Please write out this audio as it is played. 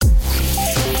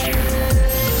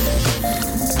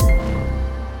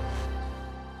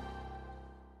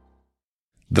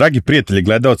Dragi prijatelji,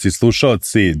 gledaoci i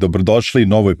slušaoci, dobrodošli u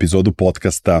novu epizodu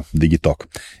podcasta DigiTalk.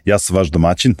 Ja sam vaš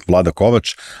domaćin, Vlada Kovač,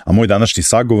 a moj današnji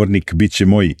sagovornik bit će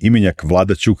moj imenjak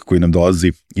Vlada Ćuk koji nam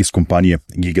dolazi iz kompanije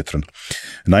Gigatron.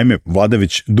 Naime, Vlada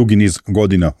već dugi niz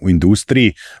godina u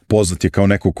industriji, poznat je kao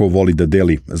neko ko voli da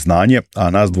deli znanje, a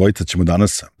nas dvojica ćemo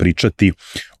danas pričati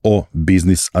o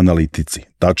biznis analitici.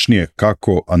 Tačnije,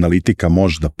 kako analitika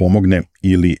može da pomogne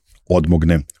ili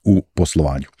odmogne u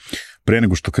poslovanju. Pre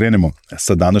nego što krenemo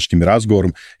sa današnjim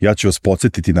razgovorom, ja ću vas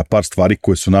podsjetiti na par stvari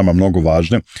koje su nama mnogo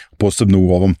važne, posebno u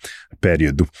ovom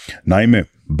periodu. Naime,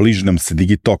 bliži nam se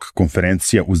DigiTalk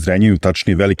konferencija u Zrenjaninu,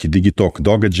 tačnije veliki DigiTalk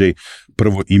događaj.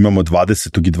 Prvo imamo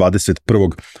 20. i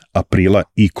 21. aprila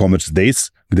e-commerce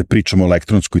days, gde pričamo o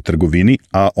elektronskoj trgovini,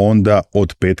 a onda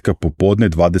od petka popodne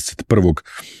 21.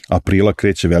 aprila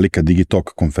kreće velika DigiTalk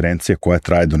konferencija koja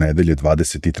traje do nedelje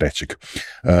 23.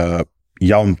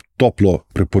 Ja vam toplo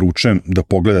preporučujem da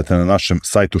pogledate na našem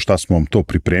sajtu šta smo vam to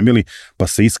pripremili, pa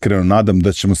se iskreno nadam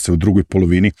da ćemo se u drugoj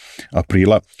polovini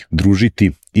aprila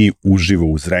družiti i uživo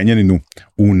u Zrenjaninu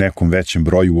u nekom većem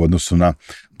broju u odnosu na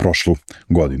prošlu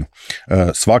godinu.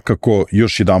 Svakako,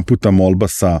 još jedan puta molba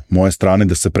sa moje strane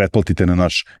da se pretplatite na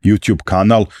naš YouTube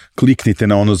kanal, kliknite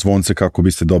na ono zvonce kako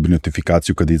biste dobili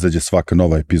notifikaciju kada izađe svaka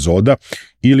nova epizoda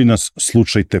ili nas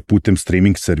slušajte putem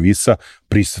streaming servisa,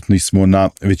 prisutni smo na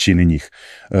većini njih.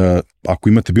 Ako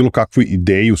imate bilo kakvu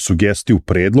ideju, sugestiju,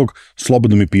 predlog,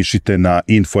 slobodno mi pišite na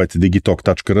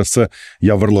info@digitalk.rs,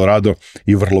 ja vrlo rado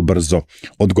i vrlo brzo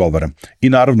odgovaram. I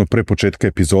naravno, pre početka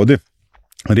epizode,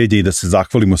 red je i da se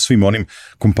zahvalimo svim onim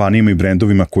kompanijama i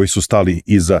brendovima koji su stali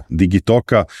iza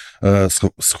DigiTalka,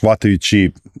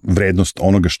 shvatajući vrednost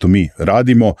onoga što mi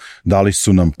radimo, dali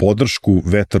su nam podršku,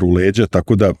 vetar u leđa,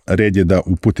 tako da red je da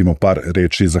uputimo par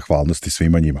reči zahvalnosti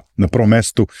svima njima. Na prvom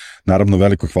mestu, naravno,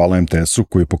 veliko hvala MTS-u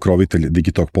koji je pokrovitelj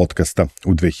DigiTalk podcasta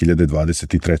u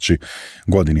 2023.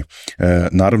 godini.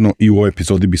 Naravno, i u ovoj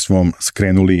epizodi bismo vam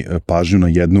skrenuli pažnju na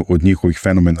jednu od njihovih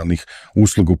fenomenalnih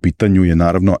usluga. U pitanju je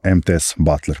naravno MTS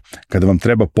Butler. Kada vam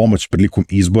treba pomoć prilikom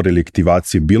izbora ili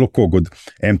aktivacije bilo kog od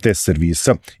MTS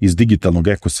servisa iz digitalnog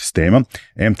ekosistema,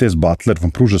 MTS Butler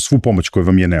vam pruža svu pomoć koja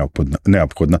vam je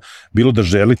neophodna. Bilo da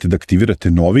želite da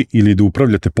aktivirate novi ili da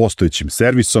upravljate postojećim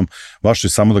servisom, vaše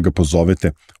je samo da ga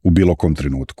pozovete u bilo kom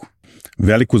trenutku.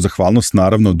 Veliku zahvalnost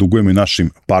naravno dugujemo i našim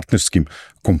partnerskim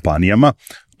kompanijama.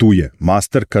 Tu je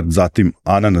Mastercard, zatim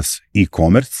Ananas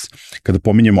e-commerce. Kada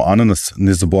pominjemo Ananas,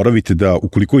 ne zaboravite da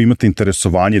ukoliko imate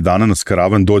interesovanje da Ananas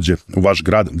karavan dođe u vaš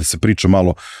grad, da se priča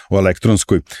malo o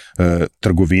elektronskoj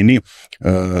trgovini,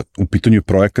 u pitanju je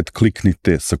projekat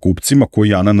Kliknite sa kupcima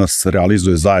koji Ananas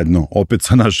realizuje zajedno opet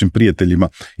sa našim prijateljima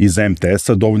iz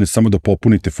MTS-a. Dovoljno je samo da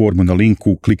popunite formu na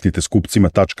linku kliknite s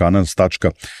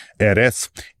kupcima.ananas.rs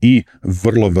i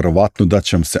vrlo verovatno da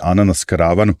će vam se Ananas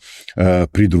karavan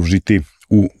pridružiti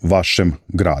u vašem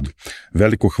gradu.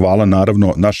 Veliko hvala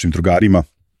naravno našim drugarima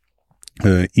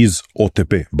iz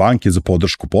OTP banke za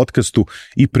podršku podcastu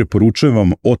i preporučujem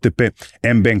vam OTP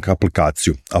mBank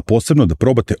aplikaciju, a posebno da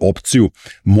probate opciju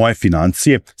Moje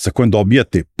financije sa kojom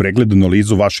dobijate pregled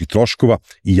analizu vaših troškova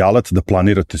i alat da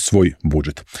planirate svoj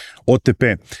budžet. OTP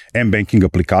mBanking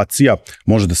aplikacija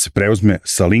može da se preuzme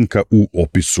sa linka u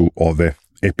opisu ove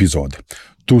epizode.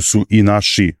 Tu su i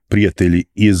naši prijatelji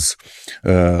iz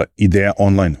Ideja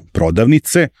online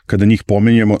prodavnice. Kada njih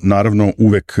pomenjemo, naravno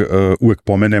uvek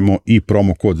pomenemo i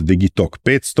promo kod DigiTalk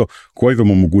 500 koji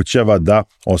vam omogućava da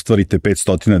ostvarite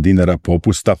 500 dinara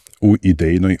popusta u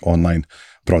idejnoj online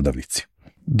prodavnici.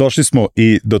 Došli smo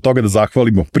i do toga da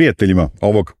zahvalimo prijateljima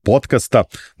ovog podcasta.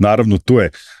 Naravno, tu je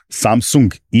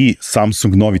Samsung i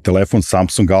Samsung novi telefon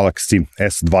Samsung Galaxy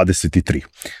S23.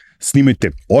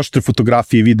 Snimajte oštre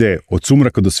fotografije i videe od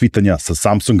sumraka do svitanja sa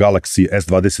Samsung Galaxy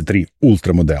S23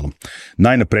 Ultra modelom.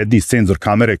 Najnapredniji senzor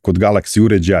kamere kod Galaxy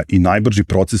uređaja i najbrži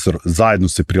procesor zajedno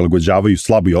se prilagođavaju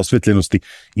slaboj osvetljenosti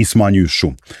i smanjuju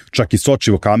šum. Čak i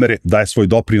sočivo kamere daje svoj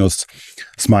doprinos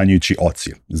smanjujući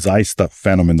ocije. Zaista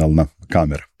fenomenalna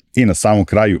kamera. I na samom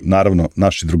kraju, naravno,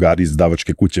 naši drugari iz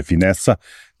izdavačke kuće Finesa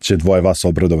će dvoje vas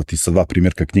obradovati sa 2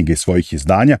 primjerka knjige iz svojih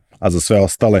izdanja, a za sve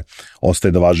ostale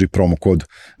ostaje da važi promo kod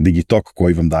DigiTalk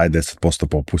koji vam daje 10%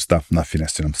 popusta na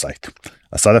Finesinom sajtu.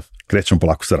 A sada krećemo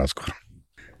polako sa razgovorom.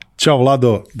 Ćao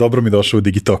Vlado, dobro mi došao u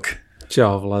DigiTalk.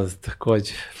 Ćao Vlado,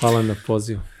 također. Hvala na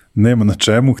pozivu. Nema na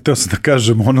čemu, hteo sam da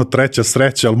kažem treća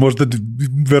sreća, ali možda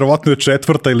verovatno je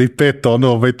četvrta ili peta,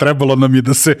 trebalo nam je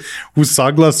da se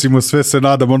usaglasimo, sve se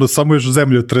nadam, samo još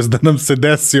zemljotres da nam se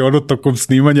desi tokom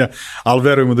snimanja, ali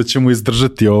verujemo da ćemo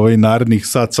izdržati narednih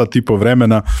sat i po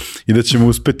vremena i da ćemo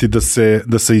uspeti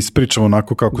da se ispričamo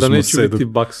onako kako smo se... Da neće biti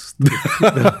baks.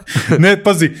 Ne,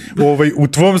 pazi, u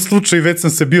tvom slučaju već sam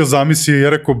se bio zamislio i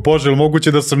rekao, bože, ili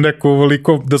moguće da sam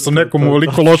nekom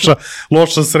uveliko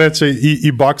loša sreća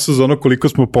i baks za koliko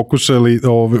smo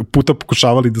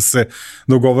pokušavali da se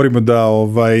dogovorimo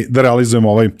da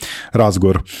realizujemo ovaj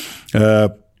razgovor.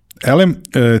 Elem,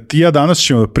 ti ja danas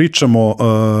ćemo da pričamo,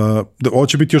 ovo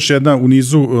će biti još jedna u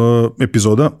nizu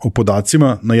epizoda o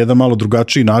podacima na jedan malo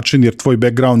drugačiji način, jer tvoj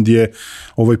background je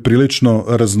prilično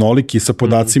raznolik i sa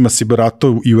podacima si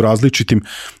baratao i u različitim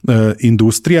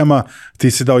industrijama.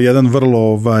 Ti si dao jedan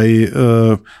vrlo,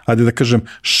 ajde da kažem,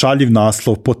 šaljiv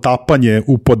naslov, potapanje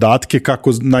u podatke,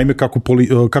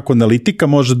 kako analitika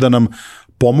može da nam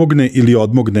pomogne ili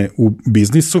odmogne u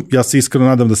biznisu. Ja se iskreno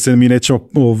nadam da se mi nećemo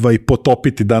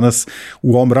potopiti danas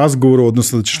u ovom razgovoru,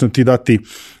 odnosno da ćeš nam ti dati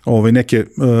neke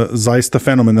zaista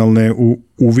fenomenalne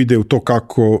uvide u to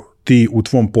kako ti u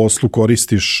tvom poslu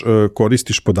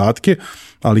koristiš podatke,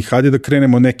 ali hajde da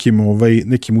krenemo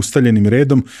nekim ustaljenim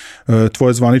redom.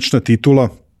 Tvoja zvanična titula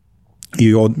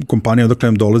i kompanija odakle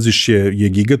nam dolaziš je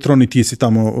Gigatron i ti si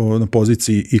tamo na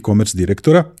poziciji e-commerce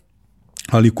direktora.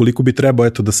 Ali koliko bi trebao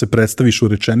da se predstaviš u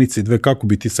rečenici dve, kako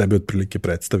bi ti sebe otprilike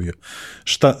predstavio?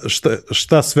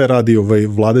 Šta sve radi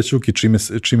Vlada Ćuk i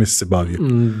čime se bavio?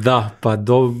 Da, pa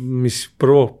mislim,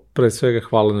 prvo pre svega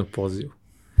hvala na pozivu.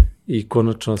 I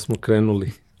konačno smo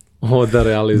krenuli da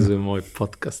realizujemo ovaj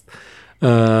podcast.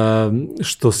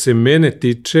 Što se mene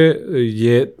tiče,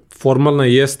 formalna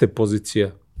jeste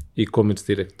pozicija e-commerce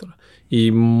direktora.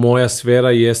 I moja sfera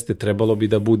trebalo bi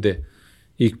da bude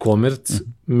e-commerce,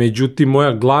 međutim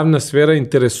moja glavna sfera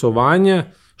interesovanja,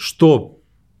 što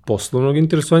poslovnog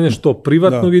interesovanja, što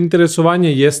privatnog interesovanja,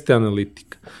 jeste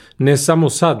analitika. Ne samo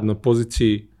sad na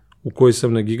poziciji u kojoj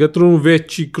sam na Gigatronu,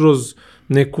 već i kroz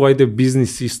neku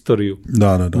biznis istoriju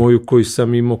moju koju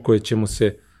sam imao, koje ćemo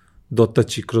se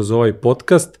dotaći kroz ovaj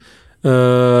podcast.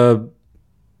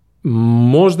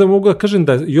 Možda mogu da kažem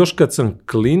da još kad sam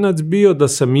klinac bio, da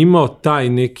sam imao taj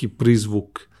neki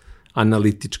prizvuk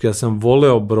analitički. Ja sam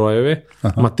voleo brojeve,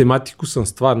 matematiku sam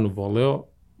stvarno voleo,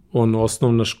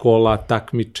 osnovna škola,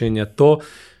 takmičenja, to.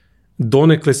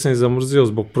 Donekle sam je zamrzio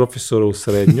zbog profesora u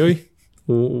srednjoj,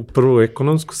 u prvu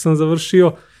ekonomsku sam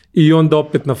završio i onda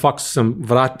opet na faksu sam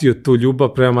vratio tu ljubav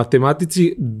prema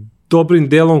matematici. Dobrim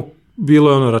delom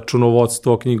bilo je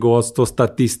računovodstvo, knjigovodstvo,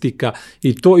 statistika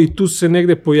i tu se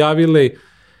negde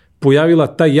pojavila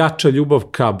ta jača ljubav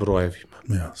ka brojevima.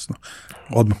 Jasno.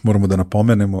 Odmah moramo da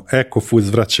napomenemo, Ekofuz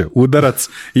vraća udarac,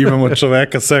 imamo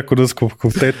čoveka sa ekonomskog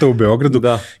fakulteta u Beogradu.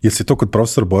 Jesi to kod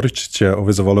profesora Boričića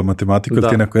zavoleo matematiku, ili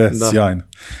ti neko sjajno?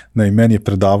 Ne, i meni je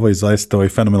predavao i zaista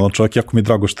fenomenalan čovjek, jako mi je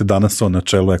drago što je danas on na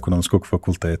čelu ekonomskog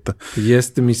fakulteta.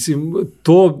 Jeste, mislim,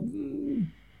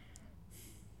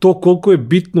 to koliko je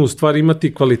bitno u stvari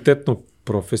imati kvalitetnog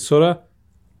profesora,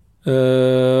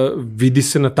 vidi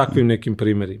se na takvim nekim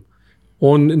primjerima.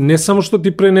 On ne samo što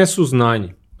ti prenesu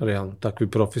znanje, realno, takvi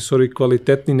profesori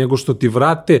kvalitetni, nego što ti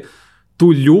vrate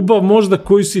tu ljubav možda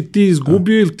koju si ti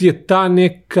izgubio ili ti je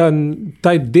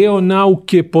taj deo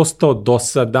nauke postao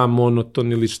dosadan,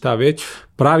 monoton ili šta već.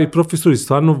 Pravi profesori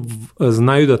stvarno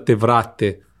znaju da te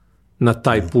vrate na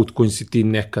taj put kojim si ti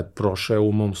nekad prošao,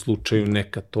 u mom slučaju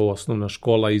nekad to osnovna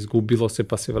škola, izgubilo se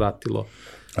pa se vratilo.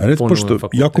 Pošto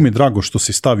jako mi je drago što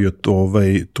si stavio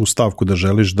tu stavku da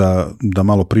želiš da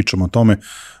malo pričamo o tome,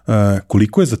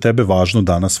 koliko je za tebe važno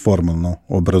danas formalno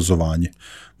obrazovanje?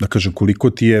 Da kažem, koliko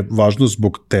ti je važno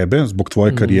zbog tebe, zbog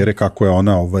tvoje karijere, kako je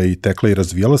ona tekla i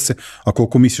razvijala se, a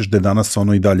koliko misliš da je danas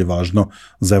ono i dalje važno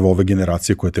za ove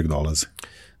generacije koje tek dolaze?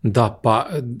 Da, pa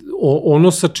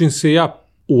ono sa čim se ja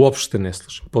uopšte ne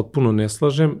slažem, potpuno ne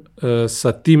slažem,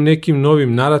 sa tim nekim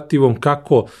novim narativom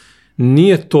kako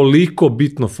nije toliko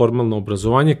bitno formalno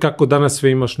obrazovanje, kako danas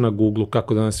sve imaš na Google-u,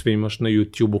 kako danas sve imaš na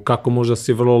YouTube-u, kako možda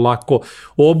se vrlo lako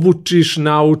obučiš,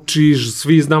 naučiš,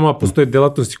 svi znamo, a postoje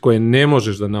delatnosti koje ne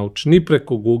možeš da naučiš ni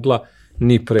preko Google-a,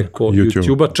 ni preko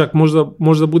YouTube-a, čak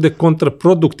možda bude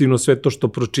kontraproduktivno sve to što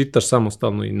pročitaš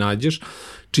samostalno i nađeš.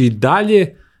 Či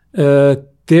dalje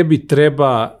tebi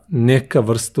treba neka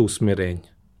vrsta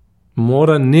usmerenja.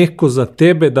 Mora neko za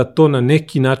tebe da to na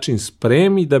neki način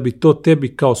spremi, da bi to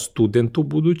tebi kao studentu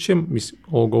budućem, mislim,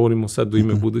 ovo govorimo sad u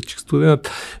ime budućih studenta,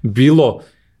 bilo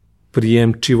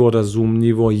prijemčivo,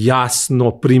 razumljivo,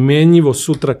 jasno, primenjivo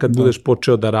sutra kad budeš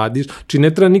počeo da radiš. Či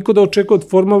ne treba niko da očekuje od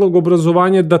formalnog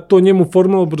obrazovanja da to njemu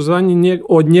formalno obrazovanje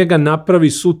od njega napravi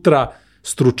sutra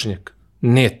stručnjak.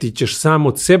 Ne, ti ćeš sam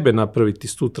od sebe napraviti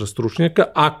sutra stručnjaka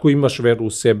ako imaš veru u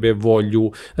sebe,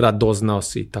 volju, radoznao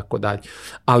si i tako dalje.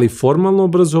 Ali formalno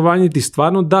obrazovanje ti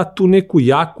stvarno da tu neku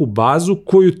jaku bazu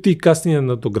koju ti kasnije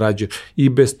nadograđuješ. I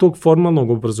bez tog formalnog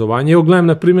obrazovanja, evo gledam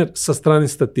na primjer sa strane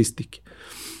statistike.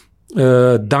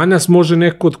 Danas može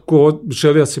neko ko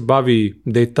želi da se bavi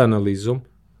data analizom,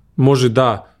 može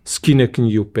da skine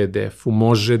knjige u PDF-u,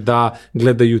 može da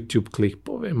gleda YouTube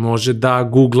klipove, može da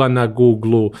googla na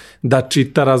Google-u, da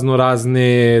čita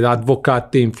raznorazne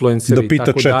advokate, influenceri i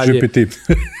tako dalje.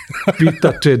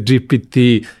 Pita chat GPT,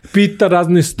 pita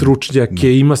razne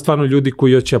stručnjake, ima stvarno ljudi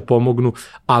koji hoće da pomognu,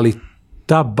 ali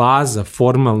ta baza,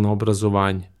 formalno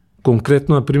obrazovanje,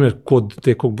 konkretno, na primjer, kod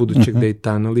nekog budućeg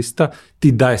data analista,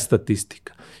 ti daje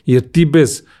statistika. Jer ti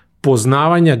bez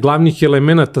poznavanja glavnih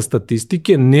elemenata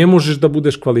statistike ne možeš da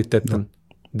budeš kvalitetan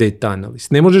data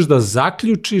analist. Ne možeš da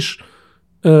zaključiš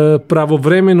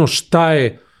pravovremeno šta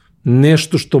je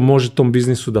nešto što može tom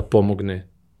biznisu da pomogne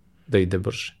da ide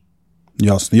brže.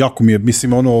 Jasno, jako mi je,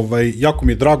 mislim, jako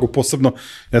mi je drago, posebno,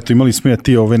 eto, imali smo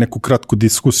ti neku kratku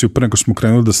diskusiju pre nego smo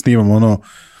krenuli da snimamo,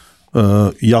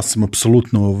 ja sam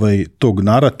apsolutno tog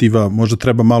narativa, možda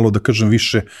treba malo da kažem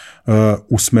više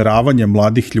usmeravanja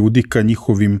mladih ljudi ka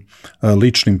njihovim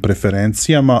ličnim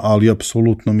preferencijama, ali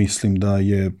apsolutno mislim da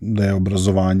je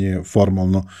obrazovanje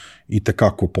formalno i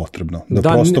tekako potrebno. Da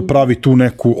prosto pravi tu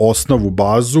neku osnovu,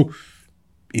 bazu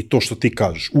i to što ti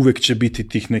kažeš, uvek će biti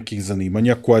tih nekih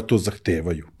zanimanja koja to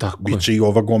zahtevaju. Biće i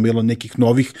ova gomila nekih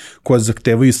novih koja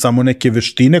zahtevaju samo neke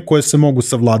veštine koje se mogu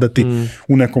savladati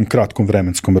u nekom kratkom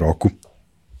vremenskom roku.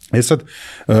 Sad,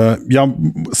 ja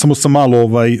samo sam malo,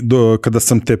 kada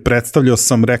sam te predstavljao,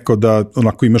 sam rekao da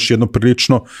onako imaš jedno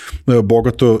prilično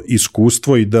bogato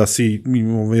iskustvo i da si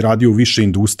radio u više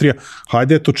industrija.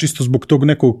 Hajde, to čisto zbog tog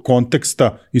nekog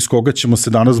konteksta iz koga ćemo se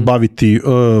danas baviti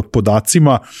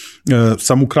podacima,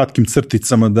 samo u kratkim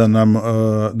crticama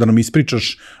da nam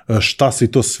ispričaš šta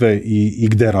si to sve i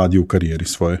gde radi u karijeri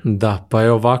svoje. Da, pa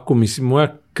je ovako, mislim,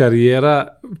 moja karijera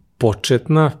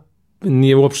početna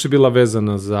nije uopšte bila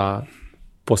vezana za,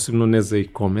 posebno ne za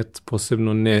e-commerce,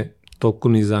 posebno ne toliko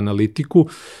ni za analitiku.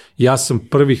 Ja sam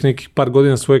prvih nekih par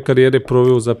godina svoje karijere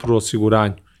proveo zapravo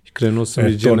osiguranju. Krenuo sam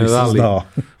iz generali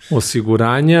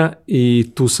osiguranja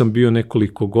i tu sam bio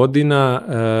nekoliko godina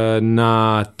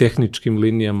na tehničkim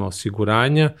linijama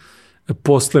osiguranja.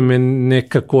 Posle me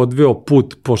nekako odveo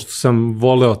put, pošto sam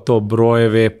voleo to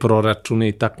brojeve, proračune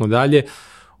i tako dalje,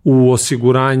 u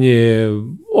osiguranje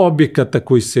objekata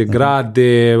koji se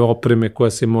grade, opreme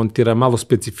koja se montira, malo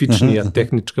specifičnija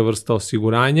tehnička vrsta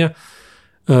osiguranja.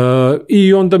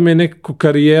 I onda me nekako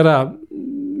karijera,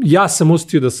 ja sam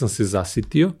osjetio da sam se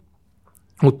zasitio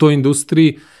u toj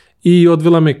industriji i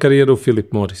odvela me karijera u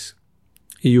Philip Morris.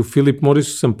 I u Philip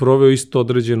Morrisu sam proveo isto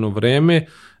određeno vreme,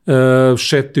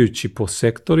 šetajući po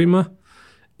sektorima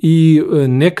i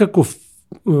nekako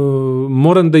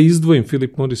moram da izdvojim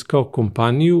Philip Morris kao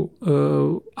kompaniju.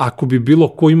 Ako bi bilo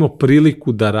ko imao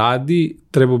priliku da radi,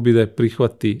 trebao bi da je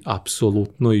prihvati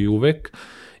apsolutno i uvek,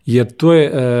 jer to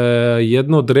je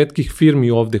jedna od retkih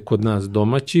firmi ovde kod nas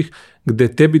domaćih,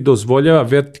 gde tebi dozvoljava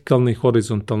vertikalna i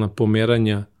horizontalna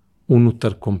pomeranja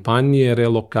unutar kompanije,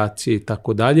 relokacije i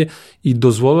tako dalje, i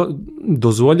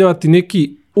dozvoljava ti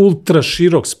neki ultra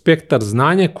širok spektar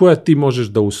znanja koja ti možeš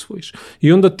da usvojiš.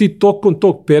 I onda ti tokom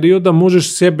tog perioda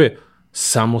možeš sebe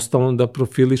samostalno da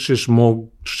profilišeš,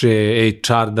 može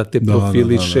HR da te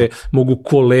profiliše, mogu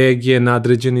kolege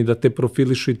nadređeni da te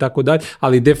profilišu i tako dalje,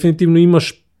 ali definitivno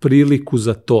imaš priliku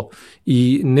za to.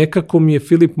 I nekako mi je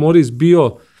Philip Morris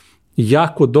bio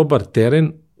jako dobar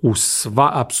teren u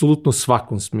apsolutno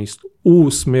svakom smislu.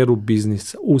 U smeru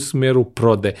biznisa, u smeru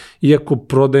prodaje. Iako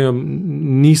prodajom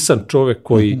nisam čovek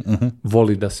koji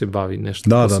voli da se bavi nešto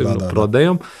posebno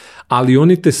prodajom, ali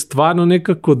oni te stvarno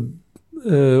nekako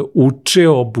uče,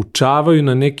 obučavaju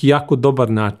na neki jako dobar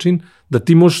način da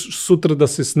ti možeš sutra da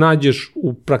se snađeš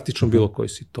u praktično bilo kojoj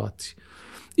situaciji.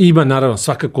 Ima, naravno,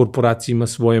 svaka korporacija ima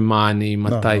svoje mane,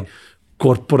 ima taj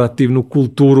korporativnu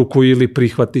kulturu koju ili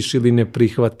prihvatiš ili ne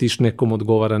prihvatiš, nekom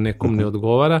odgovara, nekom ne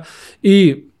odgovara.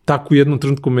 I tako u jednom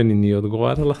trenutku meni nije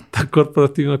odgovarala ta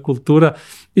korporativna kultura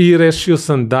i rešio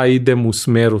sam da idem u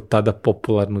smeru tada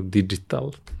popularnog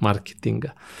digital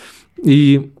marketinga.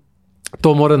 I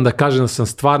to moram da kažem da sam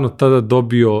stvarno tada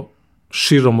dobio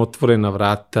širom otvorena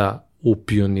vrata u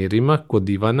Pionirima kod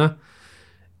Ivana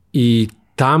i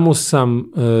tamo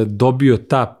sam dobio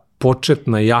ta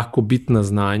početna jako bitna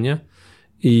znanja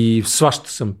i svašta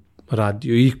sam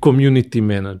radio, i community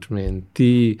management,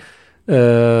 i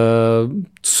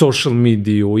social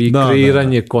mediju, i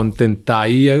kreiranje kontenta,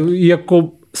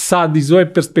 iako sad iz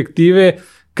ove perspektive,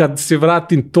 kad se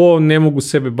vratim to, ne mogu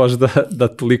sebe baš da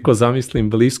toliko zamislim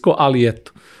blisko, ali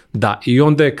eto. Da, i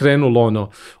onda je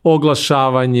krenulo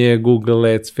oglašavanje,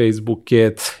 Google Ads, Facebook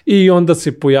Ads, i onda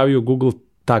se pojavio Google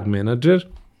Tag Manager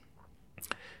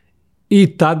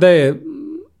i tada je,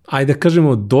 ajde da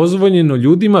kažemo, dozvoljeno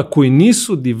ljudima koji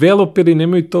nisu developeri,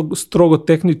 nemaju to strogo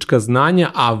tehnička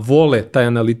znanja, a vole taj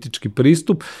analitički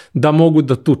pristup, da mogu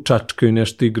da tu čačkaju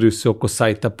nešto, igraju se oko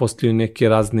sajta, postavljaju neke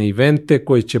razne evente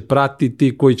koje će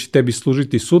pratiti, koji će tebi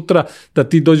služiti sutra, da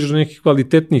ti dođeš do nekih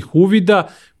kvalitetnih uvida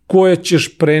koje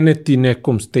ćeš preneti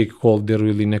nekom stakeholderu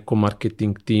ili nekom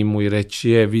marketing timu i reći,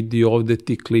 vidi ovde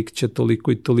ti klik će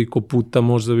toliko i toliko puta,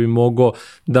 možda bi mogao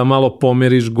da malo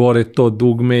pomeriš gore to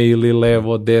dugme ili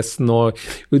levo, desno,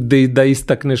 da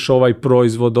istakneš ovaj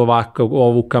proizvod ovako,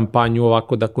 ovu kampanju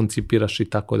ovako da koncipiraš i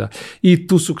tako da. I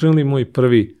tu su krenuli moji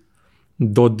prvi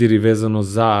dodiri vezano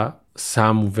za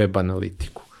samu web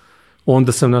analitiku.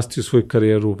 Onda sam nastavio svoju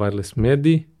karijeru u wireless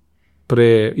mediji,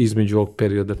 između ovog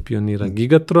perioda pionira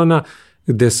Gigatrona,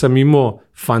 gde sam imao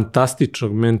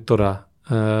fantastičnog mentora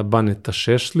Baneta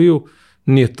Šešliju.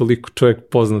 Nije toliko čovjek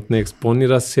poznat, ne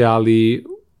eksponira se, ali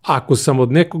ako sam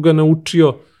od nekoga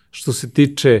naučio što se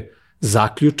tiče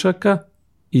zaključaka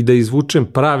i da izvučem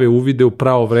prave uvide u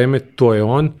pravo vreme, to je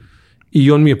on.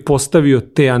 I on mi je postavio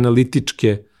te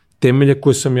analitičke temelje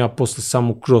koje sam ja posle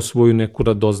samo kroz svoju neku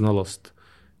radoznalost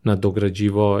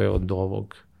nadograđivao od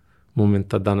ovog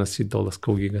momenta danas i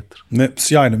dolaska u Gigatron. Ne,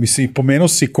 sjajno. Mislim, pomenuo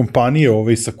si kompanije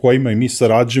sa kojima i mi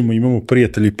sarađujemo, imamo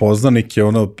prijatelji i poznanike,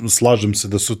 slažem se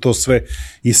da su to sve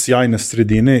i sjajne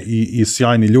sredine i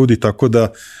sjajni ljudi, tako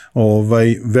da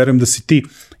verujem da si ti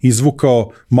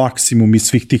izvukao maksimum iz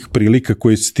svih tih prilika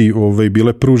koje su ti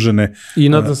bile pružene. I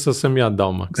nadam se da sam ja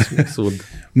dao maksimum svud.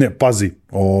 Ne, pazi,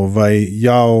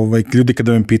 ljudi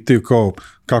kada me pitaju kao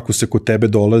kako se kod tebe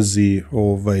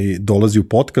dolazi u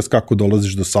podcast, kako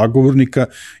dolaziš do sagovornika,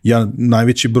 ja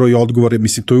najveći broj odgovora,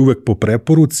 mislim, to je uvek po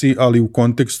preporuci, ali u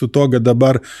kontekstu toga da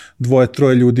bar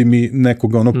 2-3 ljudi mi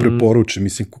nekoga preporuče.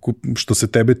 Mislim, što se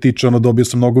tebe tiče, dobio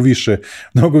sam mnogo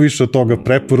više od toga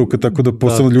preporuka, tako da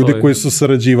posebno ljudi koji su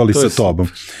sarađivali sa tobom.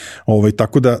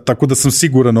 Tako da sam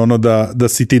siguran da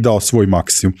si ti dao svoj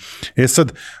maksimum.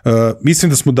 Sad, mislim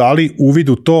da smo dali uvid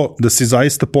u to da si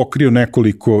zaista pokrio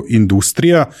nekoliko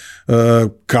industrija,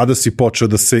 kada si počeo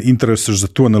da se interesuješ za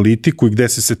tu analitiku i gde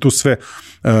si se tu sve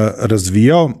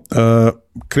razvijao.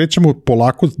 Krećemo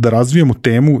polako da razvijamo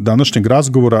temu današnjeg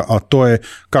razgovora, a to je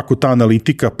kako ta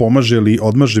analitika pomaže ili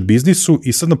odmaže biznisu,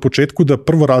 i sad na početku da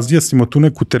prvo razjasnimo tu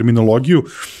neku terminologiju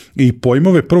i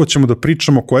pojmove. Prvo ćemo da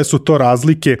pričamo koje su to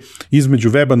razlike između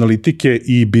web analitike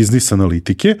i biznis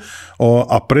analitike,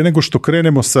 a pre nego što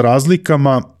krenemo sa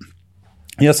razlikama,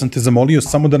 ja sam te zamolio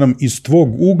samo da nam iz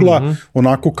tvog ugla,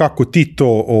 onako kako ti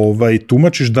to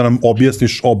tumačiš, da nam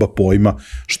objasniš oba pojma.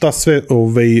 Šta sve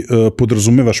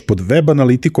podrazumevaš pod web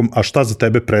analitikom, a šta za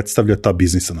tebe predstavlja ta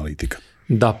biznis analitika?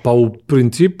 Da, pa u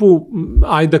principu,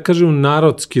 ajde da kažem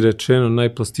narodski rečeno,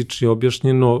 najplastičnije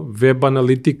objašnjeno, web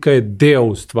analitika je deo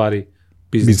u stvari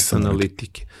biznis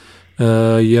analitike.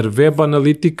 Jer web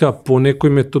analitika po nekoj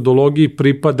metodologiji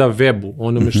pripada webu,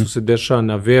 onome što se dešava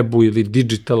na webu, ili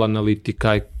digital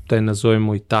analitika, da je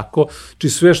nazovemo i tako. Či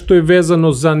sve što je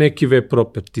vezano za neki web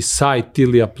property, sajt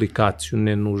ili aplikaciju,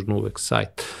 ne nužno uvek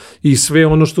sajt. I sve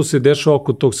ono što se dešava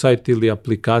oko tog sajta ili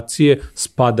aplikacije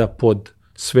spada pod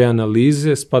sve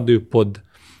analize, spadaju pod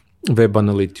web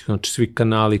analitiku. Znači svi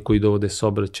kanali koji dovode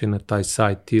saobraćaj na taj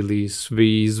sajt ili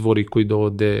svi izvori koji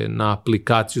dovode na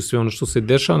aplikaciju, sve ono što se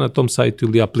dešava na tom sajtu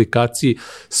ili aplikaciji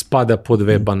spada pod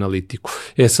web analitiku.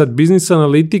 Sad, biznis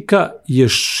analitika je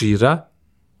šira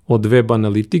od web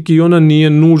analitike i ona nije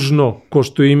nužno, ko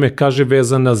što ime kaže,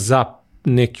 vezana za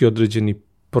neki određeni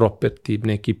property,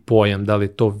 neki pojam, da li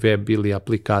je to web ili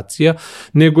aplikacija,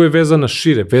 nego je vezana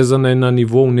šire, vezana je na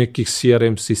nivou nekih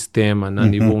CRM sistema, na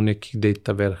nivou nekih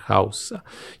data warehouse-a,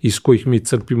 iz kojih mi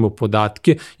crpimo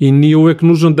podatke, i nije uvek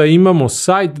nužno da imamo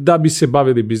sajt da bi se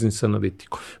bavili biznis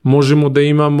analitikom. Možemo da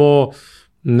imamo,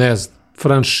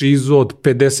 franšizu od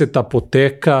 50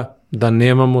 apoteka, da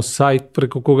nemamo sajt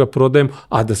preko koga prodajemo,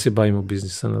 a da se bavimo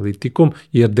biznis analitikom,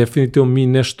 jer definitivno mi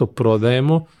nešto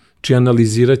prodajemo, či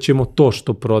analizirat ćemo to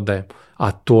što prodajemo,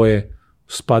 a to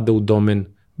spada u domen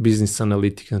biznis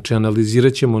analitike. Znači,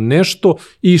 analizirat ćemo nešto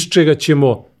iz čega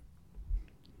ćemo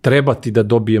trebati da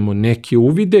dobijemo neke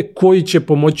uvide koji će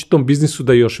pomoći tom biznisu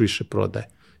da još više prodaje.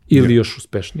 ili još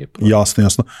uspešnije prodaje.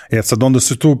 Jasno. Sad onda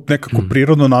se tu nekako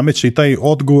prirodno nameće i taj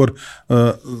odgovor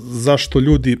zašto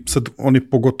ljudi, sad oni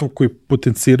pogotovo koji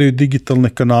potenciraju digitalne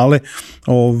kanale,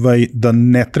 da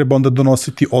ne treba onda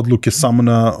donositi odluke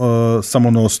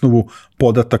samo na osnovu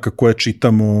podataka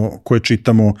koje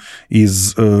čitamo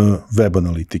iz web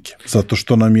analitike. Zato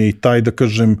što nam je i taj, da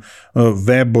kažem,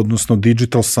 web, odnosno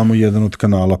digital, samo jedan od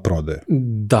kanala prodaje.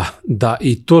 Da,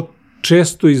 i to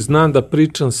često i znam da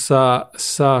pričam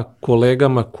sa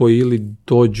kolegama koji ili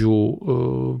dođu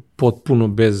potpuno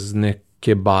bez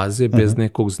neke baze, bez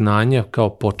nekog znanja kao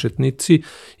početnici,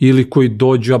 ili koji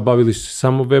dođu, a bavili su se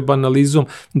samo web analizom,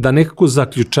 da nekako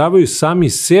zaključavaju sami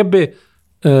sebe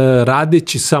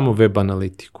radeći samo web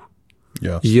analitiku.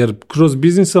 Yes. Jer kroz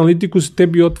biznis analitiku se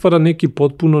tebi otvara neki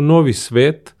potpuno novi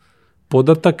svet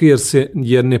podataka,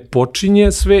 jer ne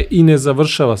počinje sve i ne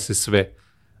završava se sve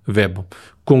webom.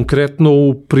 Konkretno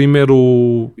u primjeru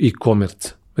e-commerce,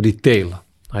 retaila,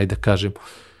 ajde da kažemo.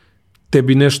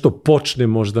 Tebi nešto počne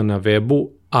možda na webu,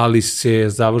 ali se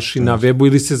završi na webu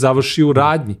ili se završi u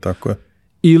radnji. Tako je.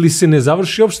 Ili se ne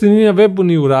završi uopšte ni na webu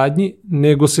ni u radnji,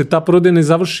 nego se ta prodaja ne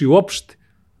završi uopšte.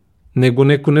 Nego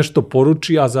neko nešto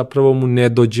poruči, a zapravo mu ne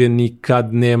dođe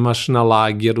nikad, nemaš na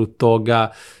lageru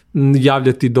toga,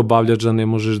 javlja ti dobavljač da ne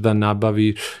možeš da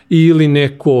nabavi, ili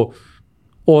neko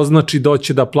označi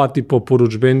doće da plati po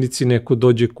porudžbenici, neko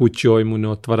dođe kući, mu ne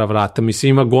otvara vrata. Mislim,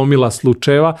 ima gomila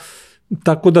slučajeva,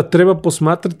 tako da treba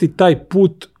posmatrati taj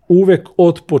put uvek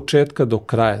od početka do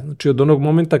kraja. Znači, od onog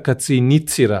momenta kad se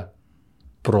inicira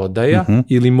prodaja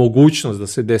ili mogućnost da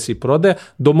se desi prodaja,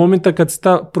 do momenta kad se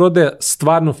ta prodaja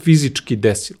stvarno fizički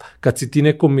desila. Kad si ti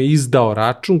nekome izdao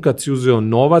račun, kad si uzeo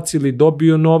novac ili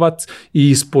dobio novac i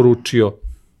isporučio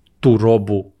tu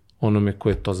robu onome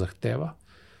koje to zahteva.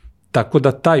 Tako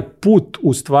da taj put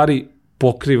u stvari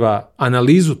pokriva,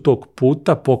 analizu tog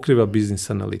puta pokriva biznis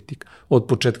analitika. Od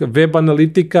početka. Web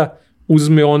analitika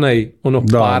uzme ono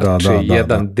parče,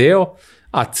 jedan deo,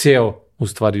 a ceo u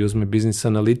stvari uzme biznis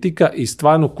analitika i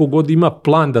stvarno kogod ima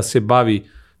plan da se bavi,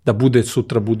 da bude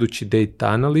sutra budući data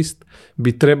analist,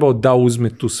 bi trebao da uzme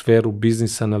tu sferu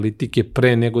biznis analitike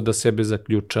pre nego da sebe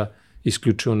zaključa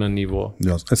isključivo na nivo.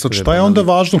 Jasno. Sad šta je onda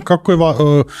važno,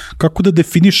 kako da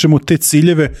definišemo te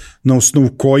ciljeve na osnovu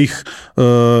kojih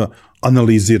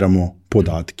analiziramo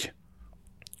podatke?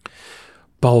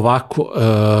 Pa ovako,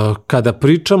 kada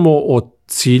pričamo o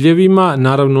ciljevima,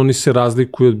 naravno oni se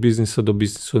razlikuju od biznisa do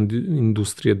biznisa, od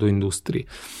industrije do industrije.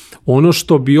 Ono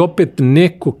što bi opet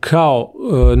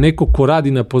neko ko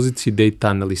radi na poziciji data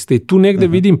analista, i tu negde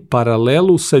vidim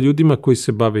paralelu sa ljudima koji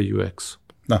se bave UX-om.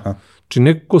 Aha. Znači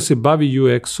neko ko se bavi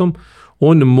UX-om,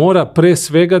 on mora pre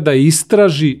svega da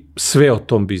istraži sve o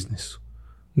tom biznisu.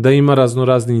 Da ima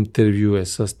raznorazne intervjue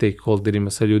sa stakeholderima,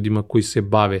 sa ljudima koji se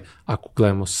bave, ako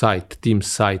gledamo sajt, tim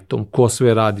sajtom, ko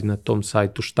sve radi na tom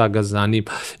sajtu, šta ga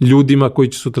zanima, ljudima koji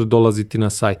će sutra dolaziti na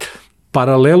sajt.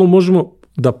 Paralelu možemo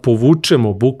da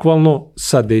povučemo bukvalno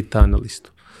sa data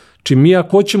analistom. Znači mi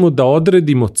ako hoćemo da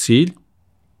odredimo cilj,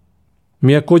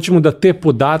 mi ako hoćemo da te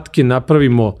podatke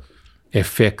napravimo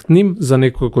efektnim za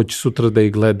nekoga ko će sutra da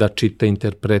ih gleda, čita,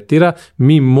 interpretira,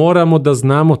 mi moramo da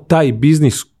znamo taj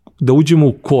biznis, da uđemo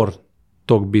u core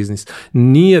tog biznisa.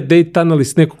 Nije data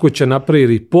analyst neko ko će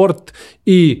napraviti report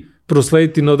i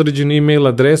proslediti na određenu email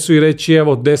adresu i reći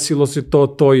evo desilo se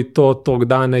to i to tog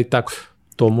dana i tako.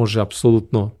 To može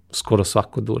apsolutno skoro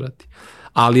svako da uradi.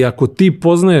 Ali ako ti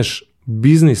poznaješ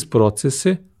biznis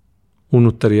procese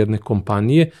unutar jedne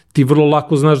kompanije, ti vrlo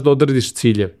lako znaš da odrediš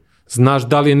ciljeve. Znaš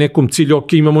da li je nekom cilj,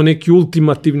 ok, imamo neki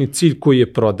ultimativni cilj koji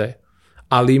je prodaje,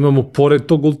 ali imamo pored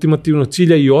tog ultimativnog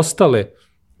cilja i ostale,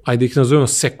 ajde ih nazovemo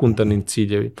sekundarnim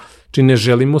ciljevima. Znači ne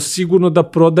želimo sigurno da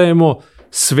prodajemo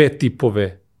sve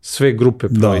tipove, sve grupe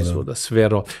proizvoda, sve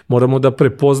moramo da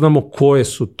prepoznamo koje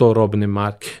su to robne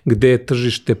marke, gde je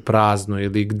tržište prazno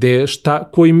ili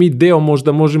koji mi deo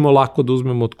možda možemo lako da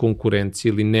uzmemo od konkurencije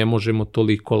ili ne možemo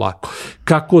toliko lako.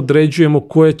 Kako određujemo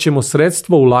koje ćemo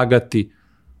sredstva ulagati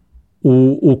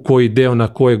u koji deo, na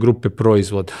koje grupe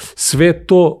proizvoda. Sve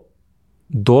to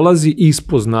dolazi iz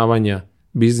poznavanja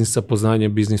biznisa, poznavanja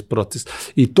biznis procesa.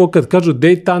 I to kad kažu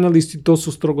data analisti, to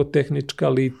su strogo tehnička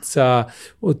lica,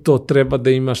 to treba da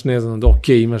imaš, ne znam, ok,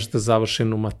 imaš da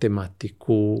završenu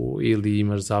matematiku ili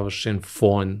imaš završen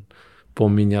fon,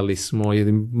 pominjali smo,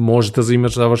 ili možda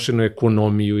imaš završenu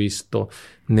ekonomiju isto.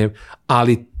 Ne.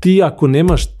 Ali ti ako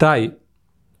nemaš taj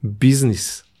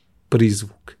biznis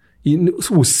prizvuk i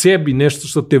u sebi nešto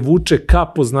što te vuče ka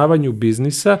poznavanju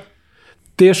biznisa,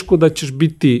 teško da ćeš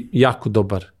biti jako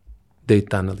dobar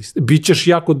data analist. Bićeš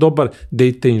jako dobar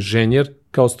data inženjer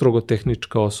kao strogo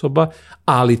tehnička osoba,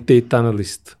 ali data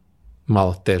analist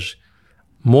malo teže.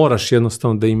 moraš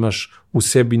jednostavno da imaš u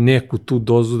sebi neku tu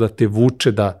dozu da te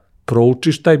vuče da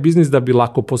proučiš taj biznis da bi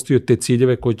lako postavio te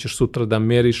ciljeve koje ćeš sutra da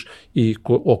meriš i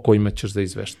o kojima ćeš da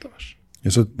izveštavaš.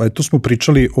 Tu smo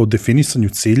pričali o definisanju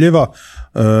ciljeva,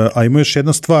 a ima još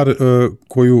jedna stvar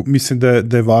koju mislim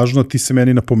da je važno, ti se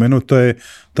meni napomenuo, to je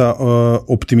ta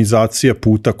optimizacija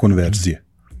puta konverzije.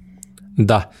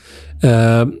 Da.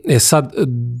 Sad,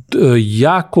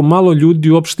 jako malo ljudi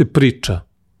uopšte priča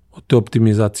o te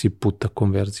optimizaciji puta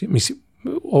konverzije. Mislim,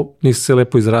 nisam se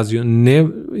lepo izrazio,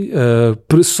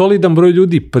 solidan broj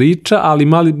ljudi priča, ali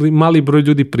mali broj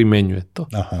ljudi primenjuje to.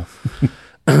 Aha.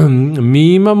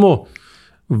 Mi imamo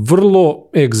vrlo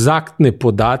egzaktne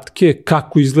podatke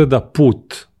kako izgleda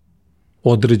put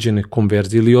određene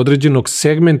konverzije ili određenog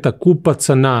segmenta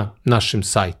kupaca na našem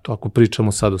sajtu, ako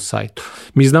pričamo sad o sajtu.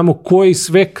 Mi znamo koji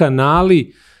sve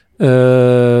kanali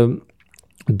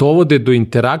dovode do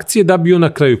interakcije da bi on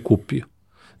na kraju kupio.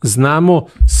 Znamo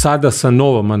sada sa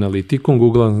novom analitikom,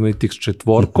 Google Analytics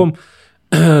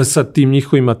 4, sa tim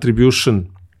njihovim attribution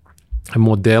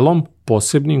modelom,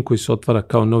 posebnim, koji se otvara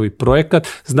kao novi projekat,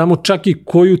 znamo čak i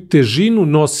koju težinu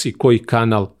nosi koji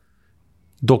kanal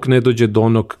dok ne dođe do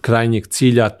onog krajnjeg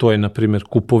cilja, a to je, na primjer,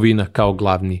 kupovina kao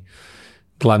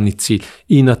glavni cilj.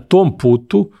 I na tom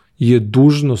putu je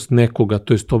dužnost nekoga,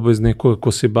 to jest obavez nekoga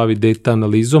ko se bavi data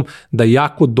analizom, da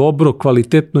jako dobro,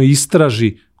 kvalitetno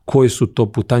istraži koje su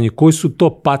to putanje, koji su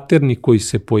to paterni koji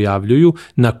se pojavljuju,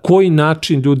 na koji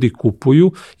način ljudi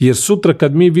kupuju, jer sutra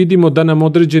kad mi vidimo da nam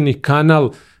određeni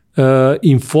kanal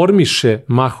informiše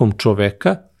mahom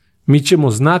čoveka, mi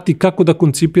ćemo znati kako da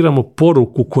koncipiramo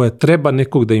poruku koja treba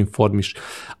nekog da informiše.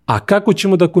 A kako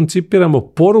ćemo da koncipiramo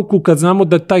poruku kad znamo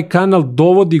da taj kanal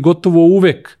dovodi gotovo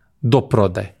uvek do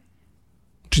prodaje?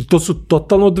 Znači, to su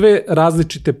totalno dve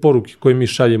različite poruke koje mi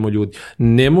šaljemo ljudi.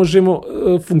 Ne možemo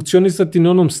funkcionisati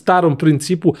na onom starom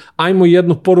principu, ajmo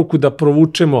jednu poruku da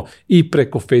provučemo i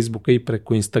preko Facebooka, i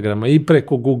preko Instagrama, i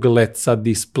preko Google Adsa,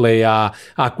 displeja,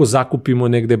 ako zakupimo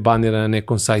negde banera na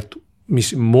nekom sajtu.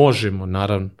 Mislim, možemo,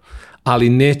 naravno, ali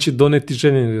neće doneti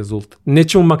željeni rezultat.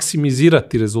 Nećemo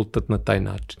maksimizirati rezultat na taj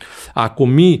način. Ako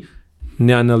mi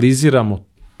ne analiziramo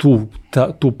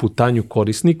tu putanju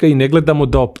korisnika i ne gledamo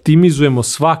da optimizujemo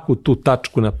svaku tu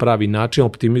tačku na pravi način,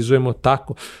 optimizujemo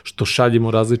tako što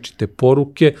šaljemo različite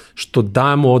poruke, što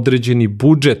damo određeni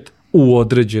budžet u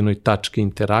određenoj tački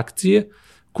interakcije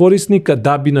korisnika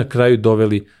da bi na kraju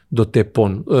doveli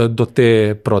do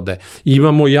te prodaje.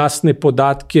 Imamo jasne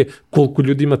podatke koliko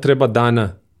ljudima treba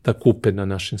dana da kupe na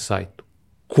našem sajtu.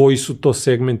 Koji su to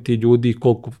segmenti ljudi i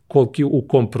koliki u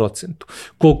kom procentu.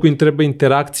 Koliko im treba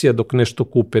interakcija dok nešto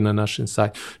kupe na našem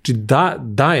sajtu. Znači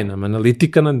daje nam,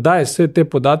 analitika nam daje sve te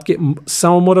podatke,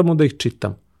 samo moramo da ih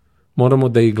čitamo. Moramo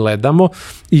da ih gledamo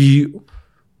i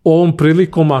ovom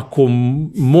prilikom ako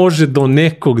može do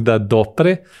nekog da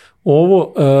dopre,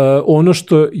 ono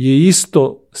što je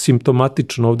isto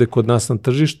simptomatično ovde kod nas na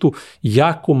tržištu,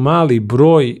 jako mali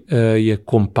broj je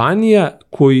kompanija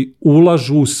koji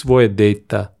ulažu u svoje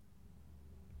data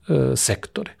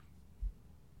sektore.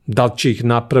 Da li će ih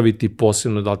napraviti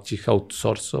posebno, da li će ih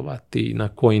outsourcovati, na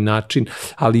koji način,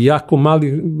 ali jako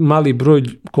mali broj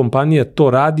kompanija to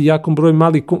radi, jako broj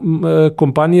mali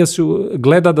kompanija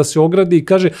gleda da se ogradi i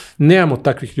kaže nemamo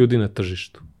takvih ljudi na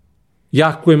tržištu.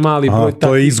 Jako je mali broj takvih ljudi.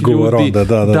 To je izgovor onda,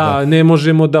 da. Ne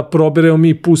možemo da proberemo,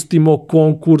 mi pustimo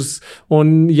konkurs,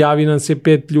 javi nam se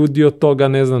 5 ljudi, od toga,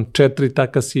 4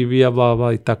 taka CV-a, bla,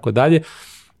 bla, i tako dalje.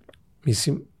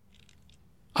 Mislim,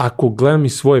 ako gledam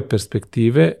iz svoje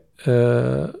perspektive,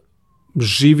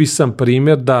 živi sam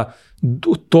primjer da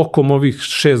tokom ovih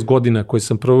 6 godina koje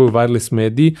sam proveo u wireless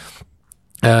mediji,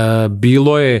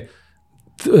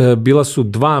 bila su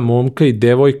 2 momka i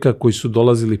devojka koji su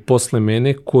dolazili posle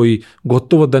mene, koji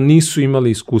gotovo da nisu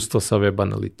imali iskustva sa web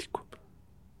analitikom.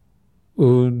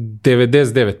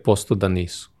 99% da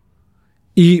nisu.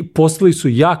 I postali su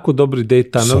jako dobri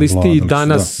data analisti i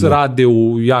danas rade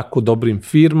u jako dobrim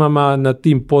firmama na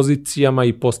tim pozicijama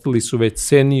i postali su već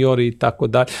seniori i tako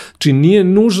dalje. Znači nije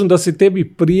nužno da se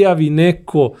tebi prijavi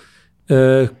neko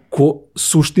ko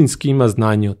suštinski ima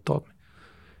znanje o tome.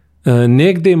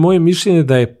 Negde je moje mišljenje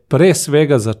da je pre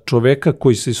svega za čoveka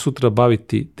koji se sutra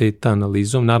baviti data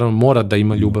analizom, naravno mora da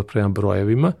ima ljubav prema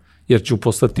brojevima, jer će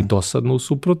postati dosadno u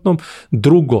suprotnom.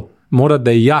 Drugo, mora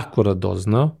da je jako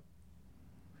radoznao.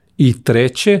 I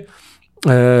treće,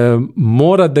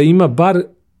 mora da ima bar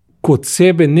kod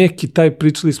sebe neki taj,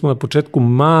 pričali smo na početku,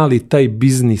 mali taj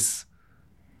biznis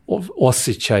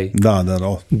osjećaj. Da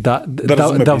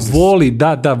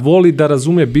voli da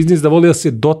razume biznis, da voli da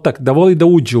se da voli da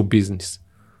uđe u biznis.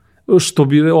 što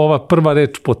bi ova prva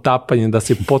reč potapanje, da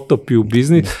se potopi u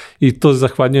biznis, i to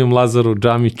zahvaljujem Lazaru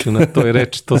Džamiću na toj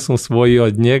reči, to sam usvojio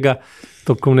od njega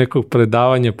tokom nekog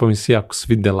predavanja, pa mi se jako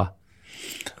svidela.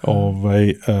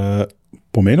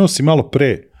 Pomenuo si malo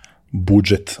pre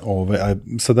budžet, a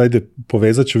sad ajde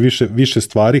povezat ću više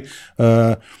stvari.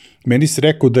 Meni si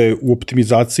rekao da je u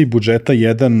optimizaciji budžeta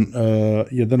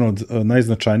jedan od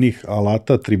najznačajnijih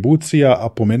alata atribucija, a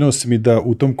pomenuo si mi da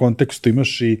u tom kontekstu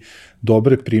imaš i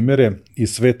dobre primere iz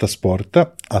sveta sporta,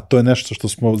 a to je nešto što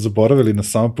smo zaboravili na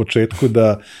samom početku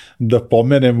da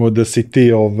pomenemo, da si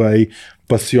ti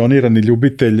pasionirani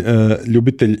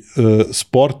ljubitelj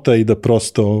sporta i da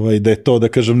prosto da je to, da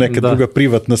kažem, neka druga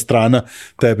privatna strana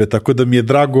tebe, tako da mi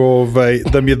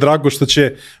je drago što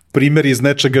će primjer iz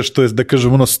nečega što je, da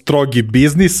kažem, strogi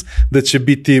biznis, da će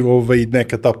biti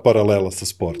neka ta paralela sa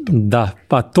sportom. Da,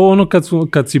 pa to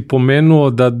kad si pomenuo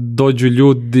da dođu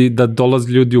ljudi, da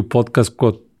dolaze ljudi u podcast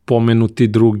kod pomenuti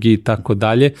drugi i tako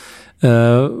dalje,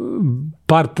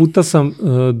 par puta sam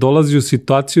dolazio u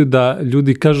situaciju da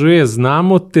ljudi kažu,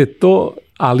 znamo te to,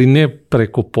 ali ne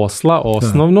preko posla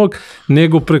osnovnog,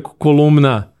 nego preko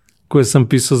kolumna koje sam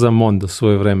pisao za Mondo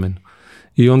svoje vremeno.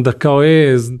 I onda kao,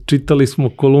 čitali smo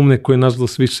kolumne koje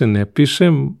nažalost više ne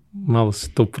pišem, malo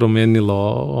se to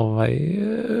promenilo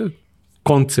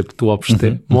koncept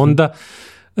uopšte Monda,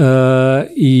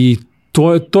 i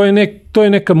to je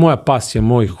neka moja pasija,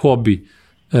 moj hobi,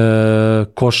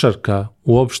 košarka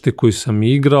uopšte koju sam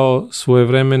igrao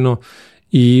svojevremeno,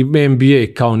 i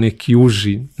NBA kao neki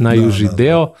najuži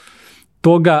deo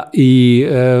toga. I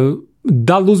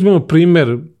da li uzmemo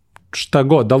primer šta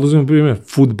god, da li uzmemo primjer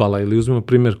fudbala ili uzmemo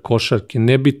primjer košarke,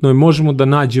 nebitno je, možemo da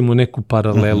nađemo neku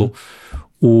paralelu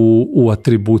u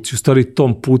atribuciju, stvari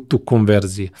tom putu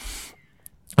konverzije.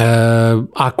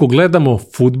 Ako gledamo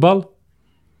fudbal,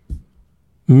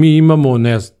 mi imamo,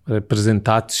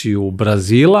 reprezentaciju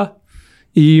Brazila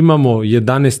i imamo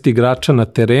 11 igrača na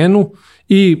terenu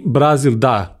i Brazil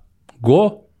da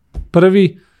go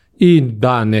prvi i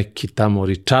da neki tamo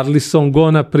Richarlison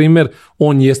go, na primjer,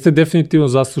 on jeste definitivno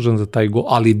zaslužan za taj go,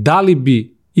 ali da li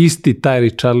bi isti taj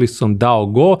Richarlison dao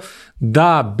go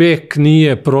da bek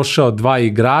nije prošao 2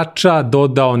 igrača,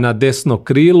 dodao na desno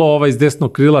krilo, ovaj iz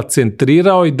desnog krila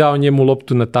centrirao i dao njemu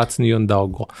loptu na tacni i on dao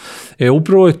go.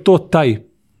 Upravo je to taj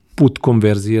put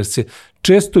konverzije, jer se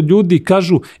često ljudi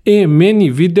kažu, meni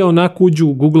video onako uđu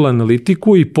u Google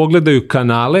analitiku i pogledaju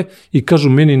kanale i kažu,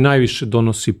 meni najviše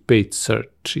donosi paid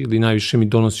search ili najviše mi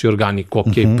donosi organic,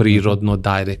 prirodno,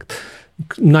 direct.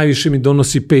 Najviše mi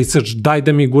donosi paid search, daj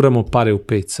da mi guramo pare u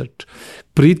paid search.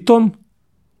 Pritom,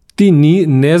 ti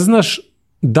ne znaš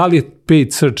da li je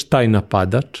paid search taj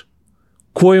napadač,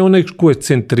 ko je onaj ko je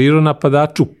centrirao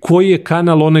napadaču, koji je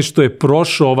kanal onaj što je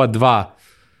prošao ova 2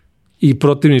 i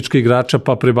protivnička igrača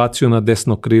pa prebacio na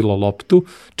desno krilo loptu.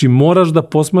 Či moraš da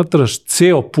posmatraš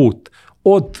ceo put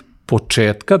od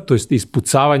početka, to jest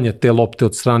ispucavanja te lopte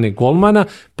od strane golmana,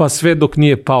 pa sve dok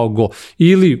nije pao go.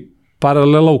 Ili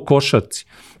paralela u košarci.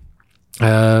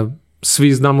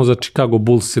 Svi znamo za Chicago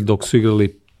Bullse dok su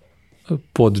igrali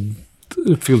pod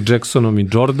Phil Jacksonom i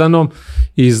Jordanom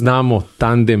i znamo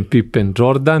tandem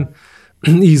Pippen-Jordan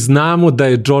i znamo da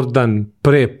je Jordan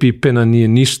pre Pippena nije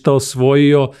ništa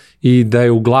osvojio i da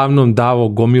je uglavnom davao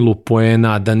gomilu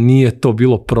poena, da nije to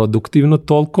bilo produktivno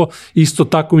toliko. Isto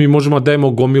tako mi možemo da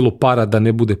dajemo gomilu para da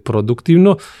ne bude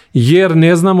produktivno, jer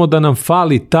ne znamo da nam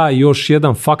fali taj još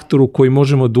jedan faktor u koji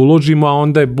možemo da uložimo, a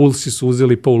onda je Bullsi su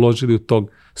uzeli pa uložili u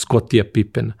tog Scottija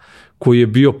Pippena, koji je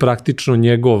bio praktično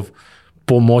njegov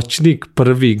pomoćnik,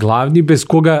 prvi i glavni, bez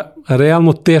koga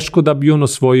realno teško da bi on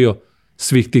osvojio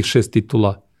svih tih 6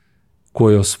 titula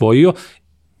koje je osvojio.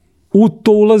 U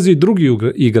to ulazi drugi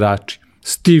igrači.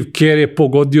 Steve Kerr je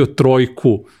pogodio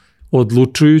trojku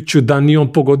odlučujuću, da nije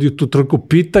on pogodio tu trojku,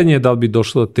 pitanje je da li bi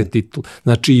došlo do te titule.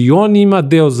 Znači i on ima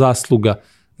deo zasluga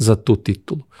za tu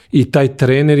titulu. I taj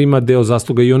trener ima deo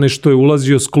zasluga i onaj što je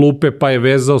ulazio s klupe pa je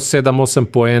vezao 7-8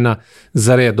 poena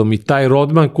za redom. I taj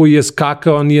Rodman koji je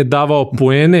skakao, nije davao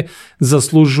poene,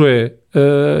 zaslužuje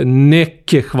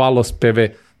neke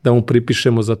hvalospeve da mu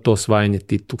pripišemo za to osvajanje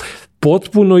titula.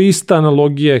 Potpuno ista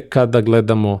analogija je kada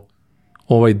gledamo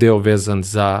ovaj deo vezan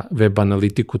za web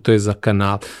analitiku, to je za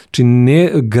kanal. Znači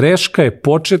greška je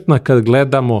početna kad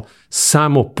gledamo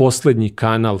samo poslednji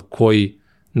kanal koji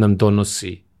nam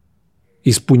donosi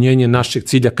ispunjenje našeg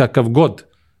cilja, kakav god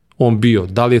on bio.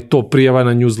 Da li je to prijava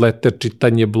na newsletter,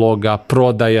 čitanje bloga,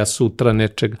 prodaja sutra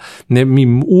nečega. Ne,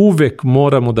 mi uvek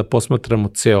moramo da posmatramo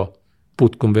ceo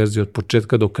put konverzije od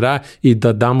početka do kraja i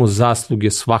da damo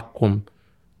zasluge svakom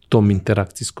tom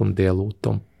interakcijskom delu u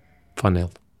tom panelu.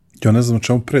 Ja ne znam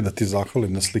čemu pre da ti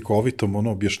zahvalim na slikovitom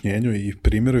objašnjenju i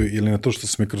primjeru ili na to što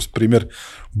sam je kroz primjer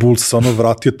Bulls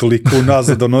vratio toliko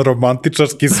unazad,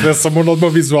 romantičarski, sve sam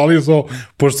odmah vizualizao,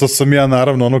 pošto sam ja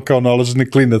naravno kao naloženi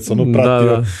klinac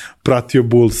pratio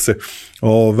Bullse.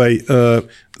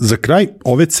 Za kraj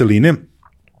ove celine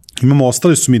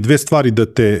ostale su mi dve stvari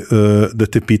da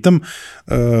te pitam.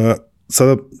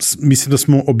 Sada mislim da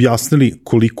smo objasnili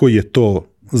koliko je to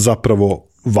zapravo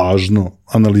važno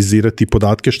analizirati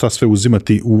podatke, šta sve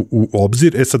uzimati u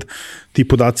obzir. Sad, ti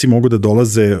podaci mogu da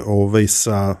dolaze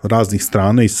sa raznih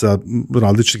strana i sa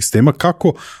različitih sistema.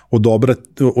 Kako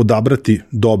odabrati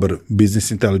dobar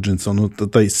business intelligence,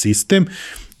 taj sistem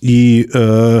i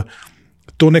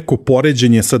to neko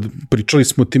poređenje, sad pričali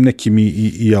smo o tim nekim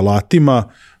i alatima,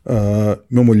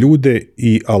 imamo ljude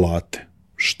i alate.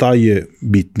 Šta je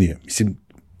bitnije? Mislim,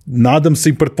 nadam se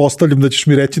i pretpostavljam da ćeš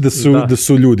mi reći da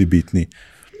su ljudi bitniji.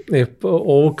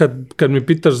 Ovo kad mi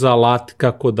pitaš za alate,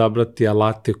 kako odabrati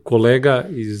alate, kolega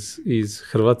iz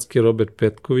Hrvatske, Robert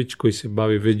Petković, koji se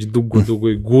bavi već dugo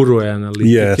i guru je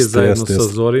analitike zajedno sa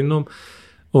Zorinom,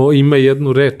 ima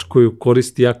jednu reč koju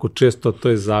koristi jako često, a to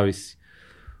je zavisi.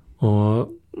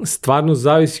 Stvarno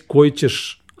zavisi koji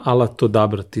ćeš alat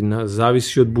odabrati.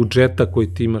 Zavisi od budžeta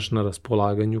koji ti imaš na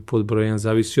raspolaganju, pod broj 1,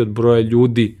 zavisi od broja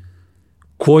ljudi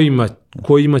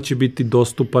kojima će biti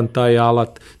dostupan taj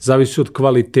alat, zavisi od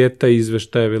kvaliteta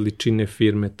izveštaja, veličine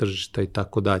firme, tržišta i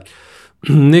tako dalje.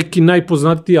 Neki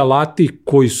najpoznatiji alati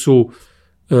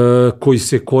koji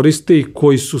se koriste i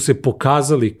koji su se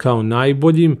pokazali kao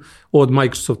najboljim, od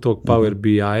Microsoftovog Power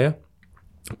BI-a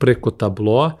preko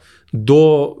tabloa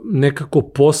do nekako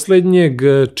poslednjeg,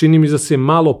 čini mi da se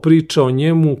malo priča o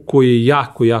njemu, koji je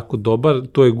jako, jako dobar,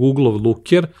 to je Googleov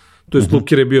Looker. To je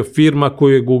Looker je bio firma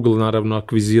koju je Google naravno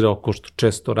akvizirao, ko što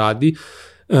često radi.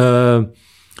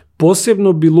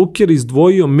 Posebno bi Looker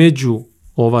izdvojio među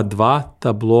ova dva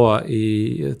tabloa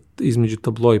između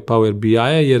tabloa i Power BI-a,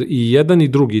 jer i jedan i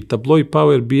drugi, tablo i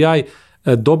Power BI,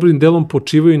 dobrim delom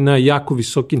počivaju na jako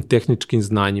visokim tehničkim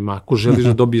znanjima, ako želiš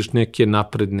da dobiješ neke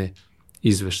napredne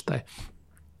izveštaje.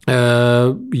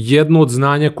 Jedno od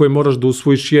znanja koje moraš da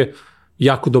usvojiš je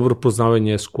jako dobro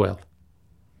poznavanje SQL.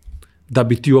 Da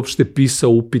bi ti uopšte pisao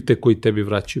upite koji tebi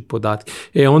vraćaju podatke.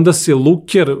 Onda se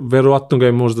Looker, verovatno ga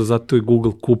je možda zato i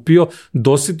Google kupio,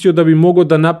 dosetio da bi mogao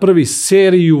da napravi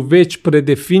seriju već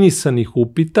predefinisanih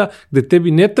upita, gde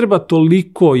tebi ne treba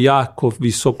toliko jako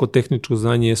visoko tehničko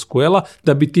znanje SQL-a,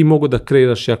 da bi ti mogao da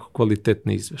kreiraš jako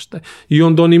kvalitetne izveštaje. I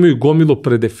onda oni imaju gomilu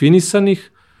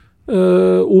predefinisanih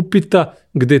upita,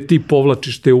 gde ti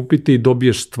povlačiš te upite i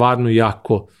dobiješ stvarno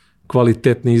jako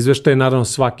kvalitetne izveštaje, naravno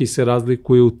svaki se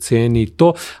razlikuje u ceni i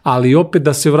to, ali opet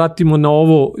da se vratimo na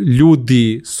ovo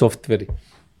ljudi, softveri.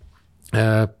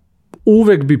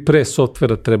 Uvek bi pre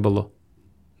softvera trebalo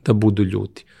da budu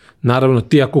ljudi. Naravno,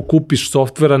 ti ako kupiš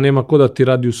softvera, nema ko da ti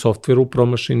radi u softveru,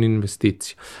 promašena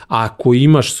investicija. A ako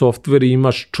imaš softver i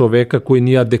imaš čoveka koji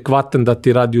nije adekvatan da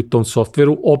ti radi u tom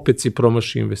softveru, opet si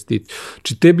promašio investiciju.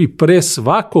 Znači, tebi pre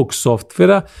svakog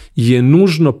softvera je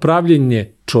nužno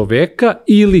pravljenje čoveka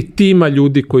ili tima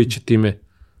ljudi koji će time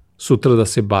sutra da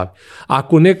se bavi.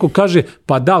 Ako neko kaže,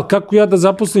 pa da, kako ja da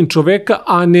zaposlim čoveka,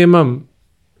 a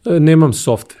nemam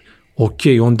softver? Ok,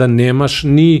 onda nemaš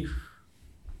ni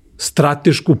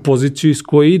stratešku poziciju iz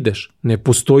koje ideš. Ne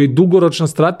postoji dugoročna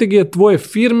strategija tvoje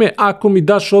firme ako mi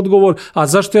daš odgovor, a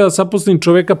zašto ja zaposlim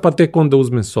čoveka pa tek onda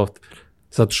uzmem softver?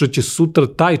 Zato što će sutra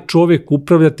taj čovek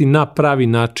upravljati na pravi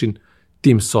način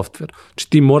tim softverom. Znači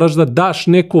ti moraš da daš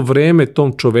neko vreme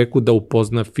tom čoveku da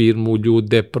upozna firmu,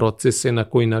 ljude, procese, na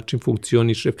koji način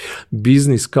funkcioniše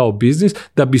biznis kao biznis,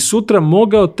 da bi sutra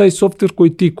mogao taj softver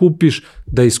koji ti kupiš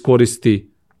da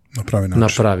iskoristi na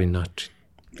pravi način.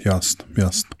 Jasno.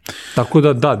 Tako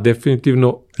da,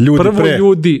 definitivno prvo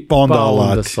ljudi, pa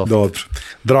onda softver. Dobro.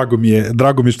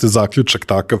 Drago mi je što je zaključak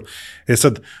takav.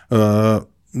 Sad,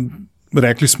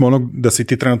 rekli smo da si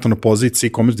ti trenutno na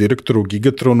poziciji commerce direktora u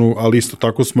Gigatronu, ali isto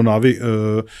tako smo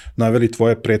naveli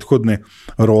tvoje prethodne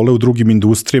role u drugim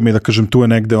industrijama i da kažem tu je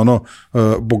negde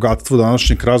bogatstvo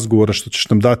današnjeg razgovora što ćeš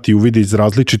nam dati uvide iz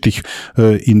različitih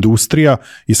industrija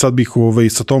i sad bih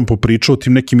sa tom popričao o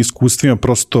tim nekim iskustvima,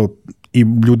 prosto i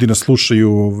ljudi nas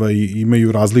slušaju,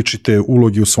 imaju različite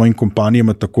uloge u svojim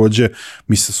kompanijama, takođe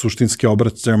mi se suštinski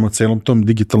obraćamo celom tom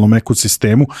digitalnom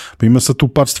ekosistemu, pa ima sad tu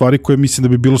par stvari koje mislim da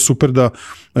bi bilo super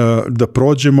da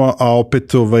prođemo, a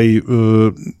opet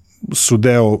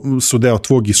su deo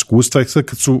tvog iskustva. Sad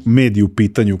kad su mediji u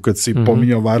pitanju, kad si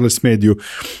pominjao wireless mediju,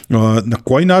 na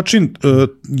koji način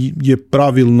je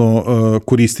pravilno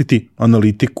koristiti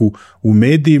analitiku u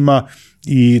medijima?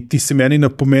 I ti si meni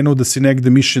napomenuo da si negde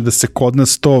mišljen da se kod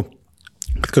nas to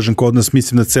kad kažem kod nas,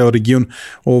 mislim da ceo region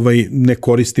ne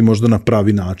koristi možda na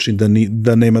pravi način,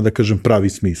 da nema, da kažem, pravi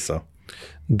smisao.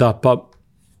 Da, pa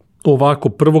ovako,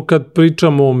 prvo kad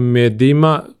pričamo o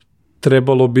medijima,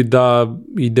 trebalo bi da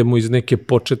idemo iz neke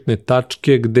početne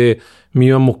tačke gde mi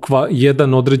imamo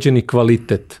jedan određeni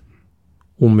kvalitet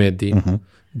u medijima. Uh-huh.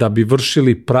 Da bi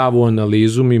vršili pravu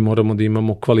analizu, mi moramo da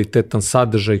imamo kvalitetan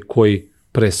sadržaj koji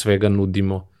pre svega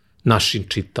nudimo našim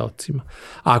čitaocima.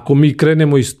 Ako mi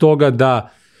krenemo iz toga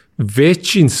da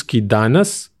većinski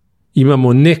danas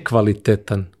imamo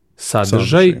nekvalitetan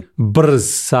sadržaj, brz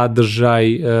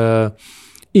sadržaj,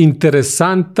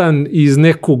 interesantan iz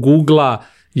nekog ugla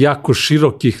jako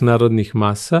širokih narodnih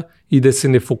masa i da se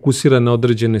ne fokusira na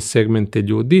određene segmente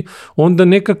ljudi, onda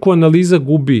nekako analiza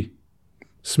gubi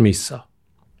smisao.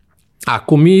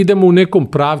 Ako mi idemo u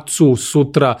nekom pravcu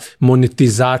sutra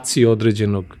monetizacije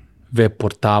određenog web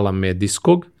portala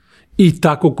medijskog i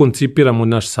tako koncipiramo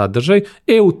naš sadržaj,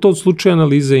 u tom slučaju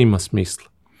analiza ima smisla.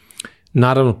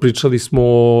 Naravno, pričali smo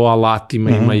o alatima,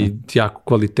 ima i jako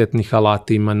kvalitetnih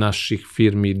alata, ima naših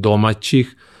firmi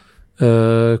domaćih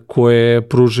koje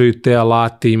pružaju te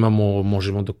alate,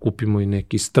 možemo da kupimo i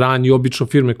neki strani, obično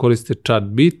firme koriste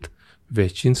Chartbeat,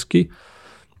 većinski,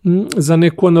 za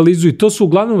neku analizu i to su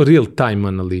uglavnom real-time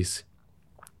analize.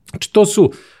 Znači, to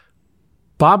su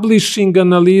publishing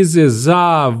analize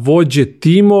za vođe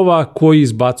timova koji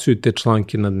izbacuju te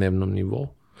članke na dnevnom nivou.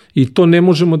 I to ne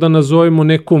možemo da nazovemo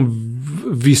nekom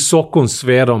visokom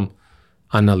sferom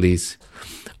analize.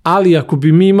 Ali ako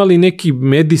bi mi imali neki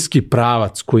medijski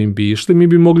pravac kojim bi išli, mi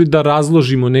bi mogli da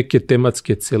razložimo neke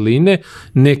tematske celine,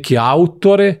 neke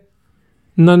autore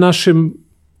na našem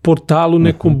portalu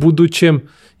nekom budućem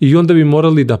i onda bi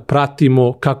morali da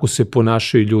pratimo kako se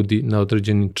ponašaju ljudi na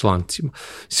određenim člancima.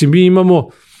 Mi imamo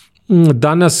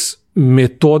danas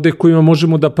metode kojima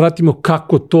možemo da pratimo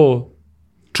kako to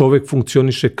čovek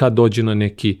funkcioniše kad dođe na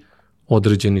neki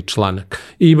određeni članak.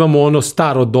 I imamo ono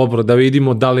staro dobro da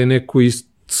vidimo da li je neko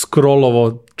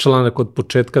scrollovao članak od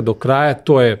početka do kraja,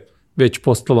 to je već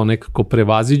postalo nekako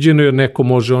prevaziđeno, jer neko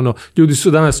može ljudi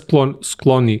su danas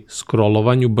skloni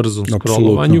scrollovanju, brzom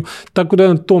scrollovanju, tako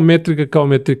da to metrika kao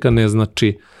metrika ne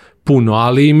znači puno,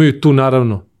 ali imaju tu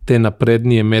naravno te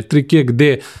naprednije metrike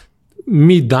gde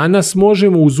mi danas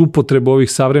možemo uz upotrebu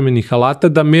ovih savremenih alata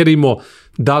da merimo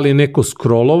da li je neko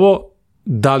scrollovao,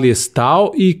 da li je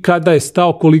stao i kada je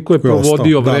stao, koliko je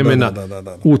provodio vremena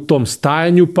u tom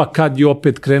stajanju, pa kad je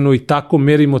opet krenuo i tako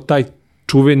merimo taj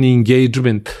čuveni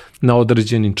engagement na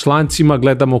određenim člancima,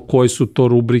 gledamo koje su to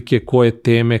rubrike, koje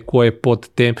teme, koje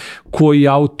podteme, koji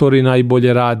autori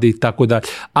najbolje rade i tako dalje.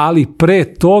 Ali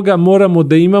pre toga moramo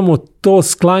da imamo to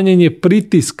sklanjanje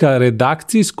pritiska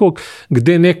redakcijskog,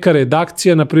 gde neka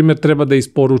redakcija, na primjer, treba da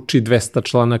isporuči 200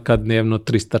 članaka dnevno,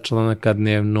 300 članaka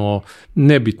dnevno,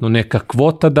 nebitno, neka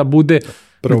kvota da bude.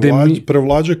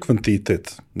 Prevlađa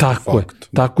kvantitet.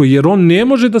 Tako je, jer on ne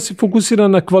može da se fokusira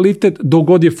na kvalitet dok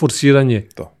god je forsiranje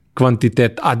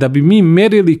kvantiteta. A da bi mi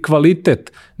merili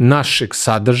kvalitet našeg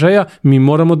sadržaja, mi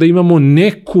moramo da imamo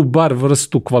neku bar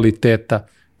vrstu kvaliteta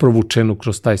provučenu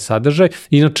kroz taj sadržaj.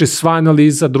 Inače, sva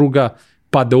analiza druga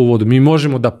pada u vodu. Mi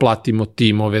možemo da platimo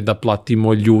timove, da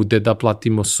platimo ljude, da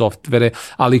platimo softvere,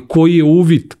 ali koji je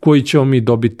uvid koji ćemo mi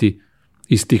dobiti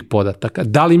iz tih podataka?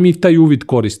 Da li mi taj uvid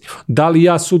koristimo? Da li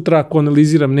ja sutra ako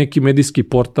analiziram neki medijski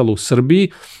portal u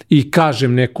Srbiji i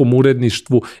kažem nekom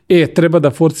uredništvu, treba da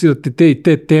forsirate te i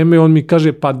te teme, on mi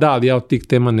kaže, pa da, ali ja od tih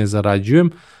tema ne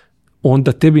zarađujem,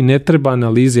 onda tebi ne treba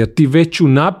analiza, jer ti već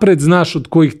unapred znaš od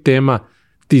kojih tema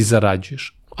ti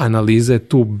zarađuješ. Analiza je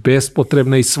tu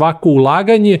bespotrebna i svako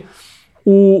ulaganje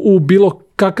u bilo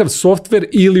kakav softver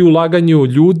ili ulaganje u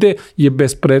ljude je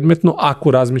bespredmetno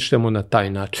ako razmišljamo na taj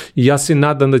način. I ja se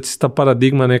nadam da će se ta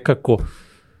paradigma nekako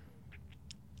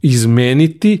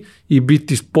izmeniti i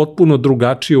biti potpuno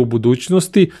drugačije u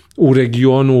budućnosti.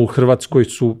 U Hrvatskoj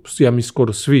su, ja mi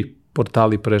skoro svi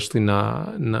portali prešli na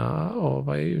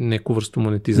neku vrstu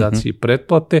monetizacije i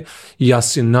pretplate i ja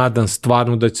se nadam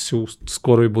stvarno da će se u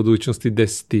skoroj budućnosti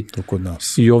desiti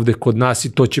i ovde kod nas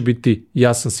i to će biti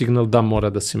jasan signal da mora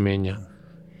da se menja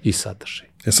i sadržaj.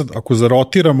 Sad, ako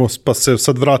zarotiramo, pa se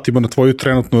sad vratimo na tvoju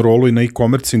trenutnu rolu i na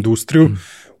e-commerce industriju,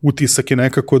 utisak je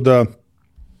nekako da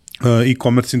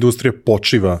e-commerce industrija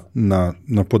počiva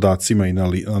na podacima i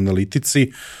na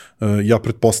analitici. Ja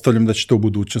pretpostavljam da će to u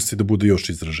budućnosti da bude još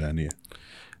izraženije.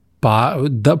 Pa,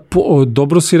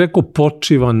 dobro si rekao,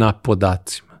 počiva na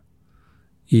podacima.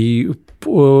 I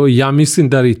ja mislim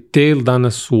da retail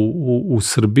danas u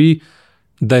Srbiji,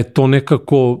 da je to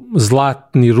nekako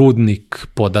zlatni rudnik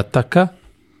podataka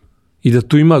i da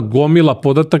tu ima gomila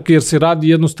podataka jer se radi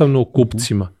jednostavno o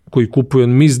kupcima koji kupuju.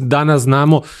 Mi danas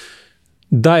znamo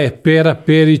da je Pera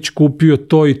Perić kupio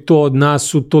to i to od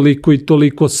nas u toliko i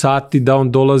toliko sati, da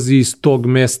on dolazi iz tog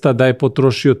mesta, da je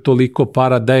potrošio toliko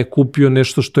para, da je kupio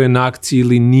nešto što je na akciji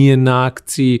ili nije na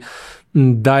akciji,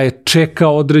 da je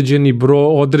čekao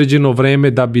određeno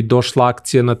vreme da bi došla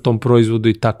akcija na tom proizvodu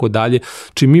i tako dalje.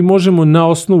 Znači mi možemo na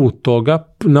osnovu toga,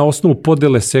 na osnovu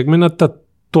podele segmenata,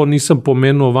 to nisam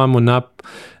pomenuo vamo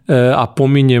a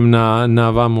pominjem na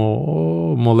vamo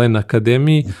Molen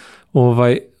Akademiji,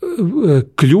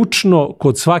 ključno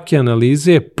kod svake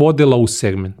analize je podela u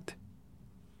segmente.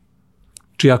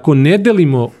 Znači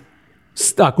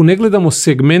ako ne gledamo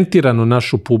segmentirano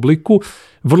našu publiku,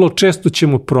 vrlo često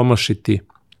ćemo promašiti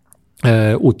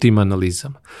u tim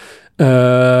analizama.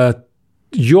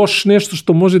 Još nešto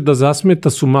što može da zasmeta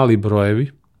su mali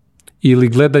brojevi ili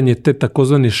gledanje te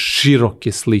takozvane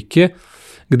široke slike,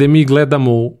 gde mi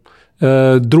gledamo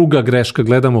druga greška,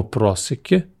 gledamo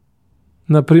proseke,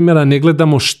 na primjer, a ne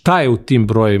gledamo šta je u tim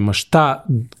brojevima,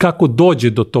 kako dođe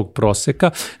do tog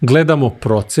proseka, gledamo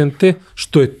procente,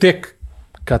 što je tek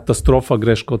katastrofa,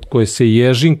 greška od koje se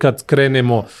ježim kad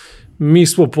krenemo, mi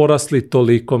smo porasli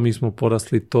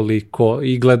toliko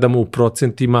i gledamo u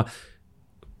procentima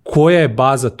koja je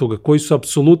baza toga, koji su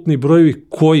apsolutni brojevi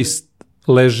koji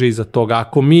leže iza toga.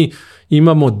 Ako mi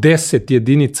imamo 10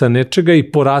 jedinica nečega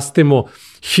i porastemo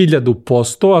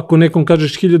 1000%, ako nekom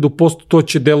kažeš 1000%, to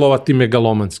će delovati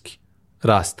megalomanski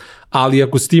rast. Ali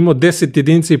ako si imao 10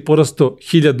 jedinica i porasto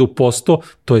 1000%,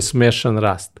 to je smešan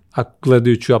rast,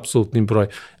 gledajući apsolutni broj.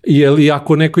 Ili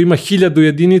ako neko ima 1000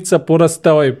 jedinica,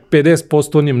 porastao je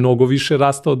 50%, on je mnogo više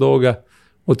rastao od ovoga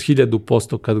od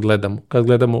 1000% kad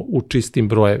gledamo u čistim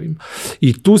brojevima.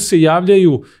 I tu se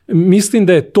javljaju, mislim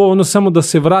da je to samo da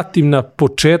se vratim na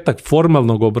početak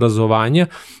formalnog obrazovanja,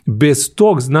 bez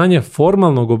tog znanja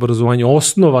formalnog obrazovanja,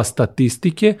 osnova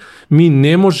statistike, mi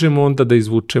ne možemo onda da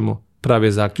izvučemo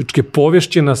prave zaključke.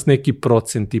 Povešće nas neki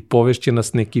procenti, povešće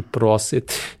nas neki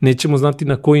prosek, nećemo znati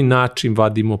na koji način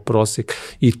vadimo prosek.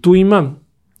 I tu ima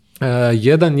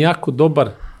jedan jako dobar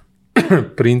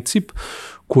princip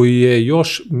koji je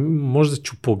još, možda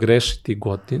ću pogrešiti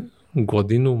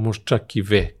godinu, možda čak i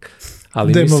vek.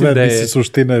 Ali mislim da je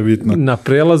suština je bitna. Na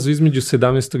prelazu između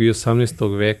 17. i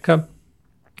 18. veka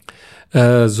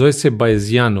zove se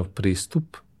Bayesianov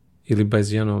pristup ili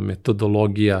Bayesianova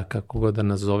metodologija, kako god da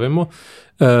nazovemo.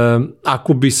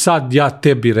 Ako bi sad ja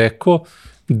tebi rekao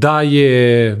da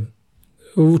je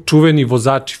čuveni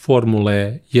vozači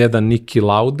Formule 1 Niki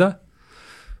Lauda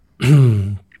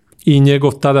i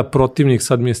njegov tada protivnik,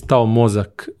 sad mi je stao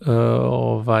mozak,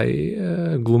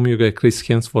 glumio ga je Chris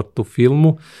Hemsworth u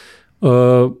filmu,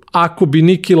 ako bi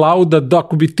Niki Lauda,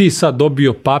 ako bi ti sad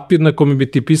dobio papir na kome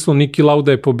bi ti pisalo Niki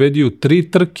Lauda je pobedio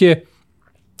 3 trke,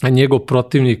 a njegov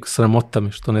protivnik, sramota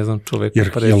me što ne znam čoveku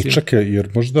prezime. Čekaj, jer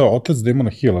možda otac Damona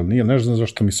Hilla, nije, ne znam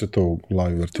zašto mi se to u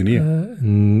glavi vrti, nije?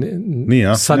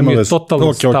 Nije, sad mi je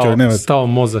totalno stao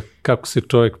mozak kako se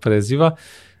čovek preziva.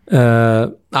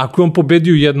 Ako je on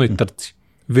pobedio u jednoj trci,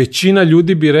 većina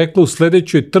ljudi bi rekla u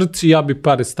sledećoj trci ja bi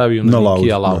pare stavio na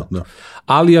Nikija Lauda.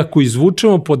 Ali ako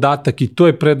izvučemo podatak, i to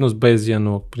je prednost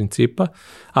Bayesianovog principa,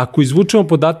 ako izvučemo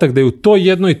podatak da je u toj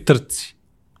jednoj trci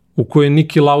u kojoj je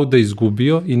Niki Lauda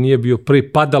izgubio i nije bio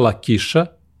prvi, padala kiša,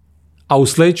 a u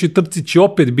sledećoj trci će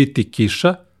opet biti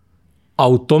kiša,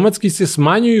 automatski se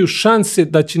smanjuju šanse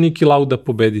da će Niki Lauda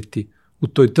pobediti u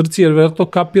toj trci, jer vjerojatno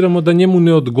kapiramo da njemu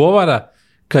ne odgovara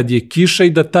kad je kiša i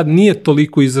da tad nije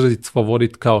toliko izrazit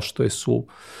favorit kao što je suv.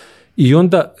 I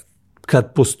onda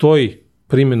kad postoji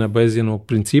primjena Bayesianovog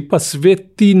principa, sve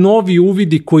ti novi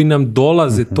uvidi koji nam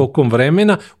dolaze tokom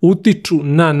vremena utiču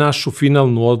na našu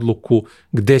finalnu odluku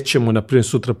gde ćemo, na primjer,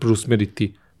 sutra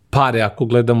preusmeriti pare ako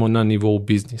gledamo na nivou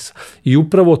biznisa. I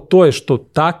upravo to je što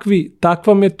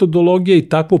takva metodologija i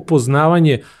takvo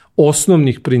poznavanje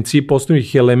osnovnih principa,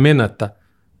 osnovnih elemenata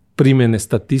primjene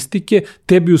statistike,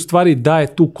 tebi u stvari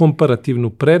daje tu komparativnu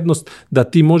prednost da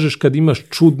ti možeš kad imaš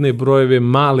čudne brojeve,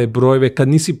 male brojeve, kad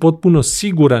nisi potpuno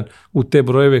siguran u te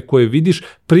brojeve koje vidiš,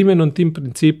 primjenom tim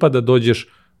principa da dođeš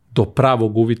do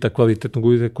pravog uvida, kvalitetnog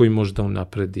uvida koji može da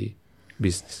unapredi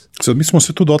biznis. Sad mi smo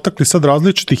se tu dotakli sad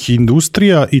različitih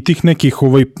industrija i tih nekih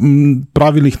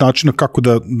pravilnih načina kako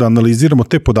da analiziramo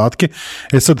te podatke.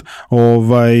 Sad,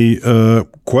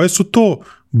 koje su to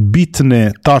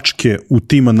bitne tačke u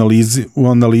tim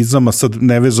analizama, sad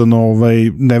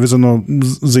nevezano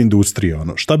za industriju?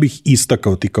 Šta bih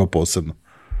istakao ti kao posebno?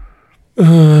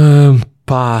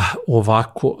 Pa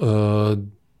ovako,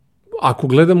 ako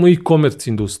gledamo e-commerce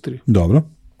industriju, dobro,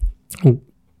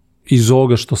 iz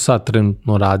ovoga što sad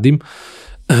trenutno radim,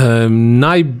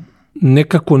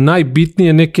 nekako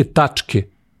najbitnije neke tačke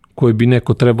koje bi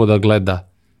neko trebao da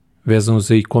gleda vezano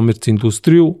za e-commerce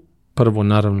industriju, prvo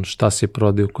naravno šta se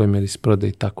prodaje, u kojoj meri se prodaje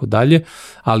i tako dalje,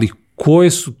 ali koje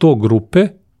su to grupe,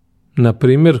 na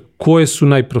primjer, koje su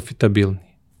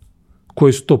najprofitabilnije?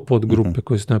 Koje su to podgrupe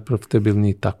koje su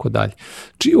najprofitabilnije i tako dalje.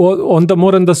 Onda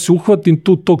moram da se uhvatim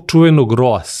tog čuvenog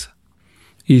ROAS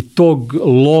i tog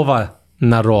lova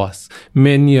na ROAS.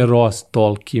 Meni je ROAS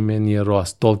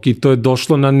toliki, i to je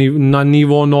došlo na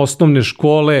nivo osnovne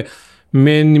škole,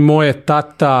 meni moje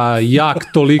tata jak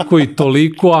toliko i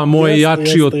toliko, a moje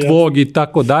jači od tvog i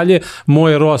tako dalje,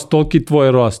 moje ROAS toliki,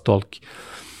 tvoje ROAS toliki.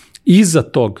 Iza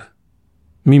toga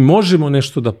mi možemo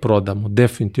nešto da prodamo,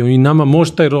 definitivno, i nama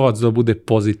može taj ROAS da bude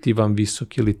pozitivan,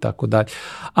 visok ili tako dalje,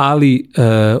 ali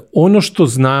ono što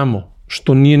znamo,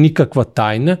 što nije nikakva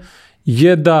tajna,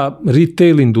 je da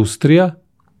retail industrija,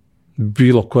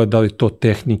 bilo koja, da li to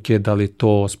tehnike, da li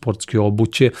to sportske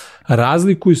obuće,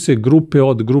 razlikuju se grupe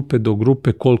od grupe do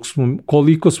grupe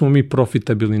koliko smo mi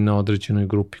profitabilni na određenoj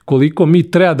grupi, koliko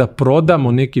mi treba da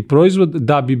prodamo neki proizvod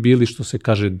da bi bili, što se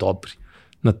kaže, dobri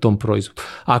na tom proizvodu.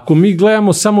 Ako mi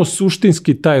gledamo samo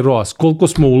suštinski taj ROAS, koliko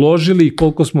smo uložili i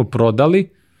koliko smo prodali,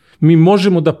 mi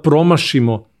možemo da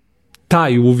promašimo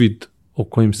taj uvid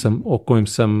koji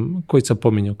sam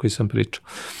pominjao, koji sam pričao.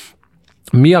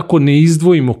 Mi ako ne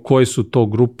izdvojimo koje su to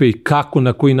grupe i kako,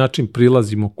 na koji način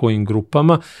prilazimo kojim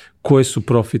grupama, koje su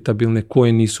profitabilne,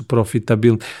 koje nisu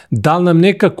profitabilne, da li nam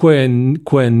neka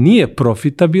koja nije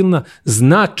profitabilna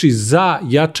znači za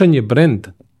jačanje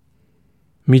brenda?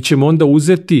 Mi ćemo onda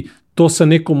uzeti to sa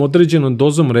nekom određenom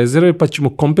dozom rezerve pa ćemo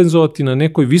kompenzovati na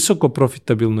nekoj visoko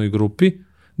profitabilnoj grupi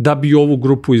da bi ovu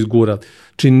grupu izgurali.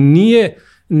 Znači nije,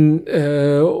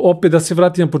 opet da se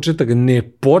vrati na početak, ne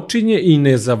počinje i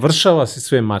ne završava se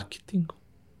sve marketingom.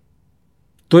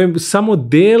 To je samo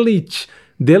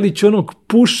delić onog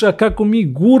puša kako mi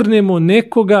gurnemo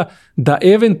nekoga da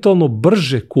eventualno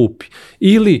brže kupi.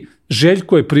 Ili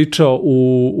Željko je pričao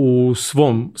u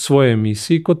svojoj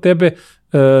emisiji kod tebe,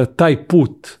 taj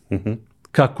put,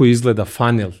 kako izgleda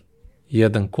funnel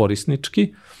jedan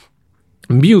korisnički.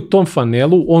 Mi u tom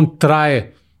funnelu, on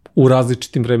traje u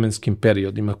različitim vremenskim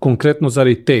periodima. Konkretno za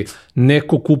retail,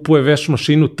 neko kupuje veš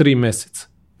mašinu 3 meseca.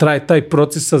 Traje taj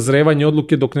proces sazrevanja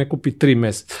odluke dok ne kupi 3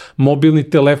 meseca. Mobilni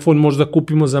telefon možda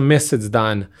kupimo za mesec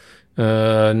dana.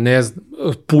 Ne znam,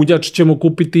 punjač ćemo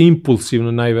kupiti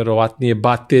impulsivno, najverovatnije,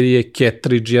 baterije,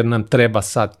 cartridge, jer nam treba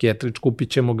sad cartridge, kupit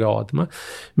ćemo ga odmah.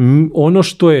 Ono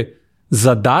što je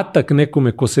zadatak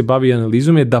nekome ko se bavi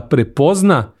analizom je da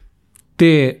prepozna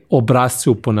te obrasce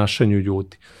u ponašanju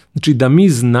ljudi. Znači da mi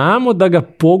znamo da ga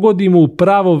pogodimo u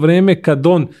pravo vreme kad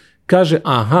on kaže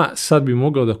aha, sad bi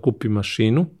mogao da kupi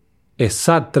mašinu,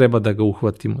 sad treba da ga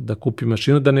uhvatimo, da kupi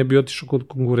mašinu, da ne bi otišao kod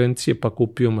konkurencije pa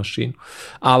kupio mašinu.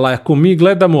 Ali ako mi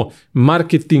gledamo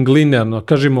marketing linearno,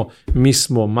 kažemo mi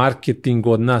smo marketing,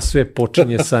 od nas sve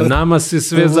počinje, sa nama se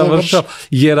sve završava,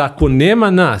 jer ako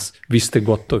nema nas, vi ste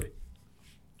gotovi.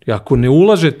 I ako ne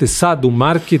ulažete sad u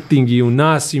marketing i u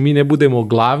nas i mi ne budemo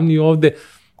glavni ovde,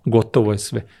 gotovo je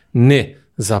sve. Ne,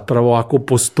 zapravo ako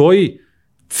postoji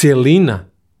celina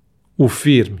u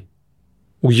firmi,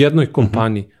 u jednoj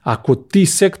kompaniji, ako ti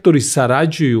sektori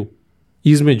sarađuju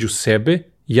između sebe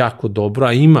jako dobro,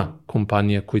 a ima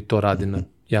kompanija koji to radi na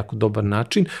jako dobar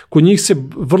način, kod njih se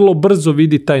vrlo brzo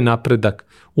vidi taj napredak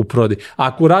u prodaji.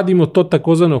 Ako radimo to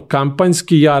takozvano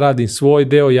kampanjski, ja radim svoj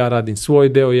deo, ja radim svoj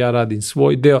deo, ja radim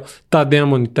svoj deo, tad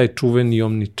nemamo ni taj čuveni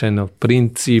omnichannel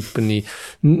princip,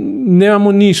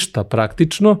 nemamo ništa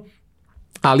praktično,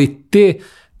 ali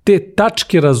te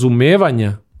tačke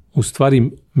razumevanja, u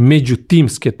stvari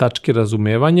međutimske tačke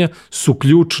razumevanja, su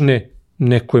ključne,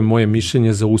 neko je moje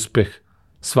mišljenje, za uspeh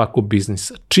svakog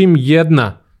biznisa. Čim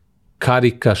jedna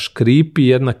karika škripi,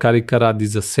 jedna karika radi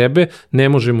za sebe, ne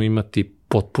možemo imati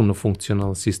potpuno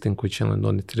funkcionalan sistem koji će nam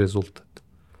doneti rezultat.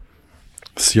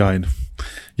 Sjajno.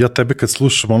 Ja tebe kad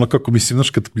slušam, ono kako mislim, znaš,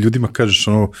 kad ljudima kažeš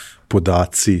ono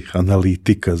podaci,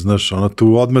 analitika, znaš, ono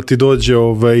tu odmah ti dođe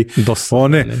dosadno,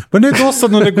 ne? Pa ne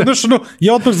dosadno, nego, znaš, ono,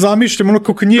 ja odmah zamišljam ono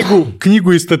kao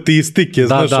knjigu i statistike,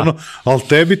 znaš, da. Ono, ali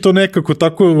tebi to nekako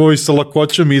tako sa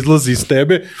lakoćom izlazi iz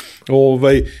tebe.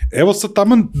 Evo sad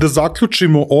taman da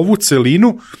zaključimo ovu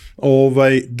celinu,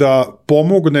 da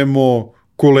pomognemo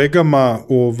kolegama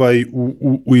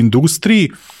u industriji,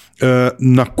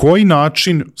 na koji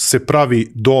način se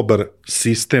pravi dobar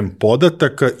sistem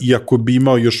podataka, i ako bi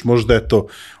imao još možda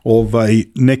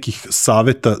nekih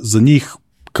saveta za njih,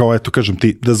 kao kažem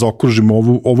ti, da zaokružimo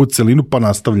ovu celinu pa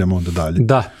nastavljamo onda dalje.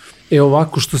 Da,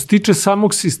 ovako, što se tiče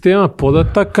samog sistema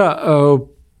podataka,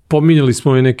 Pominjali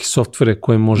smo ove neke softvere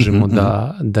koje možemo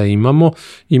da imamo.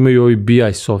 Imaju ovi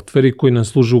BI softveri koji nam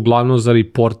služe uglavnom za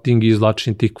reporting i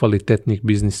izvlačenje tih kvalitetnih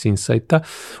biznis insajta.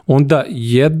 Onda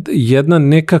jedna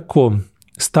nekako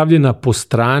stavljena po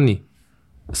strani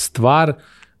stvar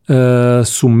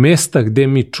su mesta gde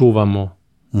mi čuvamo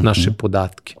naše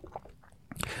podatke.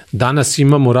 Danas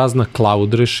imamo razna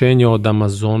cloud rešenja od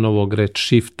Amazonovog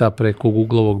Redshifta preko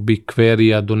Googleovog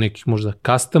BigQuery-a do nekih možda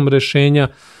custom rešenja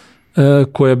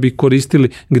koja bi koristili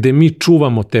gde mi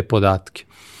čuvamo te podatke.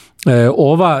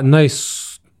 Ova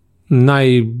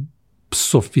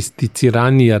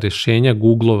najsofisticiranija rešenja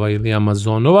Googleova ili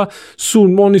Amazonova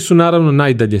oni su naravno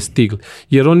najdalje stigli,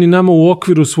 jer oni nama u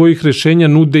okviru svojih rešenja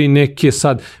nude i neke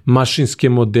sad mašinske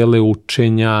modele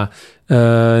učenja,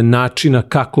 načina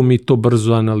kako mi to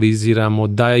brzo analiziramo,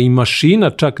 da i mašina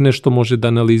čak nešto može da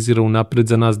analizira unapred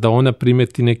za nas, da ona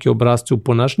primeti neke obrasce u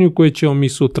ponašanju koje ćemo mi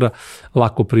sutra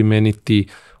lako primeniti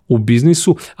u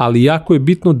biznisu, ali jako je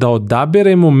bitno da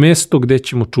odaberemo mesto gde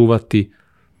ćemo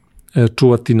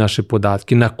čuvati naše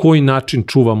podatke, na koji način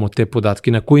čuvamo te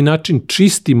podatke, na koji način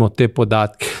čistimo te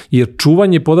podatke, jer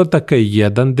čuvanje podataka je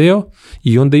jedan deo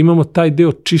i onda imamo taj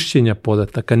deo čišćenja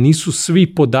podataka. Nisu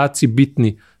svi podaci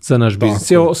bitni za naš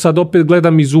biznis. Evo sad opet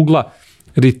gledam iz ugla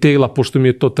retaila, pošto mi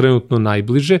je to trenutno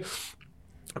najbliže.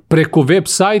 Preko web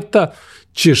sajta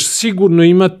ćeš sigurno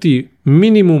imati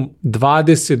minimum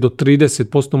 20 do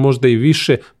 30%, možda i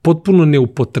više, potpuno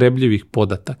neupotrebljivih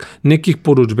podataka. Nekih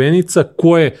porudžbenica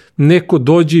koje neko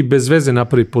dođe i bez veze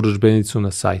napravi porudžbenicu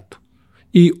na sajtu.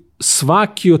 I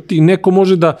svaki od tih, neko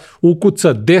može da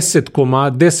ukuca 10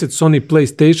 Sony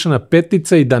PlayStationa,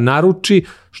 petica i da naruči,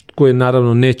 koje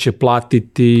naravno neće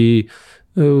platiti,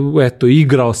 eto,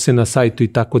 igrao se na sajtu i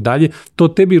tako dalje, to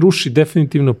tebi ruši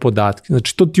definitivno podatke.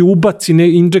 Znači, to ti ubaci,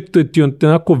 injektuje ti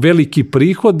onako veliki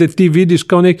prihod, gde ti vidiš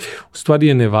kao neki, u stvari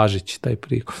je nevažeći taj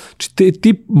prihod. Znači,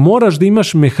 ti moraš da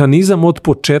imaš mehanizam od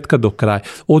početka do kraja.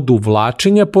 Od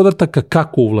uvlačenja podataka,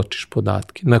 kako uvlačiš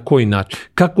podatke, na koji način,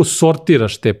 kako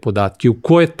sortiraš te podatke, u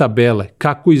koje tabele,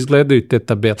 kako izgledaju te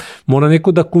tabele. Mora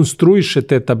neko da konstruiše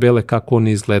te tabele kako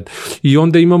one izgledaju. I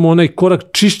onda imamo onaj korak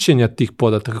čišćenja tih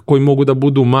podataka, koji mogu da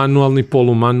budu manualni,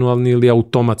 polumanualni ili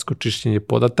automatsko čišćenje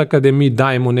podataka, gde mi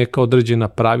dajemo neka određena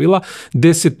pravila,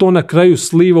 gde se to na kraju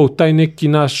sliva u taj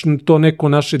neko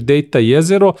naše data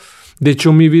jezero, gde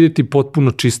ćemo mi vidjeti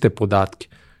potpuno čiste podatke,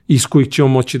 iz kojih ćemo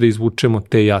moći da izvučemo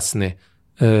te jasne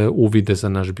uvide za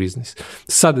naš biznis.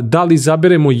 Sad, da li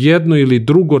izaberemo jedno ili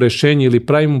drugo rešenje ili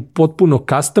pravimo potpuno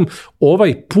custom,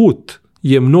 ovaj put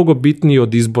je mnogo bitniji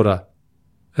od izbora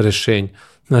rešenja.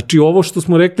 Znači, ovo što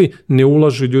smo rekli, ne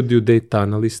ulažu ljudi u data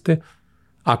analiste.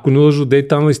 Ako ne ulažu u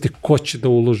data analiste, ko će da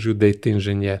uloži u data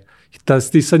inženjer? I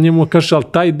ti sad njemu kažeš, ali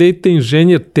taj data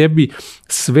inženjer tebi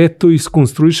sve to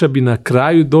iskonstruiša, bi na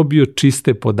kraju dobio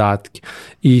čiste podatke.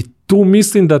 I tu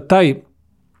mislim da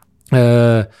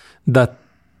da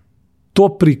to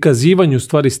prikazivanje u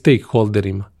stvari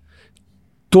stakeholderima,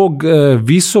 tog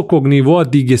visokog nivoa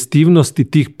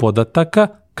digestivnosti tih podataka,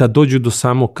 kad dođu do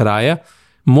samog kraja,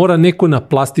 mora neko na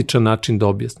plastičan način da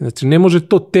objasni. Znači, ne može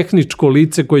to tehničko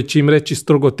lice koje će im reći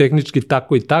strogo tehnički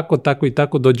tako i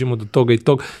tako, dođemo do toga i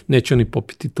toga, neće oni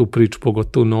popiti tu priču,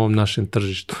 pogotovo u novom našem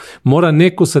tržištu. Mora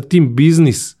neko sa tim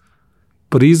biznis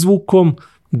prizvukom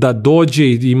da dođe,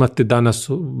 i imate danas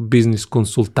biznis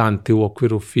konsultante u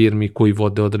okviru firmi koji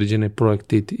vode određene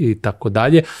projekte i tako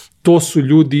dalje. To su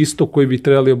ljudi isto koji bi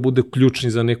trebali da bude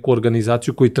ključni za neku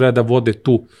organizaciju, koji treba da vode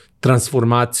tu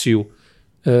transformaciju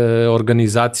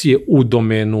organizacije u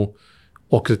domenu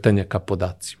okretanja ka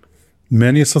podacima.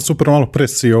 Meni je sad super malo pre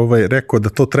si rekao da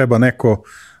to treba neko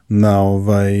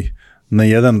na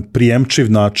jedan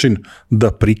prijemčiv način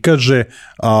da prikaže,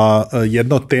 a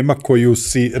jedna od tema koju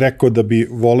si rekao da bi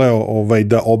voleo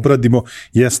da obradimo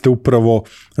jeste upravo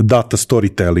data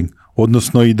storytelling,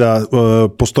 odnosno i da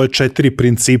postoje 4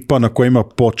 principa na kojima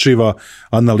počiva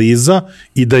analiza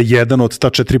i da je jedan od ta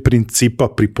 4 principa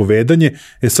pripovedanje.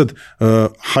 Sad,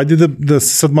 hajde da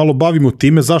se sad malo bavimo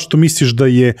time, zašto misliš da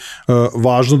je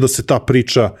važno da se ta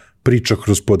priča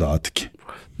kroz podatke?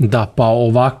 Da, pa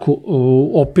ovako,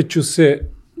 opet ću se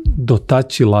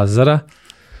dotaći Lazara,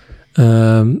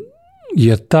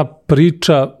 jer ta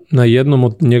priča na jednom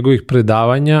od njegovih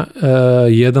predavanja,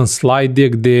 jedan slajd je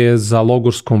gde je za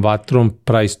logorskom vatrom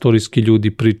praistorijski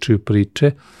ljudi pričaju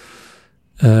priče,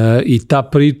 i ta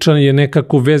priča je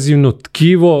nekako vezivno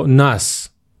tkivo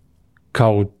nas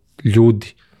kao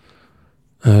ljudi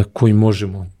koji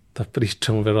možemo da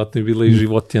pričamo, verovatno je bilo i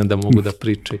životinja da mogu da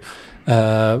pričaju.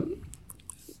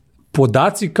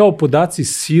 Podaci kao podaci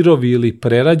sirovi ili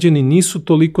prerađeni nisu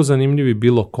toliko zanimljivi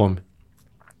bilo kome.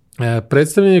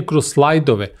 Predstavljanje kroz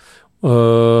slajdove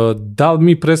Da li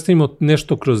mi predstavimo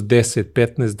nešto kroz 10,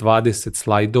 15, 20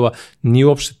 slajdova, nije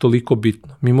uopšte toliko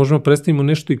bitno. Mi možemo predstavimo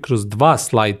nešto i kroz 2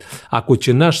 slajda, ako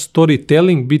će naš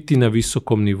storytelling biti na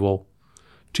visokom nivou.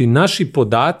 Či naši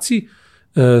podaci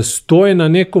stoje na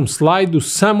nekom slajdu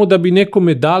samo da bi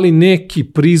nekome dali neki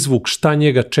prizvuk šta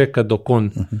njega čeka dok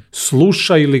on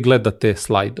sluša ili gleda te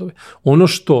slajdove. Ono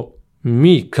što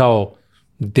mi kao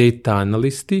data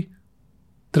analisti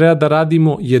treba da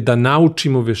radimo je da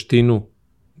naučimo veštinu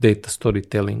data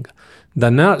storytellinga.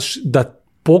 Da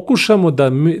pokušamo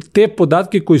da te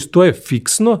podatke koji stoje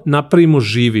fiksno napravimo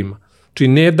živima. Znači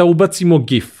ne da ubacimo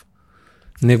GIF,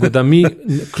 nego da mi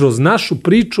kroz našu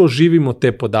priču oživimo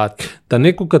te podatke. Da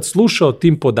neko kad sluša o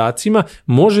tim podacima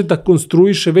može da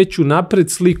konstruiše već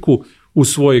unapred sliku u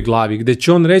svojoj glavi, gde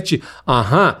će on reći,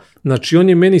 aha, znači on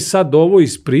je meni sad ovo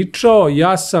ispričao,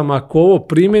 ja sam, ako ovo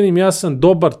primenim, ja sam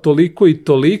dobar toliko i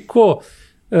toliko,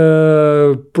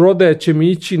 prodaja će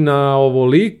mi ići na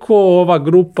ovoliko, ova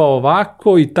grupa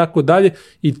ovako i tako dalje,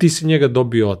 i ti si njega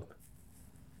dobio odmah.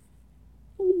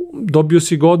 Dobio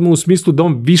si ga odmah u smislu da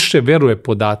on više veruje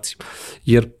podacima,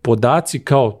 jer podaci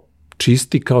kao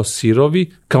čisti, kao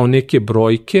sirovi, kao neke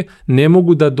brojke, ne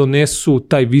mogu da donesu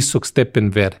taj visok stepen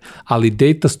vere. Ali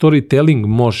data storytelling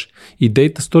može. I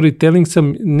data storytelling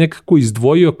sam nekako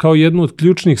izdvojio kao jednu od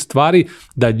ključnih stvari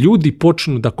da ljudi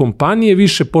počnu, da kompanije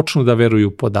više počnu da veruju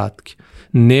u podatke.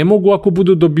 Ne mogu ako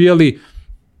budu dobijali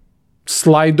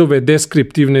slajdove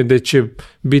deskriptivne gde će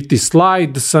biti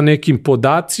slajd sa nekim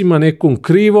podacima, nekom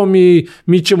krivom i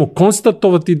mi ćemo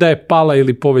konstatovati da je pala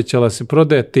ili povećala se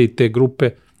prodaja te i te grupe.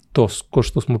 To, ko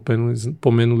što smo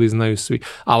pomenuli, znaju svi.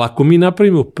 Ali ako mi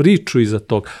napravimo priču iza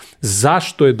toga,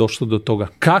 zašto je došlo do toga,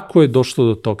 kako je došlo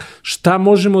do toga, šta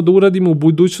možemo da uradimo u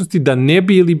budućnosti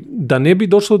da ne bi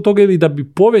došlo do toga ili da bi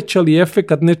povećali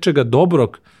efekat nečega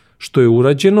dobrog što je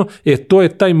urađeno, to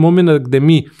je taj moment gde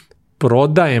mi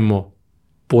prodajemo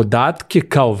podatke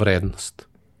kao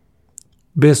vrednost.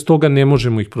 Bez toga ne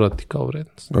možemo ih prodati kao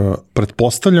vrednost.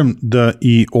 Pretpostavljam da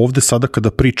i ovde sada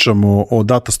kada pričamo o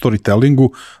data storytellingu,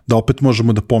 da opet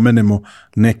možemo da pomenemo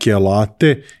neke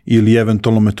alate ili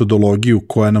eventualno metodologiju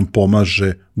koja nam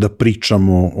pomaže da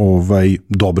pričamo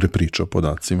dobre priče o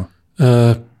podacima.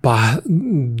 Pa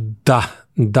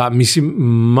da,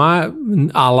 mislim,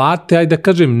 alate, ajde da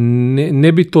kažem,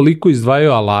 ne bi toliko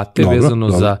izdvajao alate vezano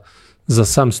za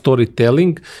sam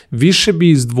storytelling, više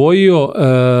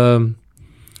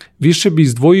bi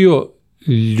izdvojio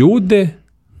ljude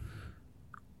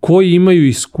koji imaju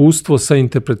iskustvo sa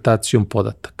interpretacijom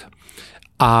podataka.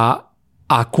 A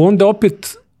ako onda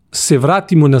opet se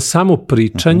vratimo na samo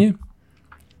pričanje,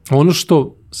 ono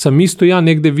što sam isto ja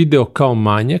negde video kao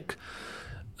manjak,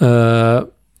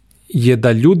 je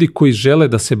da ljudi koji žele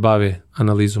da se bave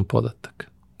analizom podataka,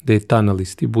 data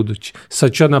analisti budući.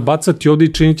 Sad ću ja nabacati ovdje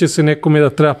i činit će se nekome da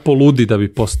treba poludi da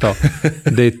bi postao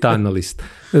data analist.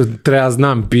 Treba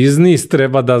znam biznis,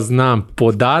 treba da znam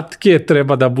podatke,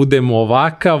 treba da budemo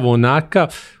ovakav,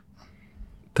 onakav.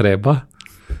 Treba.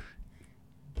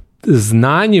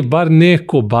 Znanje, bar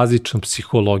neko bazično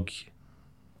psihologije.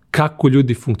 Kako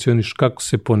ljudi funkcionišu, kako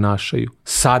se ponašaju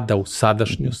sada u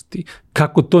sadašnjosti,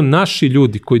 kako to naši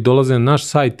ljudi koji dolaze na naš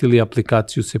sajt ili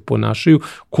aplikaciju se ponašaju,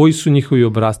 koji su njihovi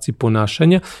obrasci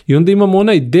ponašanja, i onda imamo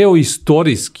onaj deo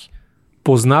istorijski,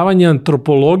 poznavanje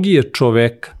antropologije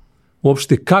čoveka,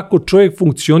 uopšte kako čovjek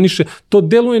funkcioniše. To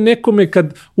deluje nekome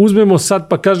kad uzmemo sad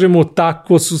pa kažemo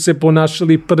tako su se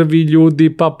ponašali prvi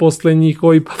ljudi, pa posle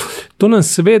njihovi. To nam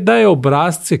sve daje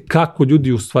obrazce kako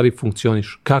ljudi u stvari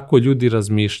funkcionišu, kako ljudi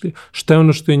razmišljaju, šta je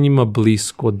ono što je njima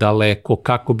blisko, daleko,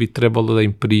 kako bi trebalo da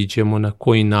im priđemo, na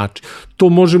koji način. To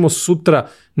možemo sutra,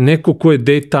 neko ko je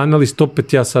data analist,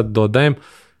 opet ja sad dodajem,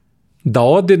 da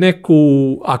ode neko,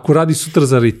 ako radi sutra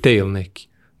za retail neki,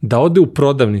 da ode u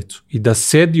prodavnicu i da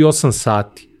sedi 8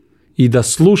 sati i da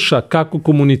sluša kako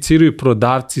komuniciraju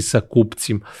prodavci sa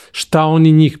kupcima, šta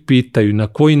oni njih pitaju, na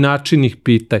koji način ih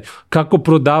pitaju, kako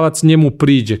prodavac njemu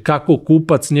priđe, kako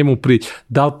kupac njemu priđe,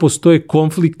 da li postoje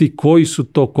konflikti, koji su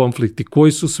to konflikti,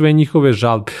 koji su sve njihove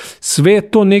žalbe. Sve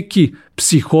je to neki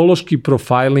psihološki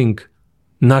profiling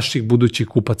naših budućih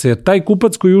kupaca, jer taj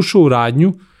kupac koji je ušao u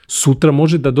radnju sutra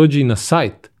može da dođe i na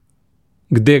sajt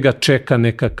gde ga čeka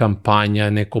neka kampanja,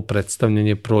 neko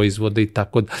predstavljanje proizvoda i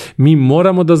tako da. Mi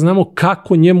moramo da znamo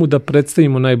kako njemu da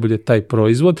predstavimo najbolje taj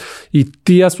proizvod, i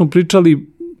ti ja smo pričali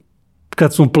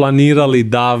kad smo planirali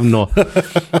davno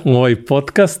ovaj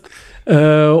podcast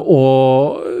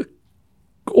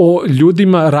o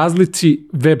ljudima, razlici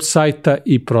web sajta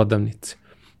i prodavnice.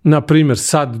 Naprimjer,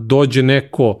 sad dođe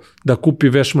neko da kupi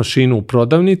veš mašinu u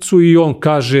prodavnicu i on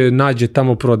kaže, nađe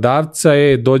tamo prodavca,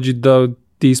 dođi da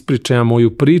ti ispričam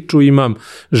moju priču, imam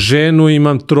ženu,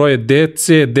 imam 3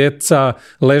 dece, deca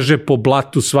leže po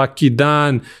blatu svaki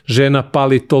dan, žena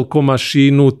pali toliko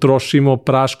mašinu, trošimo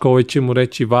praška, ovaj će mu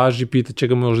reći važi, pitaće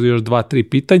ga možda još 2-3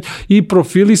 pitanja i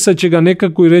profilisat će ga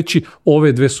nekako i reći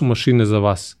ove 2 su mašine za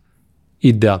vas.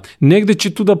 Ideal. Negde će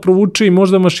tu da provuče i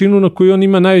možda mašinu na koju on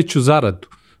ima najveću zaradu,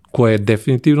 koja je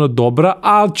definitivno dobra,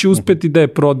 ali će uspeti da je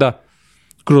proda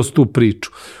kroz tu priču.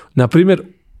 Naprimjer,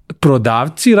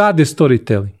 prodavci rade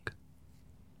storytelling.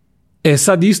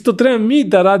 Sad isto treba mi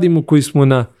da radimo koji smo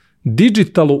na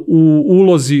digitalu u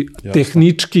ulozi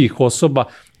tehničkih osoba,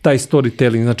 taj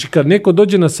storytelling. Znači, kad neko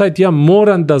dođe na sajt, ja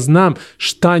moram da znam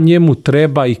šta njemu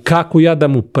treba i kako ja da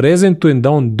mu prezentujem da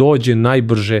on dođe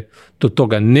najbrže do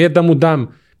toga. Ne da mu dam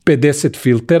 50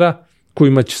 filtera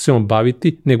kojima će se on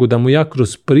baviti, nego da mu ja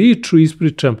kroz priču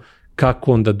ispričam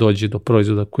kako onda dođe do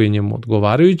proizvoda koji je njemu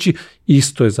odgovarajući.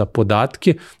 Isto je za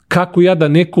podatke. Kako ja da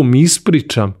nekom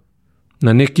ispričam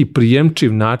na neki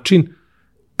prijemčiv način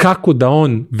kako da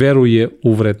on veruje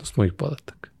u vrednost mojih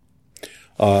podataka.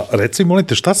 Reci, molim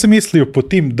te, šta se mislio po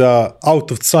tim da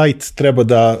out of sight treba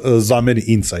da zameri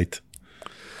insight?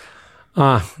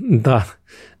 Da.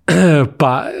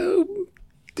 Pa,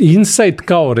 insight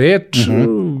kao reč,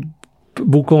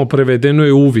 bukvalno prevedeno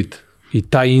je uvid. I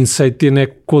taj insight je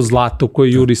neko zlato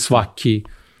koje juri svaki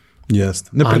Jeste.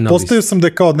 Ne, pretpostavio sam da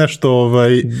je kao nešto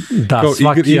kao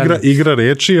igra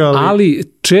reči, ali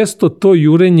često to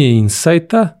jurenje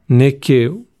insajta, neke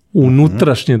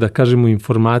unutrašnje, da kažemo,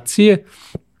 informacije,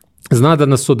 zna da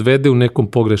nas odvede u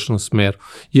nekom pogrešnom smeru.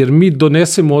 Jer mi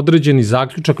donesemo određeni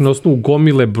zaključak na osnovu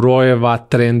gomile brojeva,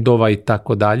 trendova i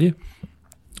tako dalje.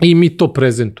 I mi to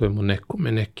prezentujemo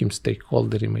nekome, nekim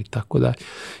stakeholderima i tako dalje.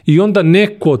 I onda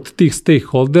neko od tih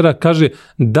stakeholdera kaže,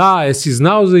 da, jesi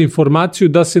znao za informaciju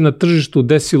da se na tržištu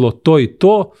desilo to i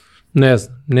to, ne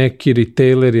znam, neki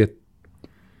retailer je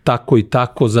tako i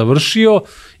tako završio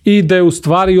i da je u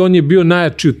stvari on je bio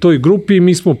najjači u toj grupi i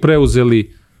mi smo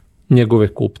preuzeli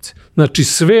njegove kupce. Znači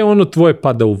sve ono tvoje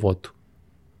pada u vodu.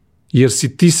 Jer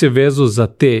si ti se vezao za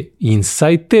te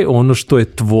insajte, ono što je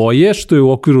tvoje, što je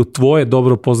u okviru tvoje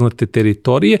dobro poznate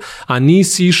teritorije, a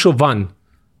nisi išao van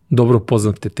dobro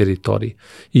poznate teritorije.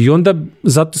 I onda,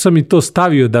 zato sam i to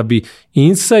stavio, da bi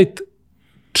insajt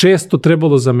često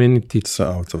trebalo zameniti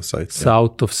sa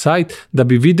out of sight, da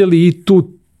bi videli i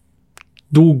tu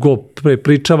dugo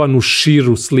prepričavanu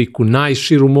širu sliku,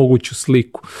 najširu moguću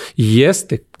sliku. I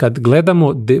jeste, kad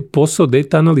gledamo posao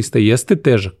data analista, jeste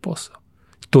težak posao.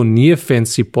 To nije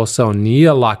fancy posao,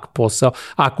 nije lak posao,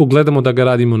 ako gledamo da ga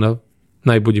radimo na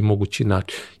najbolji mogući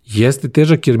način. Jeste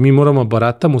težak jer mi moramo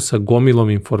baratamo sa gomilom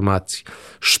informacija.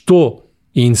 Što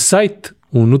insight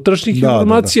unutrašnjih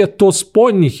informacija, to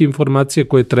spoljnih informacija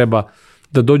koje treba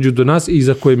da dođu do nas i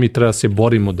za koje mi treba se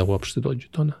borimo da uopšte dođu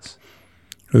do nas.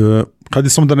 Kad je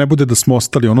samo da ne bude da smo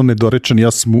ostali nedorečen,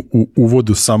 ja sam u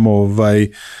uvodu samo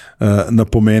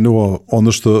napomenuo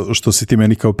ono što si ti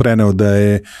meni kao preneo, da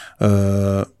je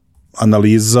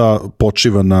analiza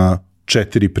počiva na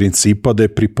 4 principa, da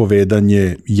je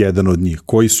pripovedanje jedan od njih.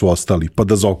 Koji su ostali? Pa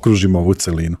da zaokružimo ovu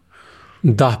celinu.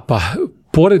 Da, pa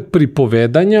pored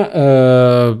pripovedanja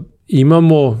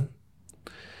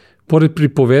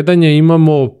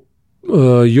imamo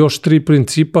još 3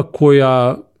 principa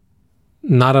koja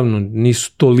naravno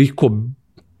nisu toliko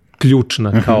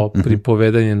ključna kao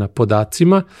pripovedanje na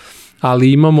podacima,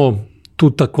 ali imamo tu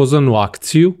takozvanu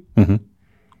akciju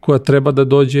koja treba da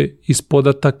dođe iz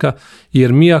podataka,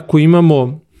 jer mi ako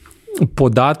imamo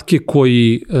podatke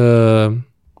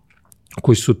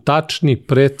koji su tačni,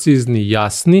 precizni,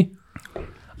 jasni,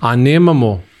 a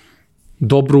nemamo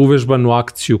dobro uvežbanu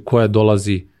akciju koja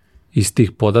dolazi iz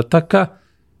tih podataka,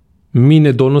 mi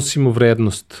ne donosimo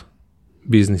vrednost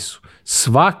biznisu.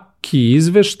 Svaki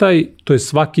izveštaj, to je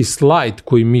svaki slajd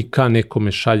koji mi ka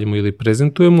nekome šaljemo ili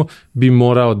prezentujemo, bi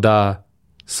morao da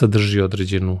sadrži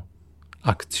određenu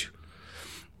akciju.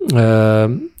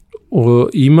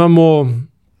 Imamo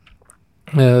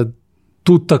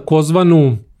tu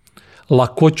takozvanu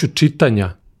lakoću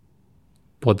čitanja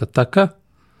podataka.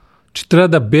 Znači treba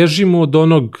da bežimo od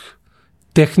onog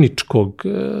tehničkog,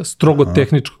 strogo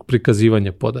tehničkog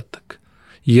prikazivanja podataka.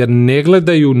 Jer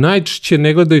najčešće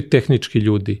ne gledaju tehnički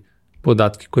ljudi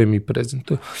podatke koje mi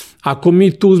prezentujemo. Ako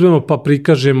mi tu uzmemo pa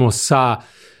prikažemo sa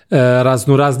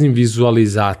raznoraznim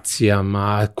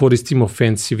vizualizacijama, koristimo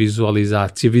fancy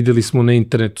vizualizacije, videli smo na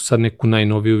internetu sad neku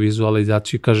najnoviju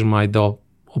vizualizaciju i kažemo ajde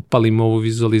opalimo ovu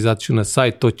vizualizaciju na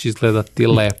sajt, to će izgledati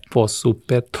lepo,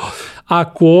 super.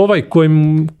 Ako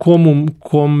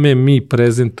kome mi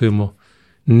prezentujemo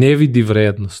ne vidi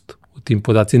vrednost u u tim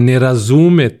podacima, ne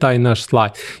razume taj naš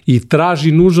slajd i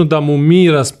traži nužno da mu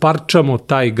mi rasparčamo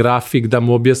taj grafik, da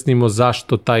mu objasnimo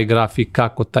zašto taj grafik,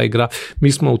 kako taj grafik.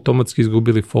 Mi smo automatski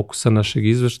izgubili fokus sa našeg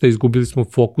izveštaja, izgubili smo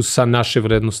fokus sa naše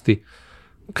vrednosti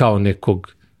kao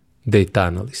nekog data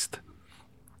analista.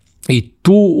 I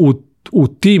tu u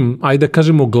tim, ajde da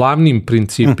kažemo, glavnim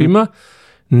principima,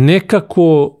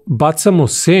 nekako bacamo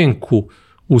senku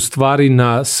u stvari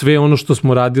na sve ono što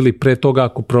smo radili pre toga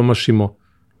ako promašimo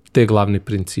te glavne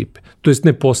principe. To jest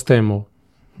ne postajemo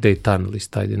data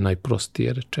analist, ajde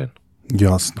najprostije rečeno.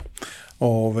 Jasno.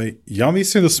 Ja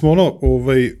mislim da smo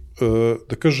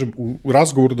da kažem, u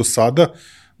razgovoru do sada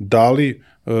dali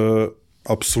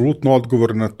apsolutno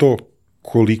odgovor na to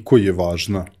koliko je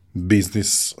važna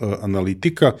biznis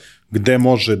analitika, gde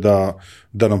može da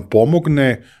nam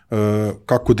pomogne,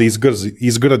 kako da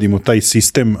izgradimo taj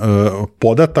sistem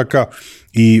podataka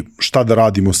i šta da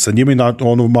radimo sa njima i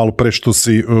ono malo pre što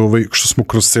smo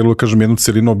kroz celu, kažem, jednu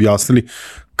celinu objasnili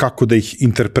kako da ih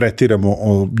interpretiramo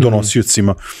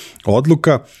donosiocima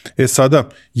odluka. Sada,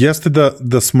 jeste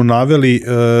da smo naveli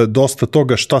dosta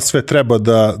toga šta sve treba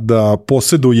da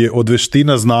poseduje od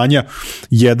veština, znanja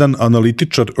jedan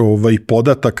analitičar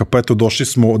podataka, pa eto došli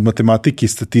smo od matematike i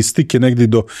statistike negdje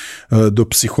do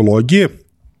psihologije.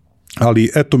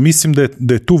 Ali eto, mislim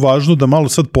da je tu važno da malo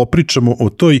sad popričamo o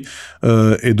toj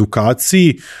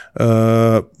edukaciji.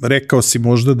 Rekao si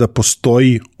možda da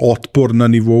postoji otpor na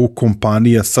nivou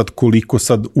kompanija, sad koliko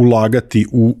sad ulagati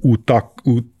u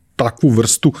takvu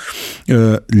vrstu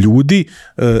ljudi.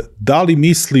 Da li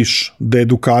misliš da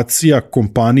edukacija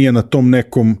kompanija na tom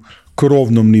nekom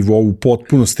krovnom nivou u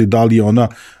potpunosti, da li je ona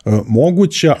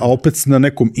moguća, a opet na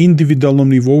nekom individualnom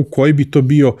nivou, koji bi to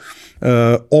bio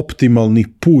optimalni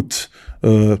put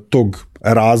tog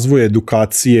razvoja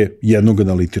edukacije jednog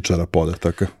analitičara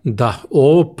podataka? Da,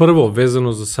 ovo prvo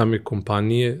vezano za same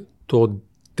kompanije, to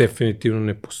definitivno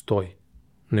ne postoji.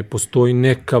 Ne postoji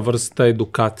neka vrsta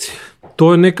edukacije.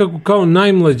 To je nekako kao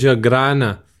najmlađa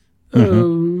grana.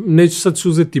 Neću sad se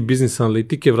uzeti biznis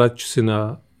analitike, vratit ću se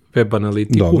na web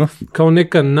analitiku. Dobro. Kao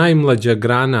neka najmlađa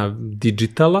grana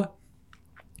digitala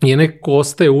je nekako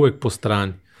ostaje uvek po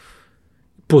strani.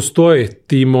 Postoje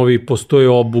timovi, postoje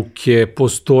obuke,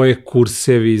 postoje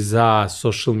kursevi za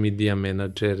social media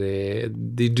menadžere,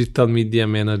 digital media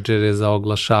menadžere za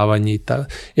oglašavanje i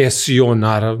tako. SEO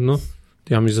naravno,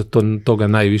 ja mi za toga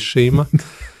najviše ima.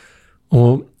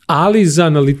 Ali za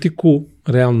analitiku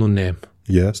realno nema.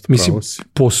 Mislim,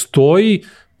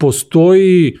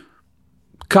 postoji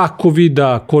kako vi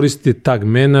da koristite tag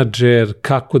menadžer,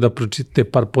 kako da pročitate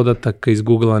par podataka iz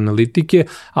Google analitike,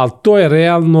 ali to je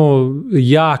realno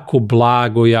jako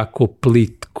blago, jako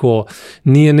plitko,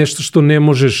 nije nešto što ne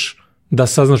možeš da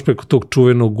saznaš preko tog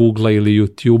čuvenog Googlea ili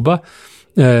YouTube-a.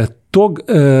 Tog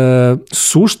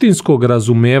suštinskog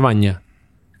razumevanja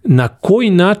na koji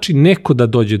način neko da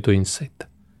dođe do insajta,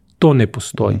 to ne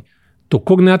postoji.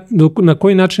 Na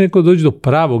koji način neko dođe do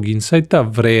pravog insajta,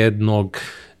 vrednog,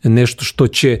 nešto što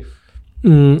će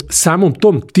samom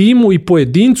tom timu i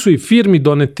pojedincu i firmi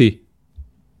doneti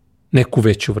neku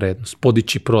veću vrednost,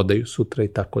 podići prodaju sutra i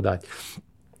tako dalje.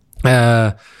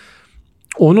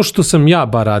 Ono što sam ja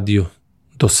bar radio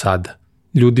do sada,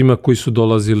 ljudima koji su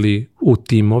dolazili u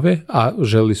timove, a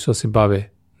želeli su da se bave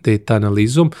data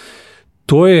analizom,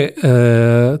 to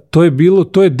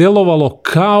je delovalo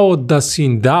kao da si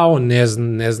im dao,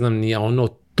 ne znam nije ono,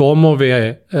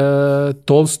 tomove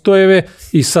Tolstojeve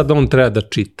i sad on treba da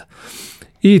čita.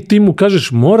 I ti mu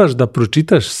kažeš moraš da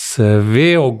pročitaš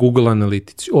sve o Google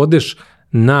analitici. Odeš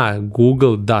na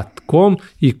google.com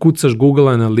i kucaš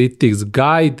Google Analytics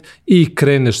Guide i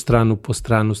kreneš stranu po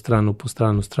stranu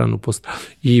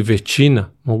i većina,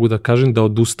 mogu da kažem da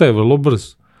odustaje vrlo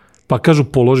brzo. Pa kažu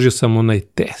položio sam onaj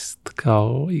test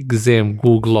kao exam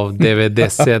Google-ov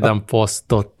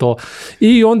 97% to.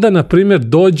 I onda na primjer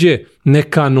dođe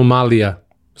neka anomalija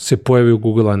se pojavi u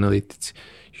Google analitici.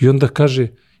 I onda kaže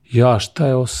šta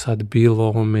je ovo sad bilo,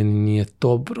 ovo meni nije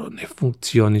dobro, ne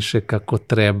funkcioniše kako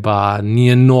treba,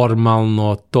 nije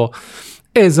normalno to.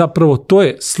 Zapravo to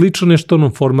je slično nešto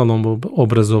onom formalnom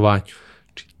obrazovanju.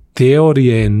 Znači,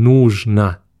 teorija je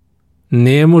nužna.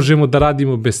 Ne možemo da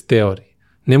radimo bez teorije.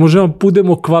 Ne možemo da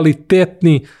budemo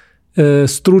kvalitetni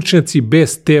stručnjaci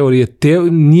bez teorije.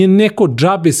 Nije neko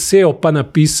džabe seo pa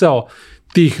napisao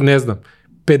tih,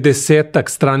 50-ak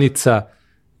stranica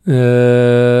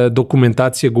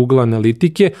dokumentacije Google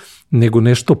analitike, nego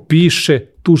nešto piše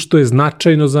tu što je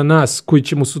značajno za nas, koji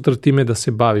ćemo sutra time da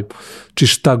se bavimo. Znači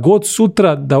šta god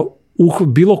sutra da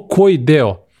bilo koji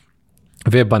deo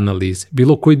web analize,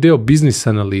 bilo koji deo biznis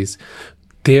analize,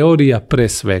 teorija pre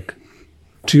svega.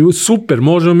 Či super,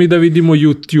 možemo mi da vidimo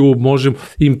YouTube, možemo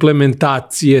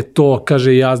implementacije, to,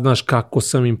 kaže, ja znaš kako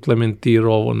sam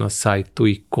implementirao ovo na sajtu,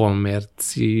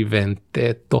 e-commerce,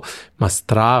 evente, to, ma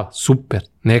strava, super,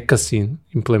 neka si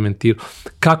implementirao.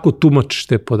 Kako tumačiš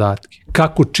te podatke?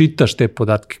 Kako čitaš te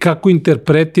podatke? Kako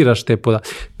interpretiraš te podatke?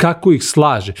 Kako ih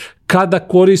slažeš? Kada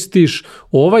koristiš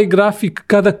ovaj grafik,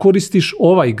 kada koristiš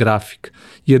ovaj grafik?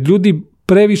 Jer ljudi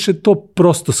previše to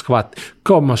prosto shvate.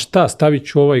 Kao, ma šta, stavit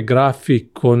ću ovaj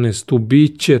grafik, one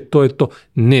stubiće, to je to.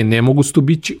 Ne mogu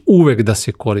stubići uvek da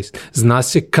se koriste. Zna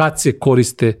se kad se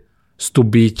koriste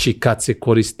stubići, kad se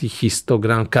koristi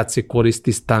histogram, kad se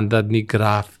koristi standardni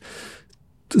graf.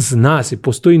 Zna se,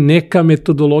 postoji neka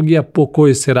metodologija po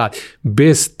kojoj se radi.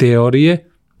 Bez teorije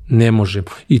ne možemo.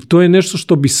 I to je nešto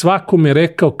što bi svakome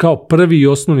rekao kao prvi i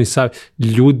osnovni savjet.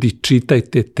 Ljudi,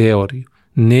 čitajte teoriju.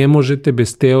 Ne možete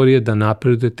bez teorije da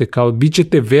napredujete, kao bit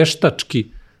ćete veštački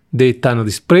data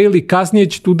analist. Pre ili kasnije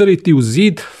ćete udariti u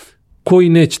zid koji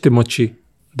nećete moći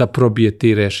da probijete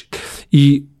i rešite.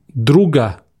 I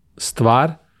druga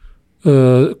stvar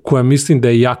koja mislim da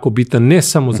je jako bitna, ne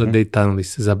samo za data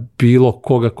analiste, za bilo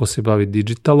koga ko se bavi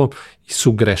digitalom,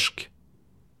 su greške.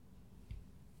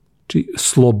 Znači,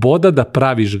 sloboda da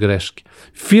praviš greške.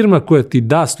 Firma koja ti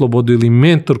da slobodu ili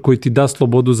mentor koji ti da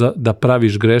slobodu da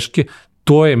praviš greške,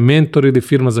 to je mentor ili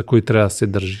firma za koju treba da se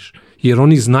držiš. Jer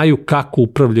oni znaju kako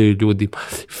upravljaju ljudima.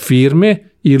 Firme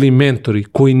ili mentori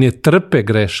koji ne trpe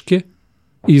greške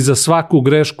i za svaku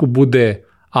grešku bude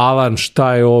alarm,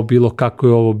 šta je ovo bilo, kako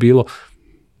je ovo bilo,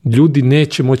 ljudi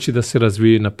neće moći da se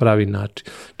razvijaju na pravi način.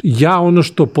 Ja ono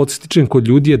što podstičem kod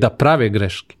ljudi je da prave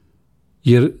greške.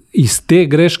 Jer iz te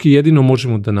greške jedino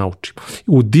možemo da naučimo.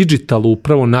 U digitalu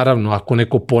upravo, naravno, ako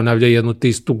neko ponavlja jednu te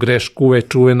istu grešku, već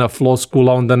čuvena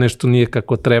floskula, onda nešto nije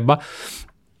kako treba,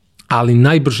 ali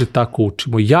najbrže tako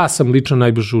učimo. Ja sam lično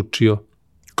najbrže učio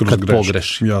kad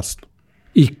pogrešim. Jasno.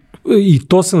 I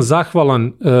to sam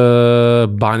zahvalan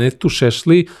Banetu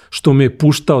Šešli što me je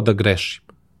puštao da grešim.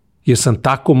 Jer sam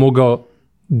tako mogao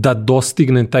da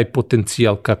dostignem taj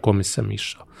potencijal kako mi sam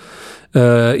išao.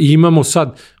 I imamo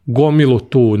sad gomilu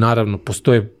tu, naravno,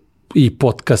 postoje i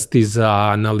podcasti za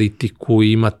analitiku,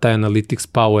 ima taj Analytics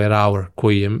Power Hour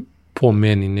koji je po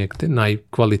meni negde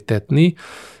najkvalitetniji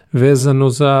vezano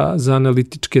za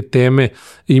analitičke teme.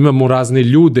 Imamo razne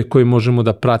ljude koje možemo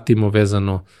da pratimo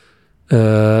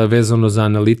vezano za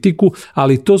analitiku,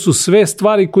 ali to su sve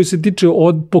stvari koje se tiče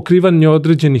od pokrivanja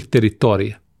određenih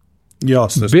teritorija.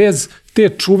 Jasne. Bez te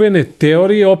čuvene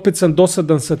teorije, opet sam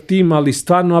dosadan sa tim, ali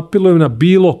stvarno apelujem na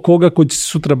bilo koga ko će se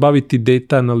sutra baviti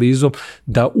data analizom,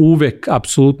 da uvek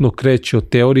apsolutno kreće od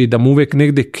teorije, da mu uvek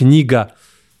negde knjiga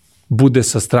bude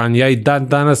sa strane. Ja i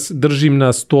danas držim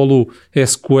na stolu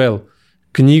SQL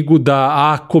knjigu da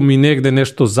ako mi negde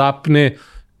nešto zapne,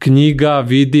 knjiga,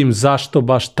 vidim zašto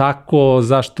baš tako,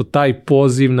 zašto taj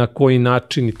poziv, na koji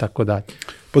način i tako dalje.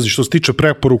 Pazi, što se tiče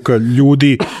preporuka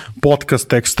ljudi,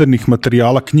 podcast, eksternih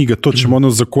materijala, knjiga, to ćemo ono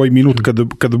za koji minut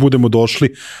kada budemo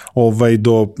došli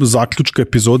do zaključka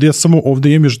epizode. Ja samo ovde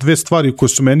imam još dve stvari koje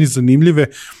su meni zanimljive.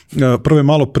 Prve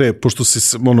malo pre, pošto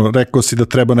si rekao si da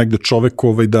treba negde čovek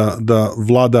da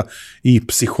vlada i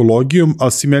psihologijom,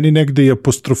 ali si meni negde i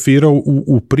apostrofirao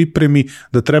u pripremi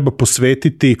da treba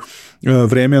posvetiti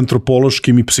vreme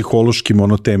antropološkim i psihološkim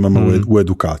temama u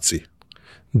edukaciji.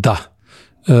 Da.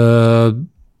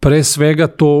 Pre svega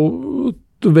to,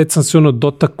 već sam se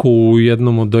dotakao u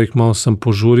jednom od ovih, malo sam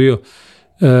požurio,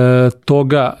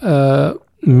 toga,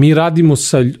 mi radimo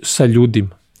sa ljudima.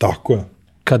 Tako je.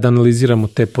 Kad analiziramo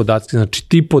te podatke. Znači,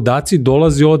 ti podaci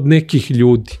dolaze od nekih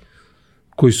ljudi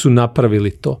koji su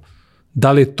napravili to.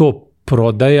 Da li je to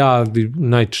prodaja, ali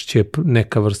najčešće je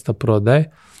neka vrsta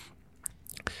prodaje.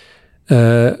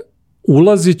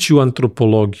 Ulazeći u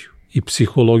antropologiju i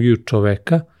psihologiju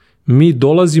čoveka, mi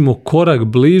dolazimo korak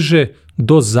bliže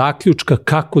do zaključka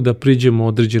kako da priđemo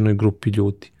određenoj grupi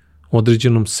ljudi,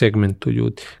 određenom segmentu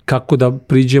ljudi, kako da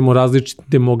priđemo različitim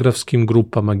demografskim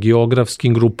grupama,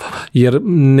 geografskim grupama, jer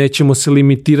nećemo se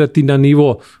limitirati na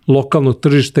nivo lokalnog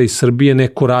tržišta iz Srbije,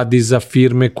 neko radi za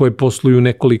firme koje posluju u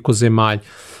nekoliko zemalja.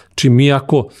 Znači mi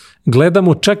ako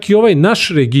gledamo čak i ovaj naš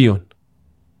region,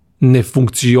 ne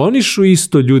funkcionišu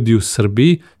isto ljudi u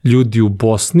Srbiji, ljudi u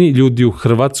Bosni, ljudi u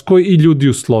Hrvatskoj i ljudi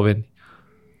u Sloveniji.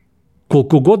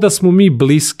 Koliko god da smo mi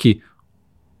bliski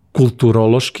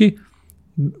kulturološki,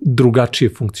 drugačije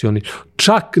funkcionišu.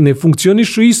 Čak ne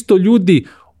funkcionišu isto ljudi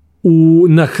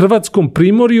na hrvatskom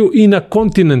primorju i na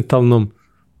kontinentalnom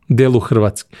delu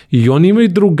Hrvatske. I oni imaju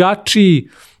drugačiji,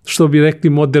 što bi rekli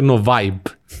moderno, vibe.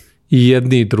 I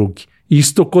jedni i drugi.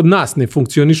 Isto kod nas ne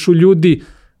funkcionišu ljudi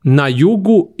na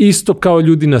jugu isto kao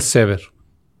ljudi na severu.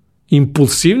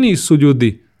 impulsivniji su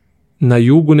ljudi na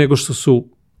jugu nego što su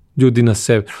ljudi na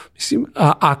severu. Mislim,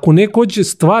 a ako neko hoće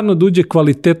stvarno da uđe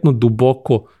kvalitetno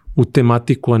duboko u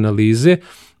tematiku analize,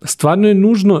 stvarno je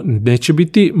nužno, neće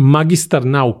biti magistar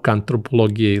nauka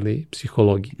antropologije ili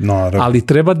psihologije, ali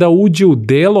treba da uđe u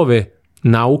delove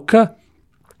nauka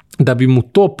da bi mu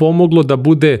to pomoglo da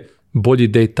bude bolji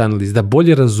data analyst, da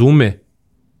bolje razume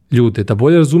ljude, da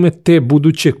bolje razume te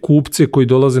buduće kupce koji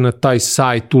dolaze na taj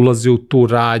sajt, ulaze u tu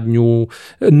radnju,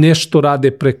 nešto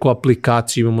rade preko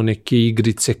aplikacije, imamo neke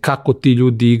igrice, kako ti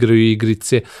ljudi igraju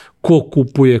igrice, ko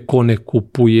kupuje, ko ne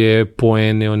kupuje,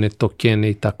 poene, one tokene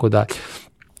i tako dalje.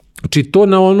 Znači to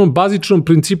na onom bazičnom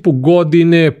principu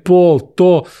godine, pol,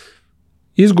 to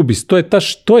izgubi se,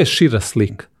 to je šira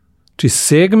slika. Znači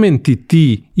segmenti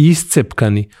ti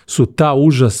iscepkani su ta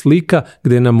uža slika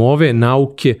gde nam ove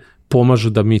nauke pomažu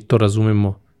da mi to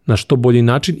razumemo na što bolji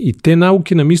način i te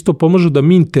nauke nam isto pomažu da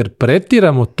mi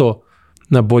interpretiramo to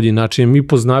na bolji način. Mi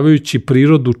poznavajući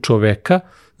prirodu čoveka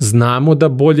znamo da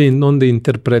bolje onda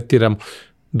interpretiramo.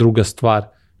 Druga stvar,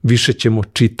 više ćemo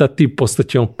čitati,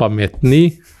 postaćemo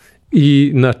pametniji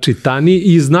i načitaniji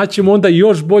i znaćemo onda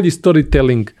još bolji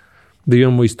storytelling da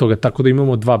imamo iz toga, tako da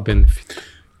imamo dva benefita.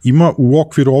 Ima u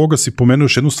okviru ovoga si pomenuo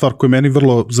još jednu stvar koja je meni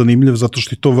vrlo zanimljiva zato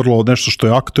što je to vrlo nešto što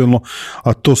je aktuelno,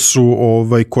 a to su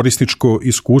korisničko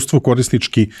iskustvo,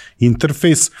 korisnički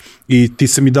interfejs i ti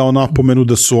se mi dao napomenu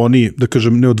da su oni, da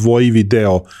kažem, neodvojivi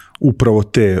deo upravo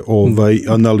te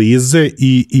analize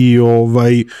i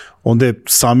onda je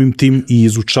samim tim i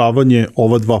izučavanje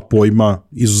ova dva pojma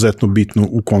izuzetno bitno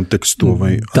u kontekstu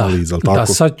analiza. Da,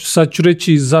 sad ću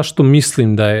reći zašto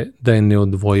mislim da je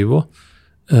neodvojivo.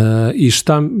 I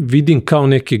šta vidim kao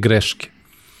neke greške.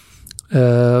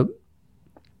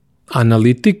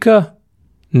 Analitika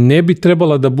ne bi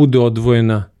trebala da bude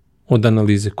odvojena od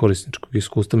analize korisničkog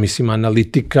iskustva. Mislim,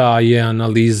 analitika je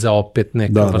analiza opet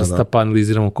neka vrsta, pa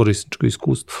analiziramo korisničko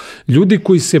iskustvo. Ljudi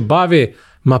koji se bave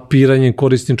mapiranjem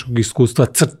korisničkog iskustva,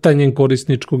 crtanjem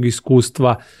korisničkog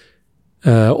iskustva,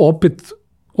 opet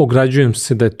ograđujem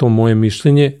se da je to moje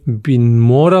mišljenje, bi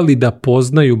morali da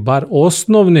poznaju bar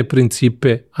osnovne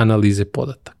principe analize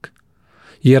podataka.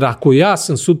 Jer ako ja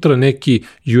sam sutra neki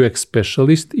UX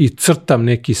specialist i crtam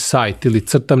neki sajt ili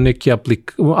crtam neki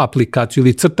aplikaciju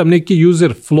ili crtam neki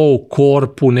user flow,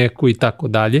 korpu neku i tako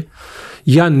dalje,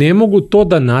 ja ne mogu to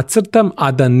da nacrtam,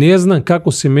 a da ne znam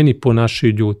kako se meni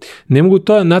ponašaju ljudi. Ne mogu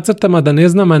to da nacrtam, a da ne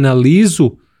znam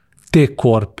analizu te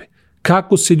korpe.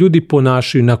 Kako se ljudi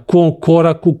ponašaju, na kom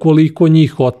koraku, koliko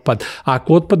njih otpada.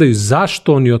 Ako otpadaju,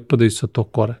 zašto oni otpadaju sa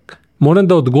tog koraka? Moram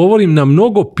da odgovorim na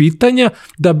mnogo pitanja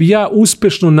da bi ja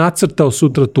uspešno nacrtao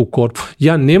sutra tu korpu.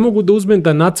 Ja ne mogu da uzmem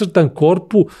da nacrtam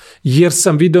korpu jer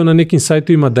sam video na nekim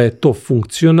sajtovima da je to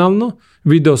funkcionalno.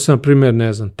 Video sam, na primjer,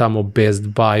 ne znam, tamo Best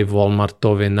Buy, Walmart,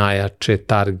 ove najjače,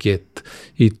 Target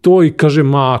i to i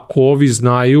kažem, ako ovi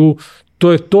znaju,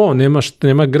 to je to,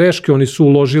 nema greške, oni su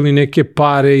uložili neke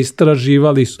pare,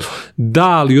 istraživali su. Da,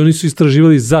 ali oni su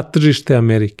istraživali za tržište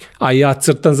Amerike, a ja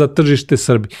crtam za tržište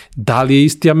Srbije. Da li je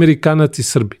isti Amerikanac i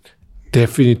Srbin?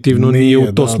 Definitivno nije,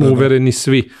 u to smo uvereni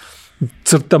svi.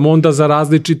 Crtam onda za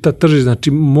različita tržišta.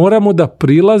 Znači, moramo da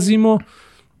prilazimo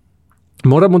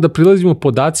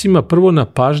podacima prvo na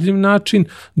pažljiv način,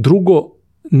 drugo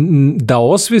da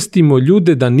osvestimo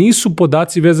ljude da nisu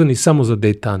podaci vezani samo za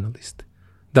data analiste.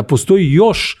 Da postoji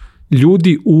još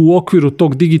ljudi u okviru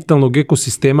tog digitalnog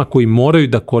ekosistema koji moraju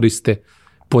da koriste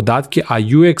podatke, a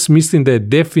UX mislim da je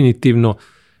definitivno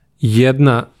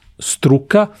jedna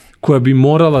struka koja bi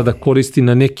morala da koristi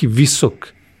na neki visok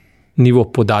nivo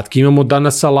podatke. Imamo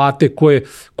danas alate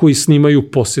koji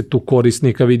snimaju posetu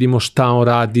korisnika, vidimo šta on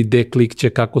radi, gde klikće,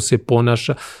 kako se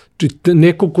ponaša.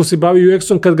 Neko ko se bavi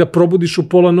UX-om, kad ga probudiš u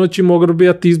pola noći, mogu bi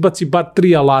da ti izbaci bar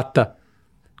 3 alata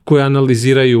koje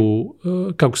analiziraju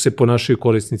kako se ponašaju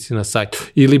korisnici na sajtu.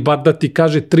 Ili bar da ti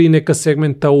kaže 3 neka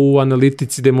segmenta u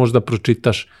analitici gde možda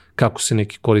pročitaš kako se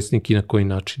neki korisnik i na koji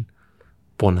način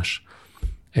ponaša.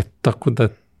 Tako da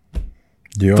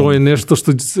to je nešto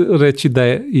što ću reći da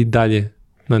je i dalje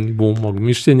na nivou mog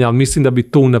mišljenja, ali mislim da bi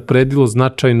to unapredilo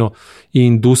značajno i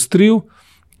industriju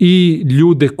i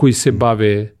ljude koji se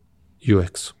bave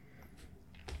UX-om.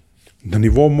 Na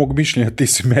nivou mog mišljenja ti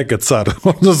si mega car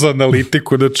za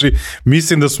analitiku, znači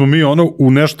mislim da smo mi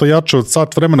u nešto jače od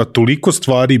sat vremena toliko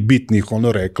stvari bitnih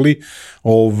rekli,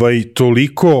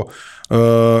 toliko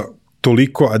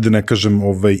toliko, ajde ne kažem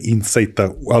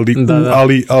insighta,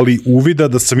 ali uvida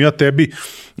da sam ja tebi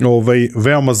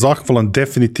veoma zahvalan,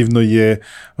 definitivno je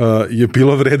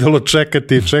bilo vredelo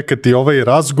čekati ovaj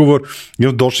razgovor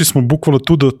i došli smo bukvalno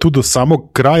tu do samog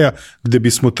kraja gde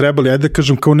bismo trebali, ajde da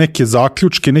kažem, kao neke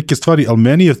zaključke, neke stvari, ali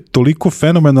meni je toliko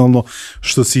fenomenalno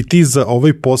što si ti za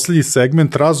ovaj poslednji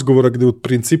segment razgovora gde u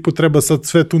principu treba sad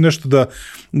sve tu nešto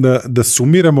da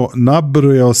sumiramo,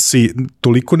 nabrojao si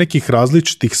toliko nekih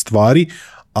različitih stvari,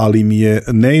 ali mi je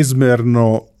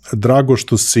neizmerno drago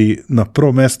što si na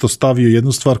prvo mesto stavio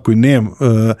jednu stvar koju nemam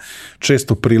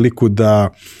često priliku da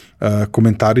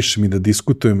komentarišem i da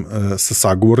diskutujem sa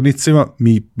sagovornicima.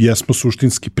 Mi jesmo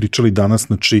suštinski pričali danas,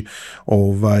 znači,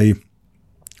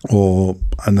 o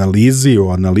analizi, o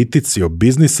analitici, o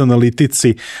biznis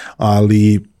analitici,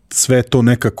 ali sve je to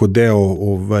nekako deo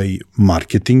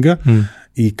marketinga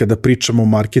i kada pričamo o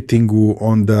marketingu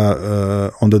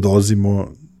onda dolazimo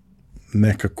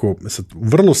nekako, sad,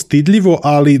 vrlo stidljivo,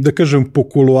 ali da kažem po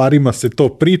kuluarima se to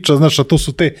priča, znaš, a to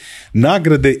su te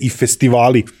nagrade i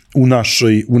festivali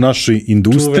u našoj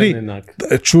industriji,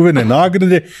 čuvene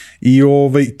nagrade i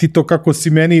ti to kako si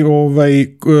meni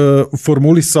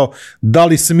formulisao, da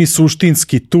li se mi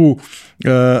suštinski tu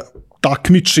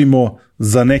takmičimo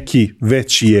za neki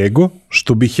veći ego,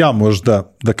 što bih ja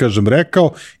možda, da kažem,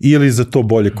 rekao, ili za to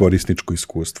bolje korisničko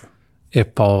iskustvo?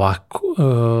 Pa ovako,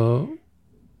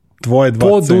 tvoje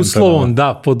 2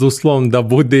 centa. Pod uslovom da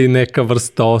bude i neka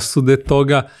vrsta osude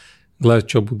toga, gledat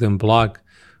ću budem blag.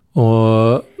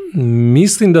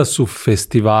 Mislim da su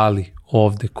festivali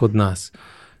ovde kod nas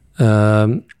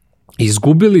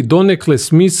izgubili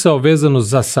smisao vezano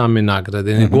za same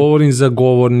nagrade. Ne govorim za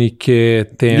govornike,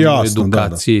 temu,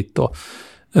 edukacije i to.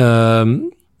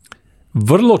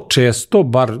 Vrlo često,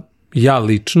 bar ja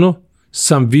lično,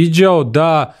 sam viđao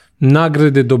da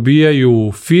nagrade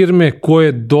dobijaju firme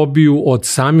koje dobiju od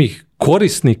samih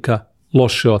korisnika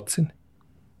loše ocene.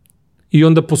 I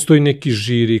onda postoji neki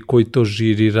žiri koji to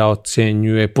žirira,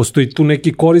 ocenjuje. Postoji tu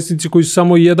neki korisnici koji su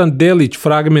samo jedan delić,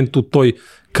 fragment u toj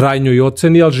krajnjoj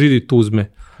oceni, ali žiri tu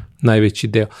uzme najveći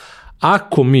deo.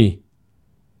 Ako mi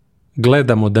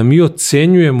gledamo da mi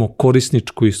ocenjujemo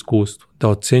korisničko iskustvo, da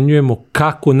ocenjujemo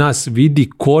kako nas vidi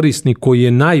korisnik koji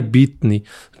je najbitniji.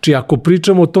 Znači, ako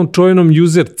pričamo o tom čuvenom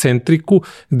user centriku,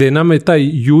 gde nama je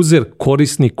taj user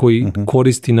korisnik koji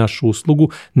koristi našu uslugu,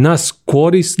 nas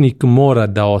korisnik mora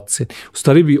da oceni. U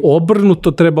stvari bi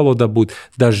obrnuto trebalo da bude.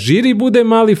 Da žiri bude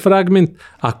mali fragment,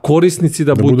 a korisnici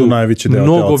da budu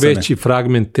mnogo veći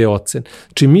fragment te ocene.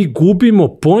 Znači, mi gubimo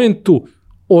poentu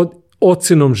od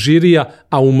ocenom žirija,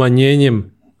 a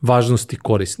umanjenjem važnosti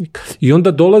korisnika. I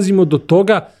onda dolazimo do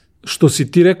toga što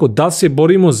si ti rekao, da li se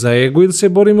borimo za ego ili se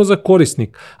borimo za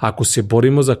korisnik. Ako se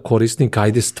borimo za korisnik,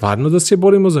 ajde stvarno da se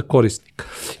borimo za korisnik.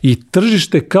 I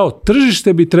tržište kao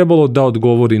tržište bi trebalo da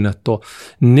odgovori na to.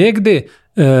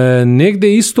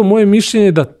 Negde isto moje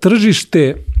mišljenje da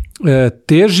tržište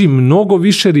teži mnogo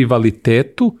više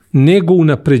rivalitetu nego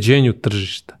unapređenju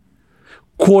tržišta.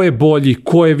 Ko je bolji,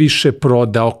 ko je više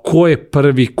prodao, ko je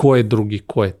prvi, ko je drugi,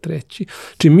 ko je treći.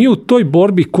 Znači mi u toj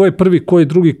borbi ko je prvi, ko je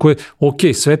drugi,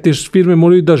 sve te firme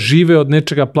moraju da žive od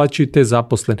nečega, plaćaju te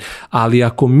zaposlene. Ali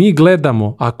ako mi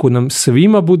gledamo, ako nam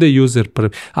svima bude user prvi,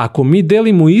 ako mi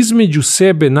delimo između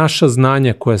sebe naša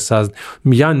znanja koja saznaju,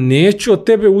 ja neću od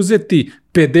tebe uzeti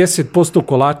 50%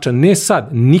 kolača, ne sad,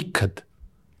 nikad.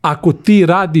 Ako ti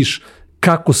radiš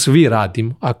kako svi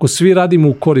radimo. Ako svi radimo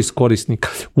u korist korisnika,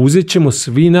 uzet ćemo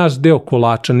svi naš deo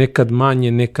kolača, nekad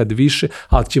manje, nekad više,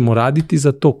 ali ćemo raditi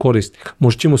za to korisnika.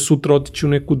 Možda ćemo sutra otići u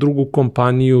neku drugu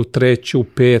kompaniju, treću,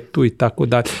 petu i tako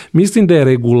dalje. Mislim da je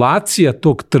regulacija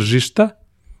tog tržišta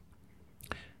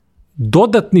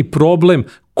dodatni problem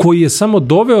koji je samo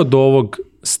doveo do ovog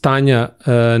stanja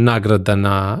nagrada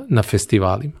na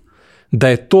festivalima. Da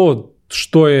je to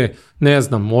što je,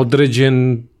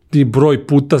 određen broj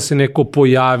puta se neko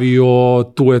pojavio,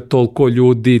 tu je toliko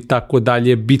ljudi i tako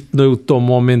dalje, bitno je u tom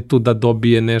momentu da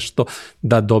dobije nešto,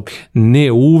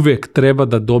 Ne, uvek treba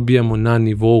da dobijamo na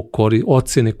nivou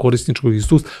ocene korisničkog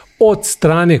iskustva od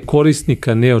strane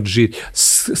korisnika, ne od žiri.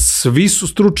 Svi su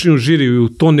stručni u žiri i u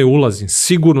to ne ulazim.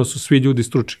 Sigurno su svi ljudi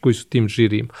stručni koji su tim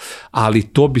žirijima, ali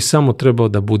to bi samo trebao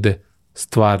da bude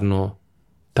stvarno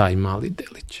taj mali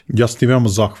delić. Ja sam ti veoma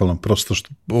zahvalan, prosto što,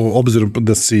 obzirom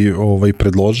da si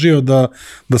predložio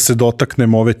da se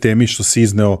dotaknemo ove teme što si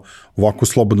izneo ovako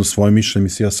slobodno svoje mišljenje,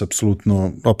 mislim, ja se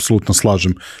apsolutno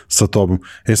slažem sa tobom.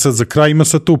 Sad za kraj ima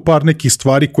sad tu par nekih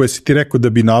stvari koje si ti rekao da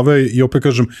bi naveo i opet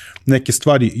kažem, neke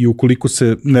stvari i ukoliko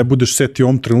se ne budeš setio u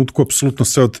ovom trenutku, apsolutno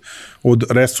sve od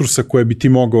resursa koje bi ti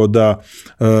mogao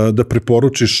da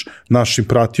preporučiš našim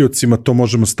pratiocima, to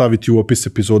možemo staviti u opis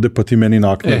epizode, pa ti meni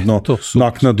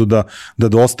naknadu da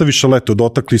dostaviš, ali eto,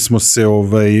 dotakli smo se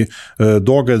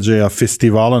događaja,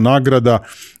 festivala, nagrada,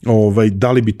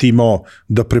 da li bi ti imao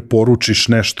da preporučiš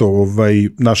nešto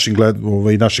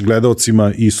našim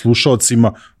gledalcima i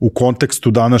slušalcima u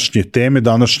kontekstu današnje teme,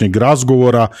 današnjeg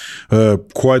razgovora,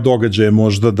 koje događaje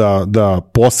možda da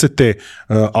posete,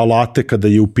 alate kada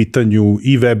je u pitanju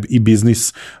i web i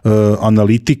biznis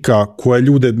analitika,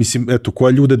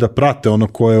 koje ljude da prate, ono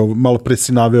koje malo pre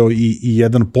si naveo i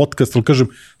jedan podcast, ali kažem,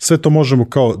 sve to možemo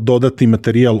kao dodatni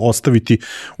materijal ostaviti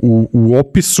u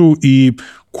opisu i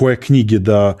koje knjige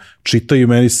da čitaju.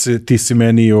 Ti si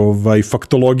meni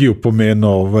faktologiju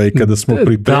pomenuo kada smo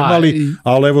pripremali,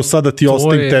 ali evo sada ti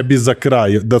ostavim tebi za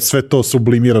kraj, da sve to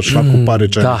sublimiraš nakon par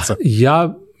rečenica.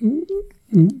 Ja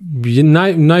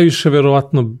najviše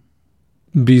verovatno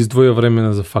bi izdvojio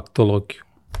vremena za faktologiju.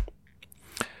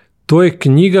 To je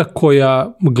knjiga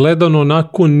koja, gledano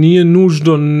onako, nije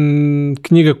nužno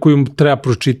knjiga koju treba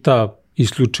pročita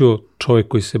isključivo čovjek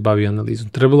koji se bavi analizom.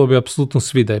 Trebalo bi apsolutno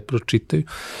svi da je pročitaju.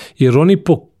 Jer oni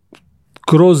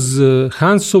kroz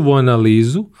Hansovu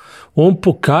analizu, on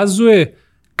pokazuje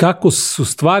kako su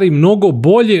stvari mnogo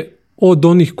bolje od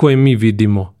onih koje mi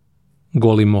vidimo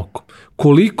golim okom.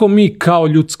 Koliko mi kao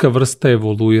ljudska vrsta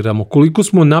evoluiramo, koliko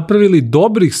smo napravili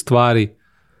dobrih stvari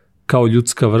kao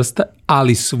ljudska vrsta,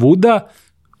 ali svuda,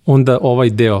 onda ovaj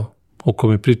deo o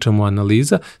kome pričamo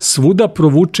analiza, svuda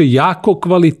provuče jako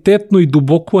kvalitetnu i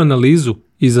duboku analizu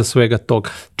iza svega toga.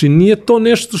 Či nije to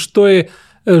nešto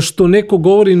što neko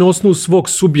govori na osnovu svog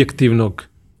subjektivnog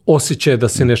osjećaja da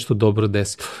se nešto dobro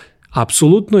desi.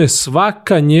 Apsolutno je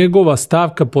svaka njegova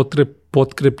stavka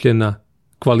potkrepljena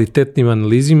kvalitetnim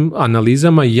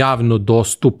analizama, javno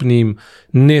dostupnim,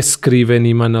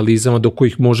 neskrivenim analizama do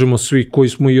kojih možemo svi koji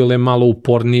smo i malo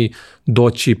uporniji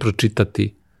doći i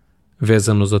pročitati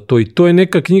vezano za to. I to je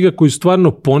neka knjiga koju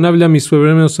stvarno ponavljam i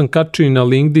svojevremeno sam kačio i na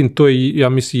LinkedIn, to je, ja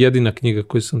mislim, jedina knjiga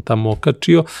koju sam tamo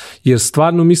okačio, jer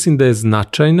stvarno mislim da je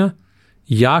značajna,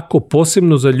 jako,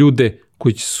 posebno za ljude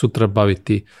koji će se sutra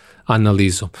baviti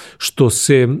analizom. Što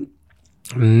se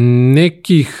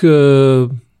nekih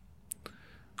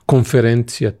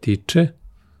konferencija tiče,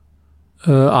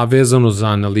 a vezano za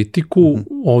analitiku,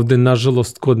 ovde,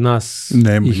 nažalost, kod nas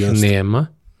nema.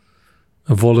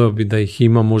 Voleo bi da ih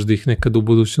ima, možda ih nekad u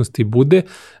budućnosti bude.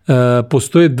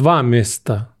 Postoje dva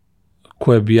mesta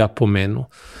koje bi ja pomenuo.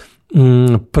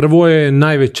 Prvo je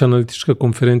najveća analitička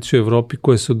konferencija u Evropi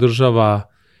koja se održava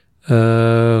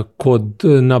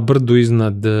na brdu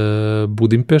iznad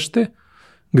Budimpešte,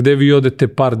 gde vi odete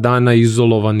par dana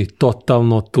izolovani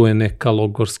totalno, tu je neka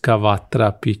logorska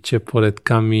vatra, piće pored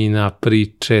kamina,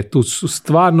 priče, tu su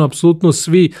stvarno apsolutno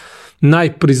svi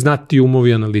najpriznatiji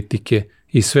umovi analitike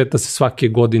i sveta se svake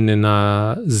godine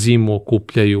na zimu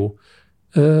okupljaju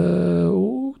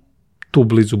tu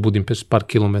blizu Budimpešte, par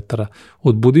kilometara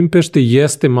od Budimpešte.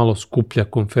 Jeste malo skuplja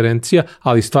konferencija,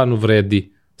 ali stvarno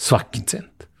vredi svaki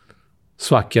cent.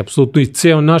 Svaki, apsolutno. I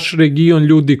ceo naš region,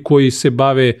 ljudi koji se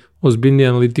bave ozbiljnije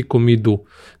analitikom idu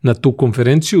na tu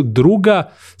konferenciju.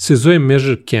 Druga se zove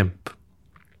Measure Camp.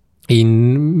 I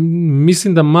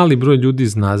mislim da mali broj ljudi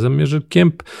zna za Measure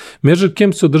Camp. Measure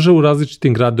Camp se održava u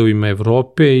različitim gradovima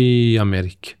Evrope i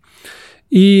Amerike.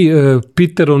 I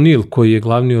Peter O'Neill, koji je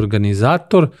glavni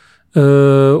organizator,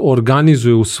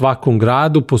 organizuje u svakom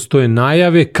gradu, postoje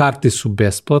najave, karte su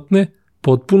besplatne,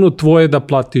 potpuno tvoje da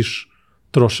platiš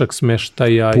trošak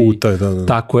smeštaja. Puta, da.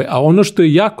 Tako je. A ono što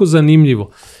je jako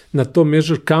zanimljivo na tom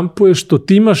Measure Campu je što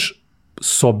ti imaš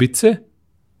sobice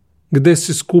gde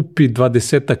se skupi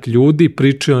 20 ljudi,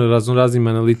 pričaju o raznim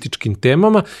analitičkim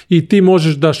temama i ti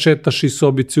možeš da šetaš iz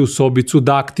sobice u sobicu,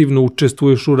 da aktivno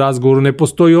učestvuješ u razgovoru. Ne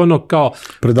postoji ono kao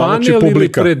panel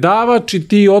ili predavač i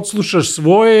ti odslušaš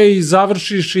svoje i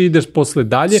završiš i ideš posle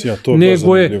dalje,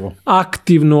 nego je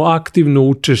aktivno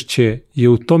učešće je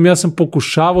u tom. Ja sam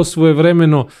pokušavao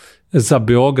svojevremeno za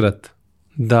Beograd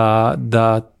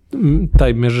da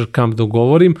taj Measure Camp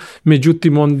dogovorim,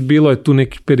 međutim bilo je tu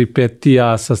nekih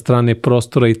peripetija sa strane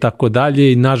prostora i tako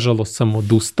dalje i nažalost sam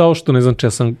odustao, što ne znači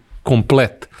ja sam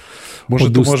komplet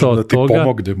odustao od toga.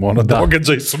 Možda ti pomognemo,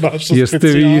 događaj su naša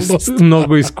specijalnost. Jer ste vi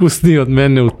mnogo iskusniji od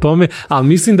mene u tome, ali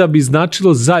mislim da bi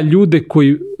značilo za ljude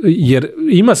koji, jer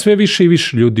ima sve više i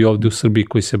više ljudi ovdje u Srbiji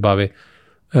koji se bave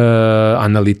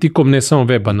analitikom, ne samo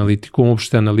web analitikom,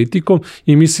 uopšte analitikom,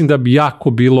 i mislim da bi jako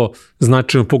bilo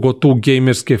značajno, pogotovo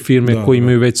gamerske firme koje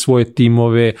imaju već svoje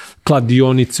timove,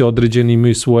 kladionice određene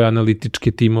imaju svoje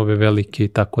analitičke timove velike i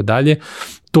tako dalje.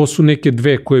 To su neke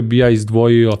dve koje bi ja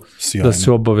izdvojio da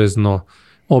se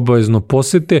obavezno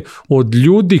posete. Od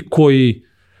ljudi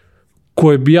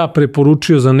koje bi ja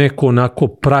preporučio za neko onako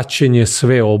praćenje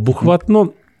sve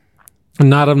obuhvatno,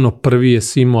 naravno prvi je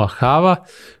Simo Ahava,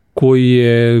 koji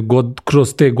je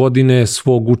kroz te godine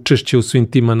svog učešća u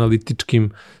svim tim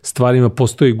analitičkim stvarima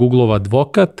postoji Googleov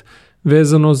advokat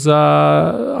vezano za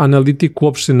analitiku,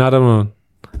 uopšte naravno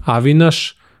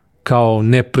Avinaš kao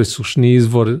nepresušni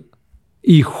izvor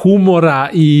i humora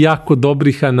i jako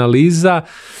dobrih analiza,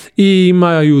 i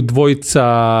imaju dvojica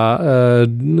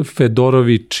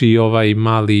Fedorović i ovaj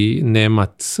mali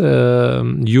Nemac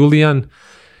Julijan,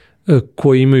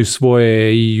 koji imaju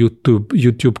svoje i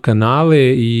YouTube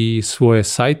kanale i svoje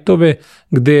sajtove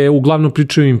gde uglavnom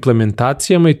pričaju o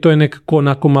implementacijama, i to je nekako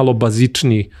onako malo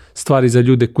bazičniji stvari za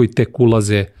ljude koji tek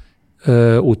ulaze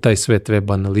u taj svet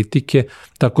web analitike,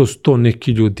 tako su to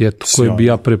neki ljudi koje bi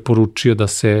ja preporučio da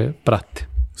se prate.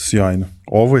 Sjajno.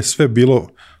 Ovo je sve bilo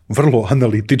vrlo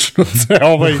analitično,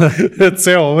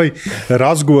 ceo ovaj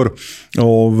razgovor.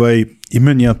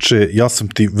 Imenjače, ja sam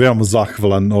ti veoma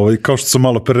zahvalan, kao što sam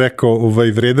malo pre rekao,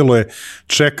 vredilo je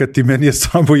čekati, meni je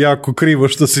samo jako krivo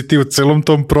što si ti u celom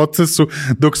tom procesu,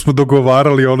 dok smo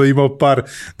dogovarali, imao par,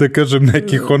 da kažem,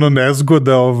 nekih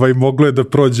nezgoda, moglo je da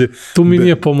prođe. Tu mi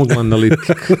nije pomogla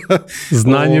analitika.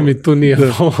 Znanje mi tu nije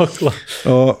pomogla.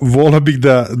 Vola bih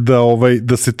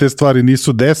da se te stvari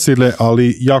nisu desile,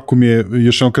 ali jako mi je,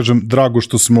 još jednom kažem, drago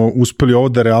što smo uspeli ovo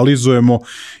da realizujemo,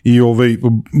 i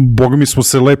boga mi smo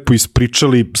se lepo ispričali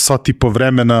sat i po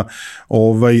vremena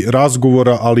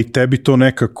razgovora, ali tebi to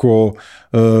nekako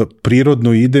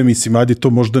prirodno ide, mislim, ajde to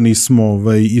možda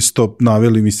nismo isto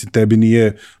naveli, mislim, tebi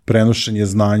nije prenošenje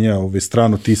znanja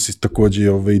strano, ti si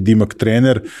takođe Dimak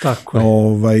trener,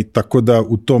 tako da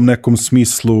u tom nekom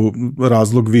smislu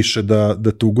razlog više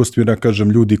da te ugostim, ja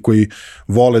kažem, ljudi koji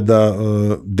vole da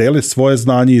dele svoje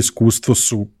znanje i iskustvo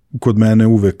su kod mene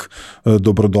uvek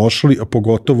dobrodošli, a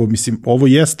pogotovo, mislim, ovo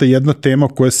jeste jedna tema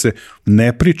koja se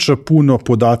ne priča puno,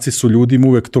 podaci su ljudima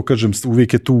uvek, to kažem,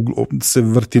 uvijek je tu se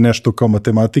vrti nešto kao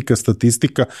matematika,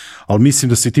 statistika, ali mislim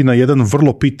da si ti na jedan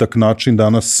vrlo pitak način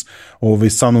danas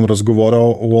sa mnom razgovarao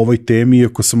o ovoj temi,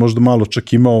 iako sam možda malo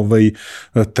čak imao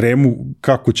tremu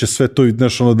kako će sve to,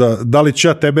 da li ću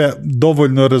ja tebe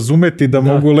dovoljno razumeti da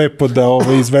mogu lepo da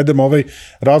izvedem ovaj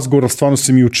razgovor, stvarno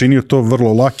si mi učinio to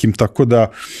vrlo lakim, tako da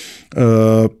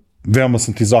veoma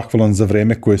sam ti zahvalan za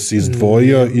vreme koje si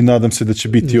izdvojio i nadam se da će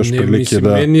biti još prilike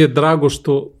da... Meni je drago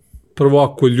što prvo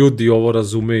ako ljudi ovo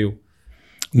razumeju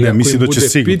i ako im bude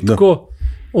pitko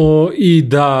i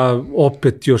da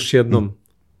opet još jednom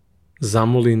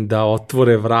zamolim da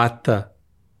otvore vrata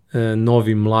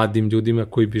novim mladim ljudima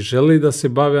koji bi želeli da se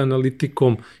bave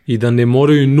analitikom i da ne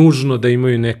moraju nužno da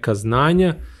imaju neka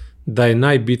znanja, da je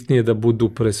najbitnije da budu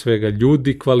pre svega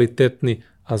ljudi kvalitetni,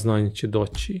 a znanje će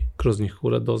doći kroz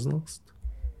njihovu radoznalost.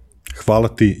 Hvala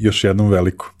ti još jednom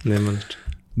veliko. Nema ničega.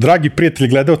 Dragi prijatelji,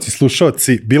 gledalci,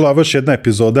 slušalci, bila je još jedna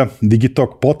epizoda DigiTalk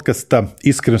podcasta.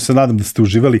 Iskreno se nadam da ste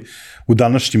uživali u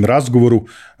današnjem razgovoru.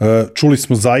 Čuli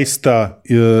smo zaista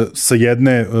sa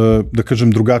jedne, da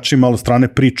kažem, drugačije malo strane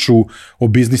priču o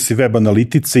biznisu i web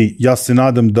analitici. Ja se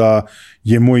nadam da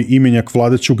je moj imenjak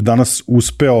Vlada Ćuk danas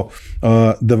uspeo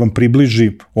da vam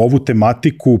približi ovu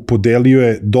tematiku, podelio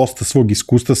je dosta svog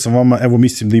iskustva sa vama, evo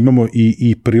mislim da imamo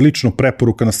i prilično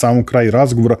preporuka na samom kraju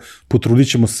razgovora, potrudit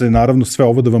ćemo se naravno sve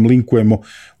ovo da vam linkujemo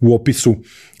u opisu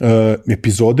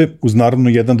epizode, uz naravno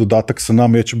jedan dodatak sa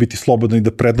nama, ja ću biti slobodan i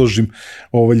da predložim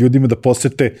ljudima da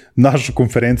posete našu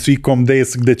konferenciju e-com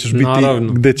days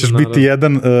gde ćeš biti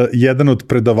jedan od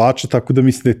predavača, tako da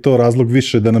mislim da je to razlog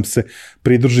više da nam se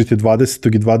pridružite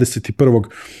 20. i 21.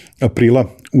 aprila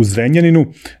u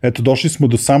Zrenjaninu. Eto, došli smo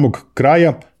do samog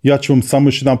kraja. Ja ću vam samo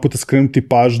još jedan puta skrenuti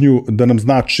pažnju da nam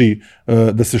znači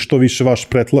da se što više vaš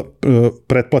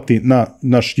pretplati na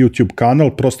naš YouTube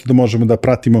kanal, prosto da možemo da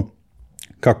pratimo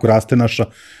kako raste naša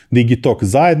DigiTalk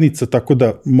zajednica, tako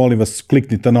da molim vas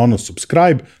kliknite na ono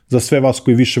subscribe, za sve vas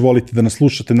koji više volite da nas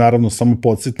slušate, naravno samo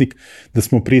podsjetnik da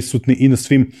smo prisutni i na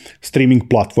svim streaming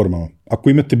platformama. Ako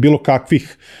imate bilo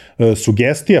kakvih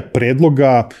sugestija,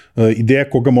 predloga, ideja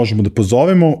koga možemo da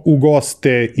pozovemo u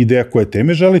goste, ideja koje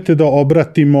teme želite da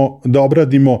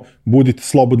obradimo, budite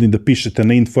slobodni da pišete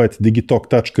na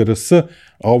info@digitalk.rs,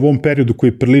 a u ovom periodu koji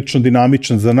je prilično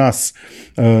dinamičan za nas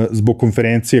zbog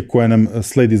konferencije koja nam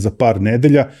sledi za par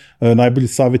nedelja, najbolji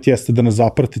savjet jeste da nas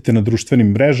zapratite na društvenim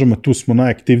mrežama, tu smo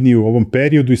najaktivniji u ovom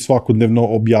periodu i svakodnevno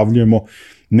objavljujemo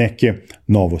neke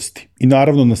novosti. I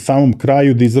naravno na samom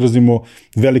kraju da izrazimo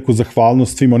veliku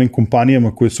zahvalnost svim onim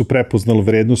kompanijama koje su prepoznale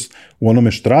vrednost u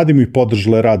onome što radimo i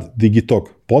podržale rad DigiTalk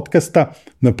podcasta.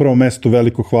 Na prvom mestu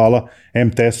veliko hvala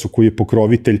MTS-u koji je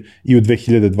pokrovitelj i u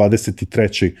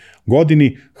 2023.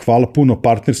 godini. Hvala puno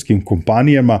partnerskim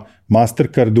kompanijama,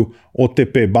 Mastercardu,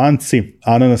 OTP banci,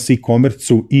 Ananas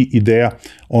e-commerce-u i Ideja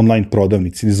online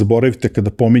prodavnici. Ne zaboravite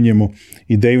kada pominjemo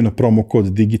Ideju na promo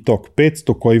kod DigiTalk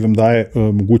 500 koji vam daje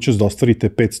mogućnost da ostvarite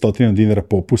 500 dinara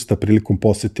popusta prilikom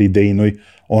posete Idejinoj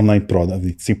online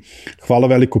prodavnici. Hvala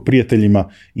veliko prijateljima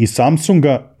i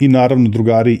Samsunga i naravno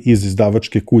drugari iz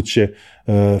izdavačke kuće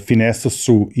Finesa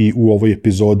su i u ovoj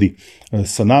epizodi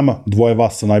sa nama. Dvoje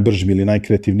vas sa najbržim ili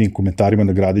najkreativnijim komentarima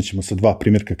nagradit ćemo sa 2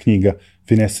 primjerka knjiga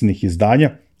Finesinih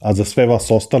izdanja, a za sve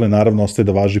vas ostale naravno ostaje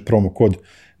da važi promo kod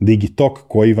DigiTalk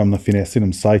koji vam na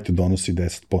Finesinom sajtu donosi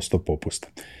 10% popusta.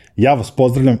 Ja vas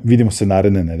pozdravljam, vidimo se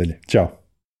naredne nedelje. Ćao!